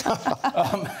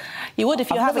 You would if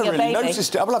you're having a baby.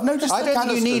 Noticed it. Well, I've noticed I don't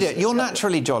think you need it. You're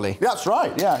naturally jolly. That's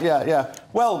right. Yeah.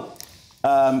 Well,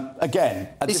 again,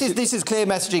 this is clear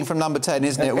messaging from Number 10,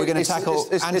 isn't it? We're going to tackle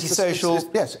antisocial.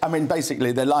 Yes, I mean,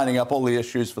 basically, they're lining up all the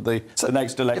issues for the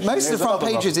next election. Most of the front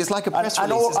pages, it's like a press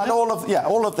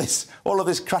release, all of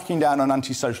this cracking down on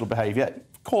antisocial behaviour.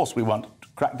 Of course, we want to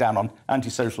crack down on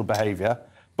antisocial behaviour.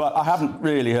 But I haven't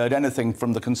really heard anything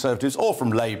from the Conservatives or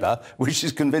from Labour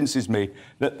which convinces me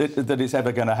that it's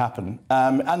ever going to happen.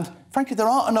 And frankly, there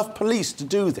aren't enough police to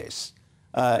do this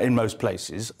in most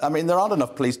places. I mean, there aren't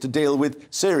enough police to deal with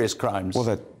serious crimes.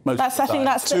 Well,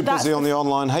 that's too busy on the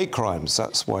online hate crimes.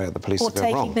 That's where the police or go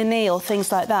wrong. Or taking the knee or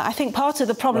things like that. I think part of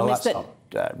the problem is that.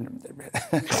 No,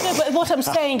 but what I'm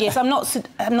saying is I'm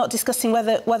not discussing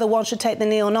whether one should take the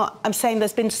knee or not. I'm saying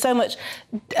there's been so much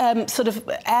sort of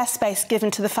airspace given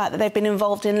to the fact that they've been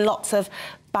involved in lots of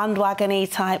bandwagon-y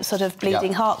type sort of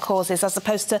bleeding heart causes, as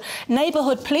opposed to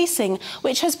neighbourhood policing,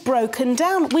 which has broken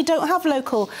down. We don't have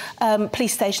local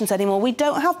police stations anymore. We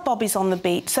don't have bobbies on the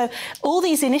beat. So all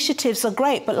these initiatives are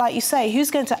great, but like you say,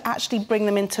 who's going to actually bring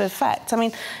them into effect? I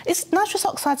mean, nitrous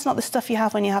oxide's not the stuff you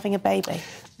have when you're having a baby.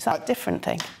 Is that a different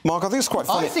thing? Mark, I think it's quite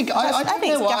funny. I think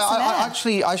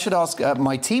actually, I should ask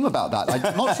my team about that.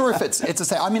 I'm not sure if it's a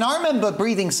say. I mean, I remember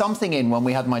breathing something in when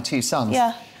we had my two sons.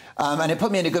 Yeah. And it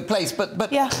put me in a good place.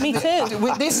 But yeah, me too.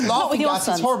 With this laughing gas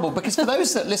is horrible, because for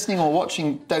those that listening or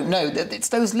watching don't know, it's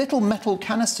those little metal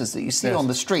canisters that you see on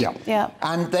the street. Yeah.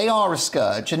 And they are a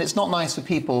scourge, and it's not nice for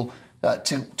people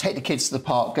to take the kids to the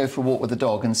park, go for a walk with the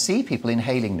dog, and see people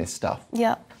inhaling this stuff.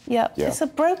 Yeah. It's a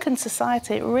broken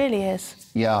society, it really is.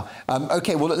 Yeah.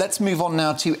 OK, well, let's move on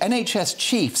now to NHS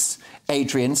chiefs.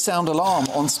 Adrian, sound alarm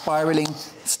on spiralling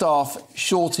staff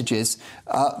shortages.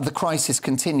 The crisis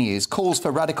continues. Calls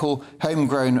for radical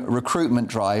homegrown recruitment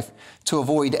drive to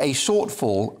avoid a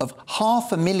shortfall of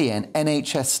 500,000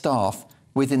 NHS staff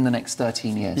within the next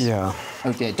 13 years. Yeah.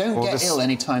 Oh dear, don't get ill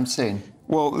anytime soon.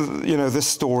 Well, this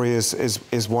story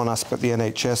is one aspect. The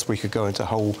NHS, we could go into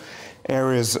whole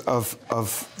areas of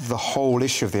the whole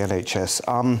issue of the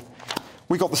NHS.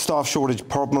 We've got the staff shortage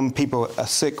problem. People are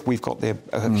sick. We've got the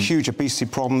huge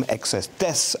obesity problem. Excess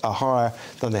deaths are higher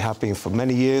than they have been for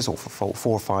many years, or for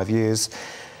 4 or 5 years.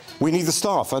 We need the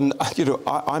staff. And,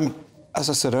 I'm, as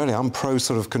I said earlier, I'm pro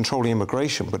sort of controlling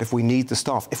immigration. But if we need the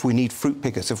staff, if we need fruit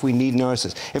pickers, if we need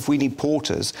nurses, if we need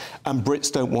porters, and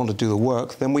Brits don't want to do the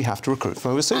work, then we have to recruit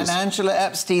from overseas. And Angela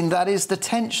Epstein, that is the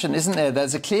tension, isn't there?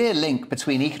 There's a clear link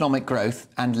between economic growth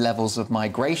and levels of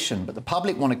migration. But the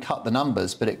public want to cut the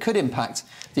numbers, but it could impact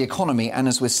the economy. And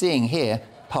as we're seeing here,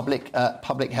 public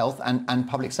health and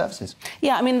public services.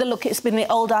 Yeah, I mean, look, it's been the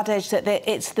old adage that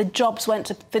it's the jobs went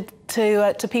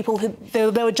to people who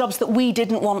there were jobs that we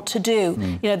didn't want to do.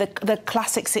 You know, the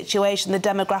classic situation, the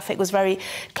demographic was very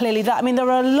clearly that. I mean, there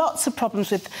are lots of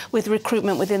problems with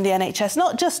recruitment within the NHS,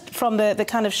 not just from the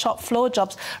kind of shop floor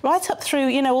jobs, right up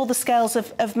through, all the scales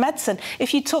of medicine.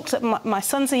 If you talk to my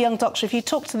son's a young doctor, if you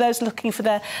talk to those looking for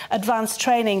their advanced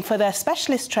training, for their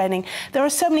specialist training, there are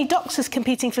so many doctors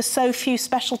competing for so few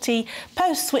specialty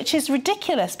posts, which is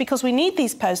ridiculous, because we need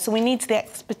these posts and we need the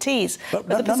expertise. But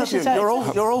the none of you,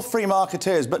 you're all free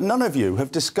marketeers, but none of you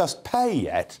have discussed pay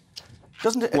yet.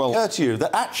 Doesn't it occur to you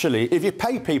that actually, if you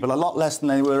pay people a lot less than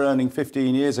they were earning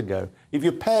 15 years ago, if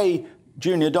you pay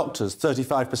junior doctors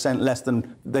 35% less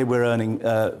than they were earning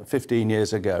 15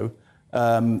 years ago,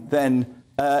 then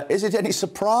is it any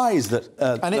surprise that...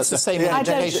 and it's the same in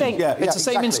education. It's the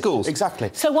same in schools. Exactly.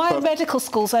 So why are medical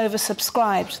schools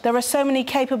oversubscribed? There are so many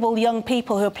capable young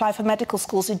people who apply for medical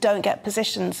schools who don't get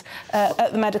positions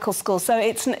at the medical school. So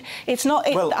it's not...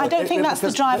 I don't think that's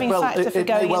the driving factor for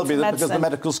going into medicine. Because the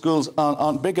medical schools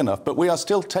aren't big enough. But we are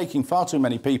still taking far too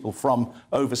many people from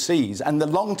overseas. And the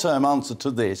long-term answer to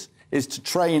this is to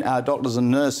train our doctors and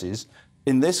nurses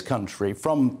in this country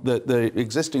from the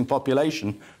existing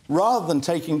population, rather than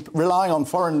relying on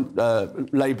foreign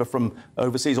labour from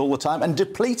overseas all the time and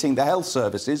depleting the health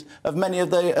services of many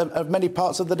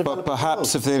parts of the developed world. But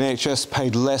perhaps if the NHS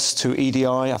paid less to EDI,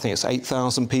 I think it's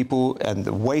 8,000 people, and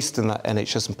the waste in that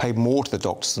NHS, and paid more to the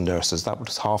doctors and nurses, that would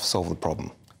half solve the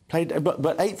problem.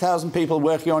 But 8,000 people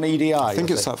working on EDI. I think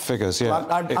it's that figures, yeah.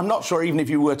 I'm not sure even if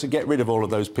you were to get rid of all of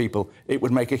those people, it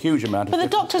would make a huge amount of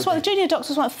difference. But the junior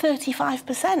doctors want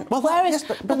 35%. Well, where is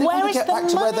but the they want to get back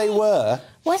to where they were.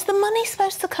 Where's the money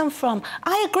supposed to come from?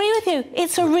 I agree with you.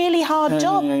 It's a really hard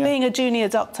job being a junior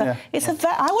doctor.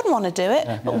 I wouldn't want to do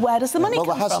it, but where does the money come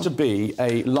from? Well, there has to be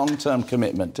a long-term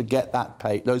commitment to get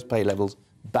those pay levels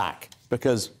back,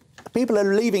 because people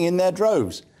are leaving in their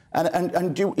droves.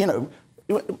 And do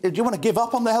you want to give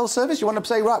up on the health service? You want to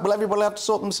say, right, well, everybody will have to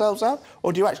sort themselves out?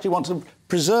 Or do you actually want to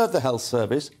preserve the health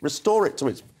service, restore it to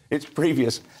its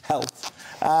previous health,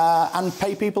 and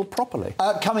pay people properly?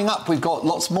 Coming up, we've got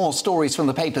lots more stories from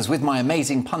the papers with my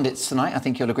amazing pundits tonight. I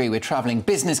think you'll agree we're travelling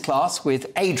business class with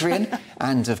Adrian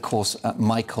and, of course,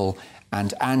 Michael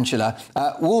and Angela.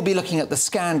 We'll be looking at the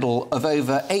scandal of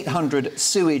over 800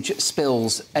 sewage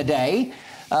spills a day.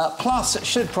 Plus,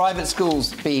 should private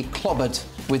schools be clobbered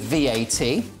with VAT?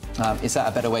 Is that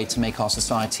a better way to make our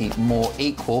society more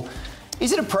equal?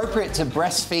 Is it appropriate to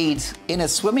breastfeed in a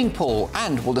swimming pool?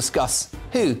 And we'll discuss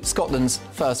who Scotland's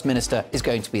First Minister is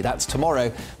going to be. That's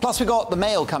tomorrow. Plus, we've got the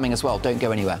Mail coming as well. Don't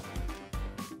go anywhere.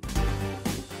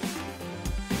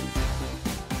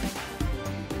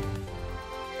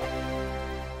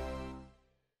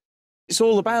 It's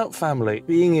all about family,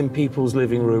 being in people's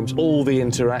living rooms, all the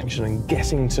interaction and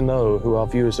getting to know who our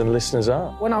viewers and listeners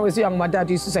are. When I was young, my dad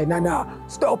used to say, no,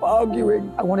 stop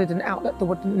arguing. I wanted an outlet that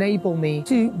would enable me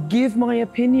to give my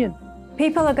opinion.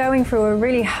 People are going through a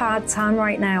really hard time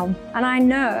right now, and I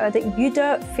know that you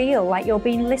don't feel like you're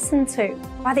being listened to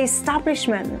by the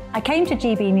establishment. I came to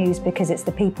GB News because it's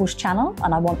the People's Channel,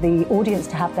 and I want the audience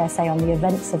to have their say on the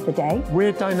events of the day.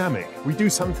 We're dynamic. We do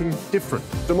something different.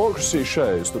 Democracy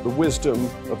shows that the wisdom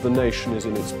of the nation is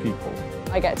in its people.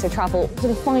 I get to travel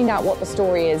to find out what the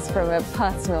story is from a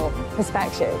personal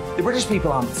perspective. The British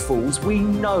people aren't fools. We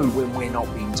know when we're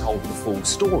not being told the full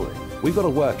story. We've got to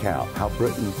work out how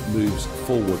Britain moves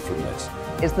forward from this.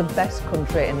 It's the best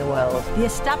country in the world. The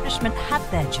establishment had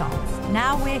their chance.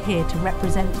 Now we're here to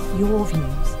represent your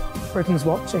views. Britain's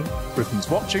watching. Britain's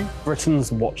watching.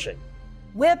 Britain's watching.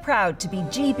 We're proud to be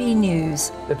GB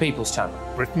News. The People's Channel.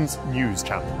 Britain's news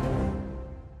channel.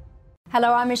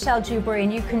 Hello, I'm Michelle Dewberry,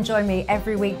 and you can join me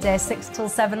every weekday 6 till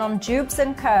 7 on Jubes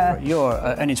and Co. You're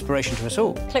an inspiration to us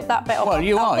all. Clip that bit off. Well,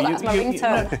 you are. That's my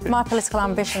ringtone. My political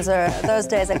ambitions those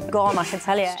days are gone, I can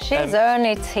tell you. She's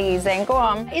only teasing. Go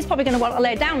on. He's probably going to want to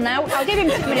lay down now. I'll give him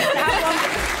 2 minutes to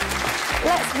have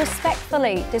one. Let's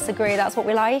respectfully disagree. That's what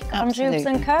we like on Jubes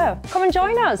and Co. Come and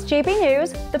join us. GB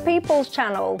News, the People's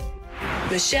Channel.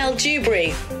 Michelle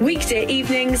Dewberry, weekday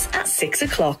evenings at 6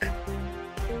 o'clock.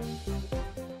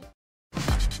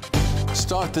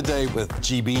 Start the day with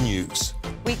GB News.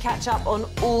 We catch up on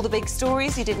all the big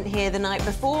stories you didn't hear the night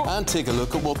before. And take a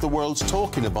look at what the world's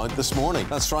talking about this morning.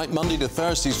 That's right, Monday to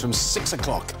Thursdays from 6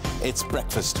 o'clock. It's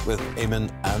Breakfast with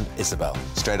Eamon and Isabel.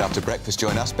 Straight after breakfast,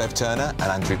 join us, Bev Turner and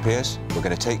Andrew Pearce. We're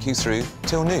going to take you through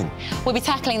till noon. We'll be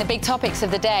tackling the big topics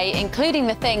of the day, including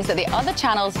the things that the other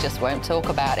channels just won't talk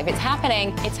about. If it's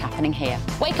happening here.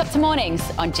 Wake up to mornings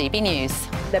on GB News.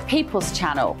 The People's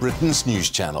Channel. Britain's news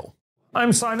channel.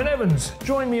 I'm Simon Evans.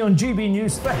 Join me on GB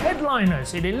News for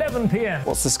Headliners at 11 p.m.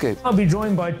 What's the scoop? I'll be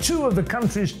joined by 2 of the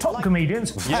country's top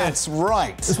comedians. That's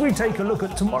right. As we take a look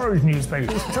at tomorrow's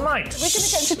newspapers tonight. We're going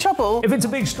to get into trouble. If it's a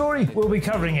big story, we'll be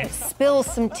covering it. Spill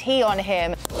some tea on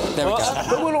him. There we go.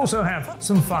 But we'll also have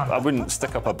some fun. I wouldn't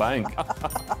stick up a bank.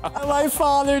 My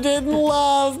father didn't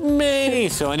love me.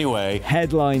 So anyway.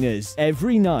 Headliners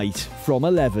every night from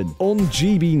 11 on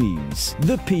GB News,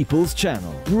 the People's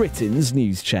Channel, Britain's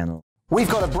news channel. We've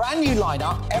got a brand new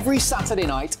lineup every Saturday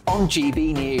night on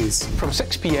GB News. From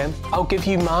 6 p.m, I'll give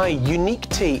you my unique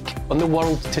take on the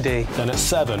world today. Then at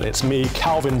 7, it's me,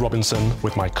 Calvin Robinson,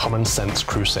 with my Common Sense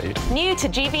Crusade. New to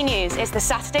GB News is the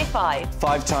Saturday 5.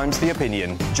 5 times the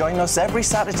opinion. Join us every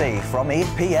Saturday from 8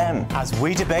 p.m. as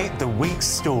we debate the week's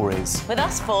stories. With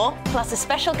us 4, plus a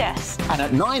special guest. And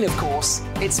at 9, of course,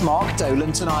 it's Mark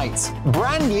Dolan Tonight.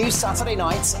 Brand new Saturday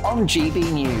nights on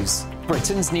GB News,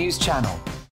 Britain's news channel.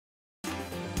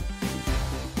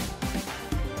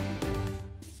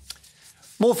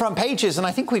 More front pages, and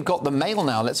I think we've got the Mail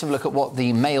now. Let's have a look at what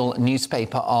the Mail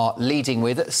newspaper are leading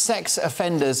with. Sex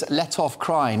offenders let off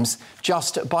crimes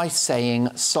just by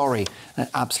saying sorry. An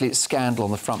absolute scandal on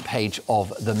the front page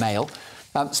of the Mail.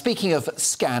 Speaking of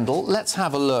scandal, let's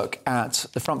have a look at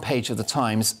the front page of the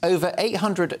Times. Over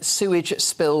 800 sewage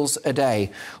spills a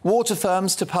day. Water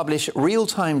firms to publish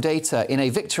real-time data in a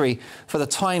victory for the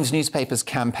Times newspaper's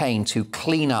campaign to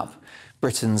clean up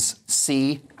Britain's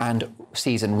seas and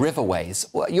riverways.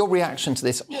 Your reaction to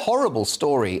this horrible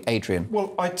story, Adrian?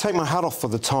 Well, I take my hat off for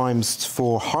the Times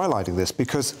for highlighting this,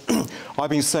 because I've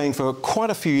been saying for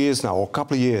quite a few years now, or a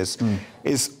couple of years,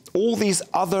 is all these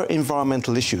other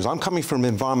environmental issues. I'm coming from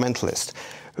an environmentalist.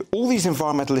 All these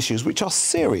environmental issues, which are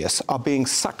serious, are being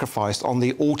sacrificed on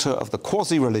the altar of the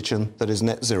quasi-religion that is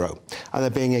net zero. And they're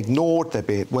being ignored,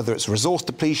 whether it's resource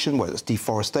depletion, whether it's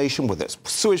deforestation, whether it's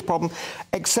sewage problem,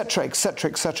 etc.,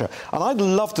 etc., etc. And I'd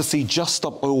love to see Just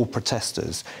Stop Oil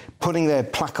protesters putting their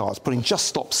placards, putting Just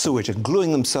Stop Sewage and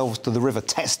gluing themselves to the River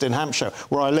Test in Hampshire,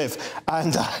 where I live.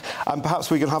 And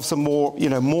perhaps we can have some more,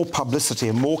 more publicity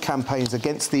and more campaigns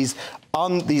against these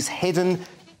hidden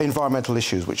environmental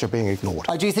issues which are being ignored.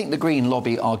 I do think the Green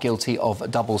lobby are guilty of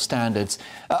double standards.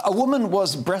 A woman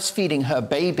was breastfeeding her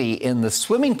baby in the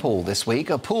swimming pool this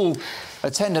week. A pool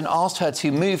attendant asked her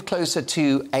to move closer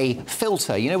to a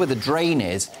filter, where the drain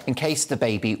is, in case the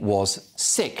baby was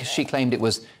sick. She claimed it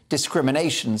was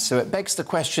discrimination. So it begs the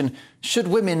question, should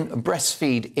women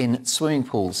breastfeed in swimming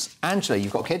pools? Angela,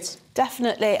 you've got kids?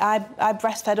 Definitely. I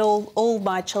breastfed all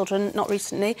my children, not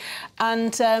recently.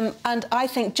 And I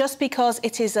think just because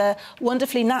it is a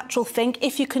wonderfully natural thing,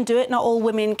 if you can do it, not all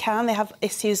women can, they have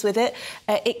issues with it.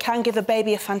 It can give a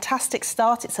baby a fantastic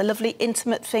start. It's a lovely,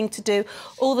 intimate thing to do.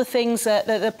 All the things that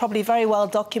are probably very well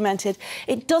documented.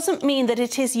 It doesn't mean that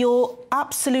it is your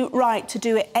absolute right to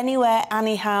do it anywhere,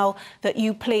 anyhow, that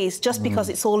you please, just because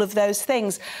it's all of those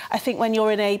things. I think when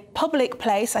you're in a public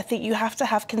place, I think you have to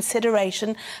have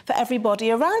consideration for everybody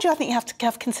around you. I think you have to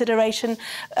have consideration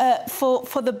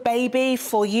for the baby,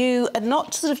 for you, and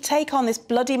not sort of take on this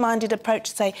bloody-minded approach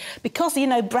to say, because,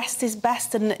 breast is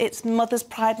best and it's mother's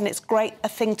pride and it's great a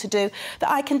thing to do, that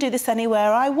I can do this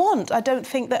anywhere I want. I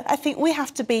think we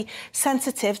have to be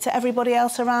sensitive to everybody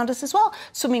else around us as well.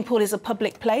 Swimming pool is a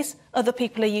public place. Other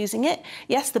people are using it.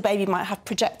 Yes, the baby might have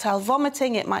projectile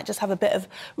vomiting. It might just have a bit of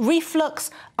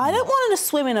reflux. I don't want her to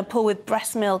swim in a pool with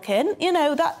breast milk in,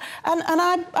 that. And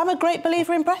I'm a great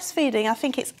believer in breastfeeding. I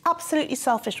think it's absolutely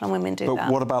selfish when women do that.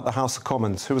 But what about the House of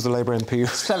Commons? Who was the Labour MP?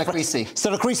 Stella Creasy.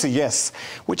 Stella Creasy, yes.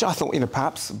 Which I thought,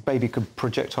 perhaps a baby could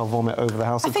projectile vomit over the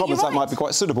House of Commons. That might be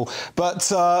quite suitable.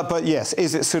 But yes,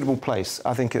 is it a suitable place?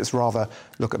 I think it's rather,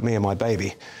 look at me and my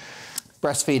baby.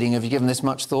 Breastfeeding, have you given this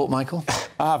much thought, Michael?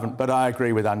 I haven't, but I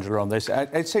agree with Angela on this.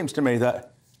 It seems to me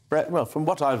that, from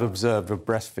what I've observed of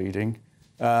breastfeeding,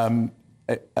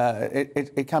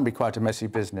 it can be quite a messy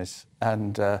business.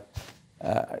 And,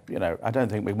 I don't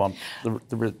think we want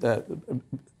the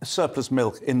surplus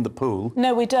milk in the pool.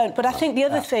 No, we don't. But I think the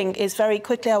other thing is, very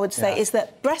quickly, I would say, is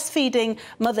that breastfeeding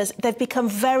mothers, they've become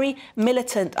very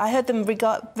militant. I heard them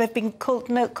they've been called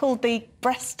the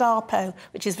breast-starpo,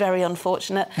 which is very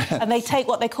unfortunate. And they take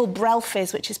what they call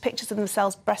brelfies, which is pictures of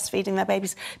themselves breastfeeding their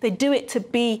babies. They do it to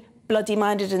be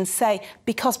bloody-minded and say,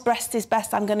 because breast is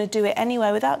best, I'm going to do it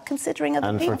anyway, without considering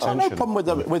other people. I've no problem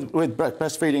with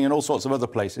breastfeeding in all sorts of other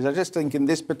places. I just think in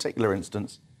this particular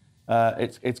instance,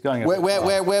 it's going...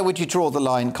 Where would you draw the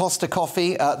line? Costa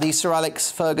Coffee, the Sir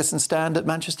Alex Ferguson stand at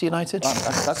Manchester United?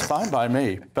 That's fine by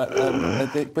me, but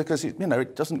because,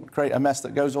 it doesn't create a mess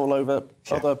that goes all over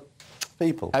other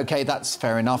people. OK, that's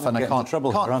fair enough, and I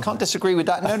can't disagree with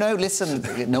that. No, listen,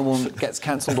 no one gets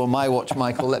cancelled on my watch,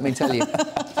 Michael, let me tell you.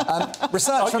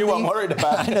 Research you weren't worried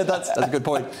about it. I know, that's a good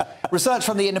point. Research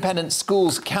from the Independent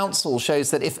Schools Council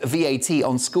shows that if VAT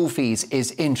on school fees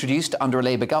is introduced under a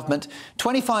Labour government,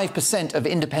 25% of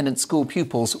independent school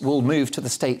pupils will move to the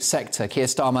state sector. Keir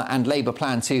Starmer and Labour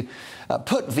plan to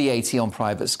put VAT on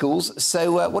private schools.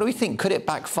 So what do we think? Could it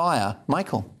backfire?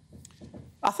 Michael?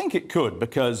 I think it could,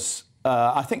 because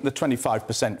I think the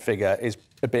 25% figure is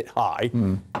a bit high.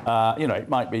 It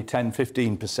might be 10,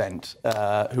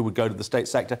 15% who would go to the state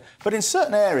sector. But in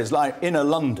certain areas, like inner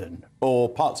London or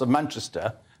parts of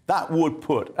Manchester, that would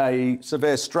put a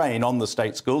severe strain on the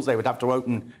state schools. They would have to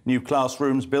open new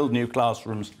classrooms, build new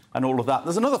classrooms, and all of that.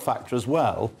 There's another factor as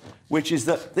well, which is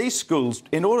that these schools,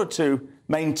 in order to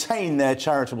maintain their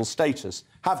charitable status,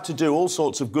 have to do all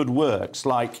sorts of good works,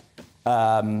 like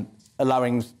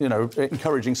allowing,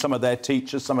 encouraging some of their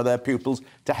teachers, some of their pupils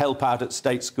to help out at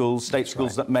state schools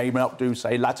that may not do,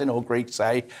 say, Latin or Greek,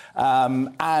 say,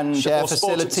 and share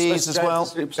facilities as well,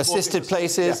 assisted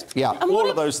places, all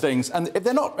of those things. And if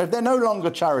they're no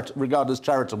longer regarded as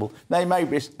charitable, they may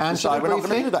decide we're not going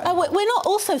to do that. We're not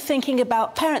also thinking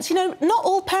about parents. Not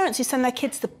all parents who send their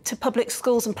kids to public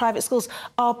schools and private schools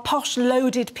are posh,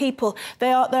 loaded people.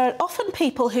 There are often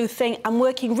people who think, I'm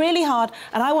working really hard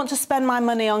and I want to spend my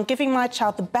money on giving giving my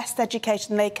child the best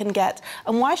education they can get,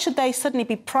 and why should they suddenly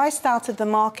be priced out of the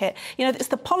market? You know, it's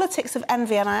the politics of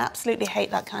envy, and I absolutely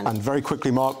hate that kind of... And very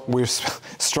quickly, Mark, we're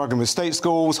struggling with state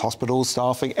schools, hospitals,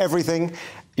 staffing, everything.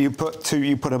 You put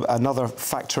another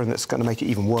factor in that's going to make it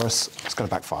even worse. It's going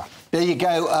to backfire. There you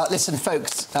go. Listen,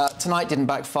 folks, tonight didn't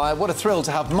backfire. What a thrill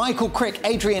to have Michael Crick,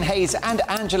 Adrian Hayes and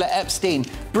Angela Epstein.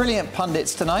 Brilliant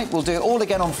pundits tonight. We'll do it all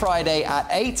again on Friday at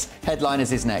 8.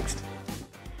 Headliners is next.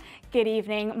 Good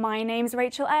evening. My name's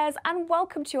Rachel Ayres and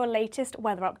welcome to your latest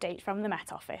weather update from the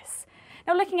Met Office.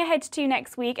 Now, looking ahead to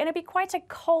next week, and it'll be quite a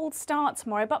cold start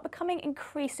tomorrow, but becoming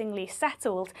increasingly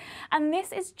settled. And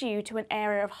this is due to an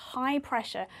area of high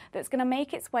pressure that's going to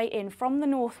make its way in from the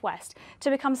northwest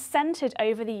to become centred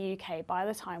over the UK by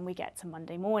the time we get to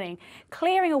Monday morning,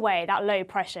 clearing away that low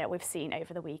pressure we've seen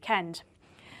over the weekend.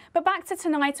 But back to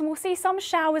tonight, and we'll see some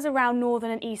showers around northern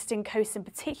and eastern coasts in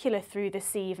particular through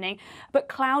this evening, but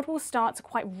cloud will start to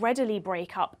quite readily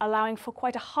break up, allowing for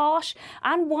quite a harsh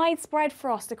and widespread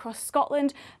frost across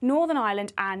Scotland, Northern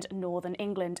Ireland and northern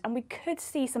England, and we could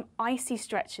see some icy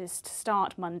stretches to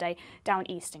start Monday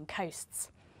down eastern coasts.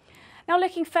 Now,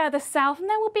 looking further south, and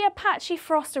there will be a patchy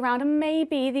frost around and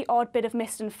maybe the odd bit of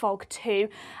mist and fog too,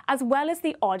 as well as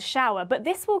the odd shower. But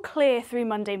this will clear through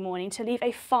Monday morning to leave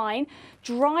a fine,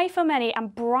 dry for many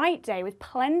and bright day with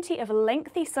plenty of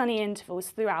lengthy sunny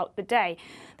intervals throughout the day.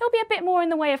 There'll be a bit more in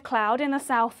the way of cloud in the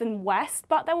south and west,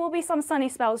 but there will be some sunny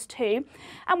spells too.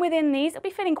 And within these, it'll be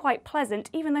feeling quite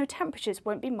pleasant, even though temperatures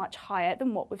won't be much higher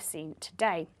than what we've seen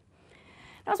today.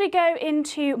 As we go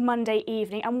into Monday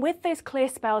evening, and with those clear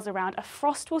spells around, a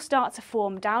frost will start to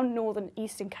form down northern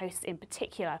eastern coasts in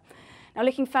particular. Now,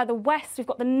 looking further west, we've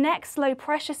got the next low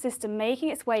pressure system making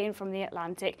its way in from the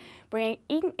Atlantic, bringing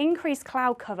increased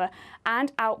cloud cover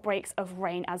and outbreaks of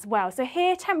rain as well. So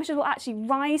here, temperatures will actually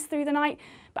rise through the night,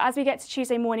 but as we get to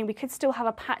Tuesday morning, we could still have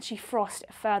a patchy frost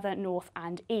further north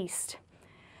and east.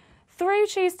 Through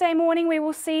Tuesday morning, we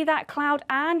will see that cloud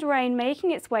and rain making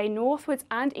its way northwards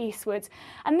and eastwards,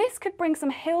 and this could bring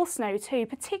some hill snow too,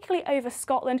 particularly over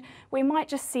Scotland. We might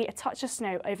just see a touch of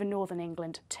snow over northern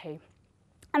England too.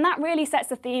 And that really sets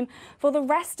the theme for the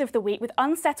rest of the week, with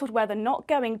unsettled weather not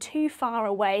going too far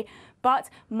away, but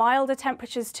milder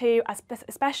temperatures too,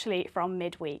 especially from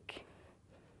midweek.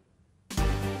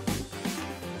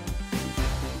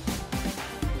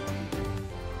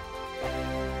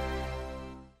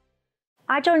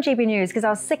 I joined GB News because I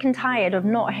was sick and tired of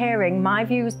not hearing my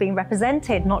views being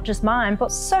represented, not just mine, but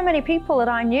so many people that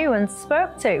I knew and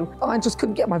spoke to. I just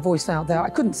couldn't get my voice out there. I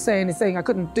couldn't say anything. I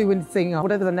couldn't do anything.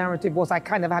 Whatever the narrative was, I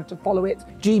kind of had to follow it.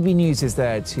 GB News is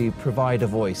there to provide a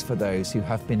voice for those who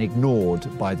have been ignored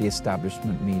by the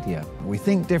establishment media. We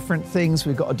think different things,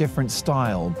 we've got a different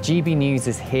style. GB News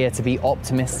is here to be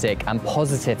optimistic and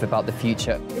positive about the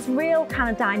future. It's real kind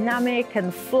of dynamic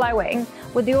and flowing,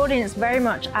 with the audience very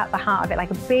much at the heart of it,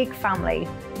 like a big family.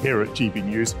 Here at GB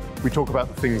News, we talk about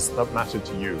the things that matter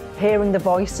to you. Hearing the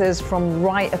voices from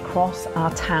right across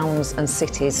our towns and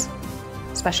cities,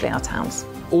 especially our towns.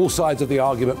 All sides of the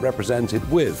argument represented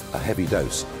with a heavy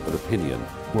dose of opinion.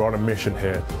 We're on a mission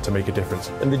here to make a difference.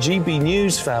 And the GB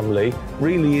News family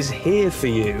really is here for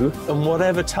you, and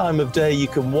whatever time of day you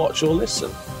can watch or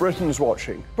listen. Britain's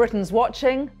watching. Britain's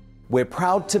watching. We're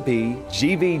proud to be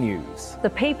GB News. The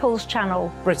People's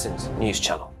Channel. Britain's news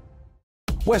channel.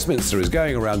 Westminster is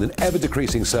going around in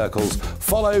ever-decreasing circles,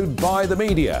 followed by the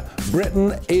media.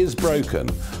 Britain is broken.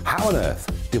 How on earth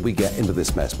did we get into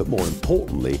this mess? But more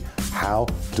importantly, how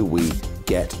do we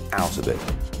get out of it?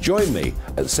 Join me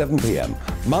at 7 p.m,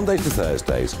 Mondays to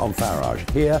Thursdays on Farage.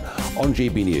 Here on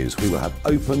GB News, we will have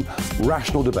open,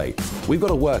 rational debate. We've got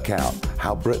to work out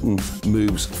how Britain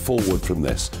moves forward from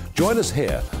this. Join us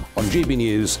here on GB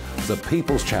News, the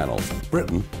People's Channel.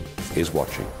 Britain is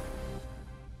watching.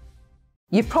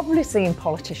 You've probably seen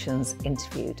politicians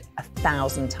interviewed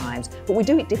 1,000 times, but we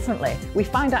do it differently. We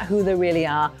find out who they really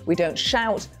are, we don't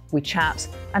shout, we chat,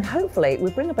 and hopefully we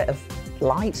bring a bit of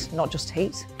light, not just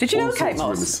heat. Did you know Kate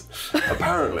Moss?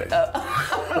 Apparently.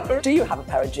 Do you have a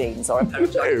pair of jeans or a pair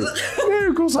of jeans? No,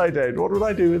 of course I don't. What would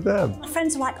I do with them? My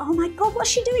friends are like, oh my God, what's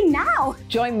she doing now?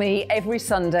 Join me every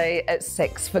Sunday at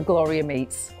 6 for Gloria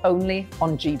Meets, only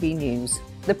on GB News,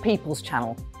 the People's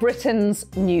Channel,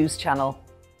 Britain's news channel.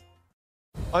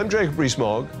 I'm Jacob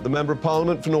Rees-Mogg, the Member of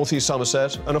Parliament for North East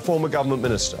Somerset and a former government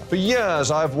minister. For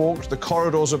years, I've walked the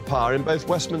corridors of power in both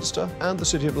Westminster and the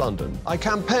City of London. I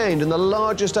campaigned in the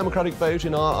largest democratic vote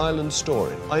in our island's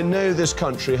story. I know this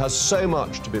country has so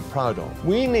much to be proud of.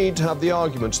 We need to have the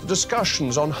arguments, the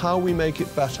discussions on how we make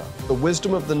it better. The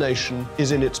wisdom of the nation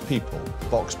is in its people.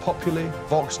 Vox Populi,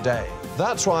 Vox Dei.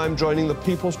 That's why I'm joining the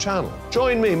People's Channel.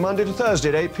 Join me Monday to Thursday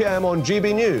at 8 p.m. on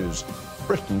GB News,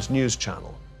 Britain's news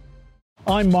channel.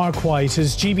 I'm Mark White.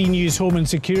 As GB News Home and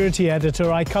Security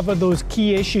Editor, I cover those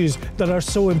key issues that are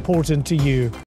so important to you.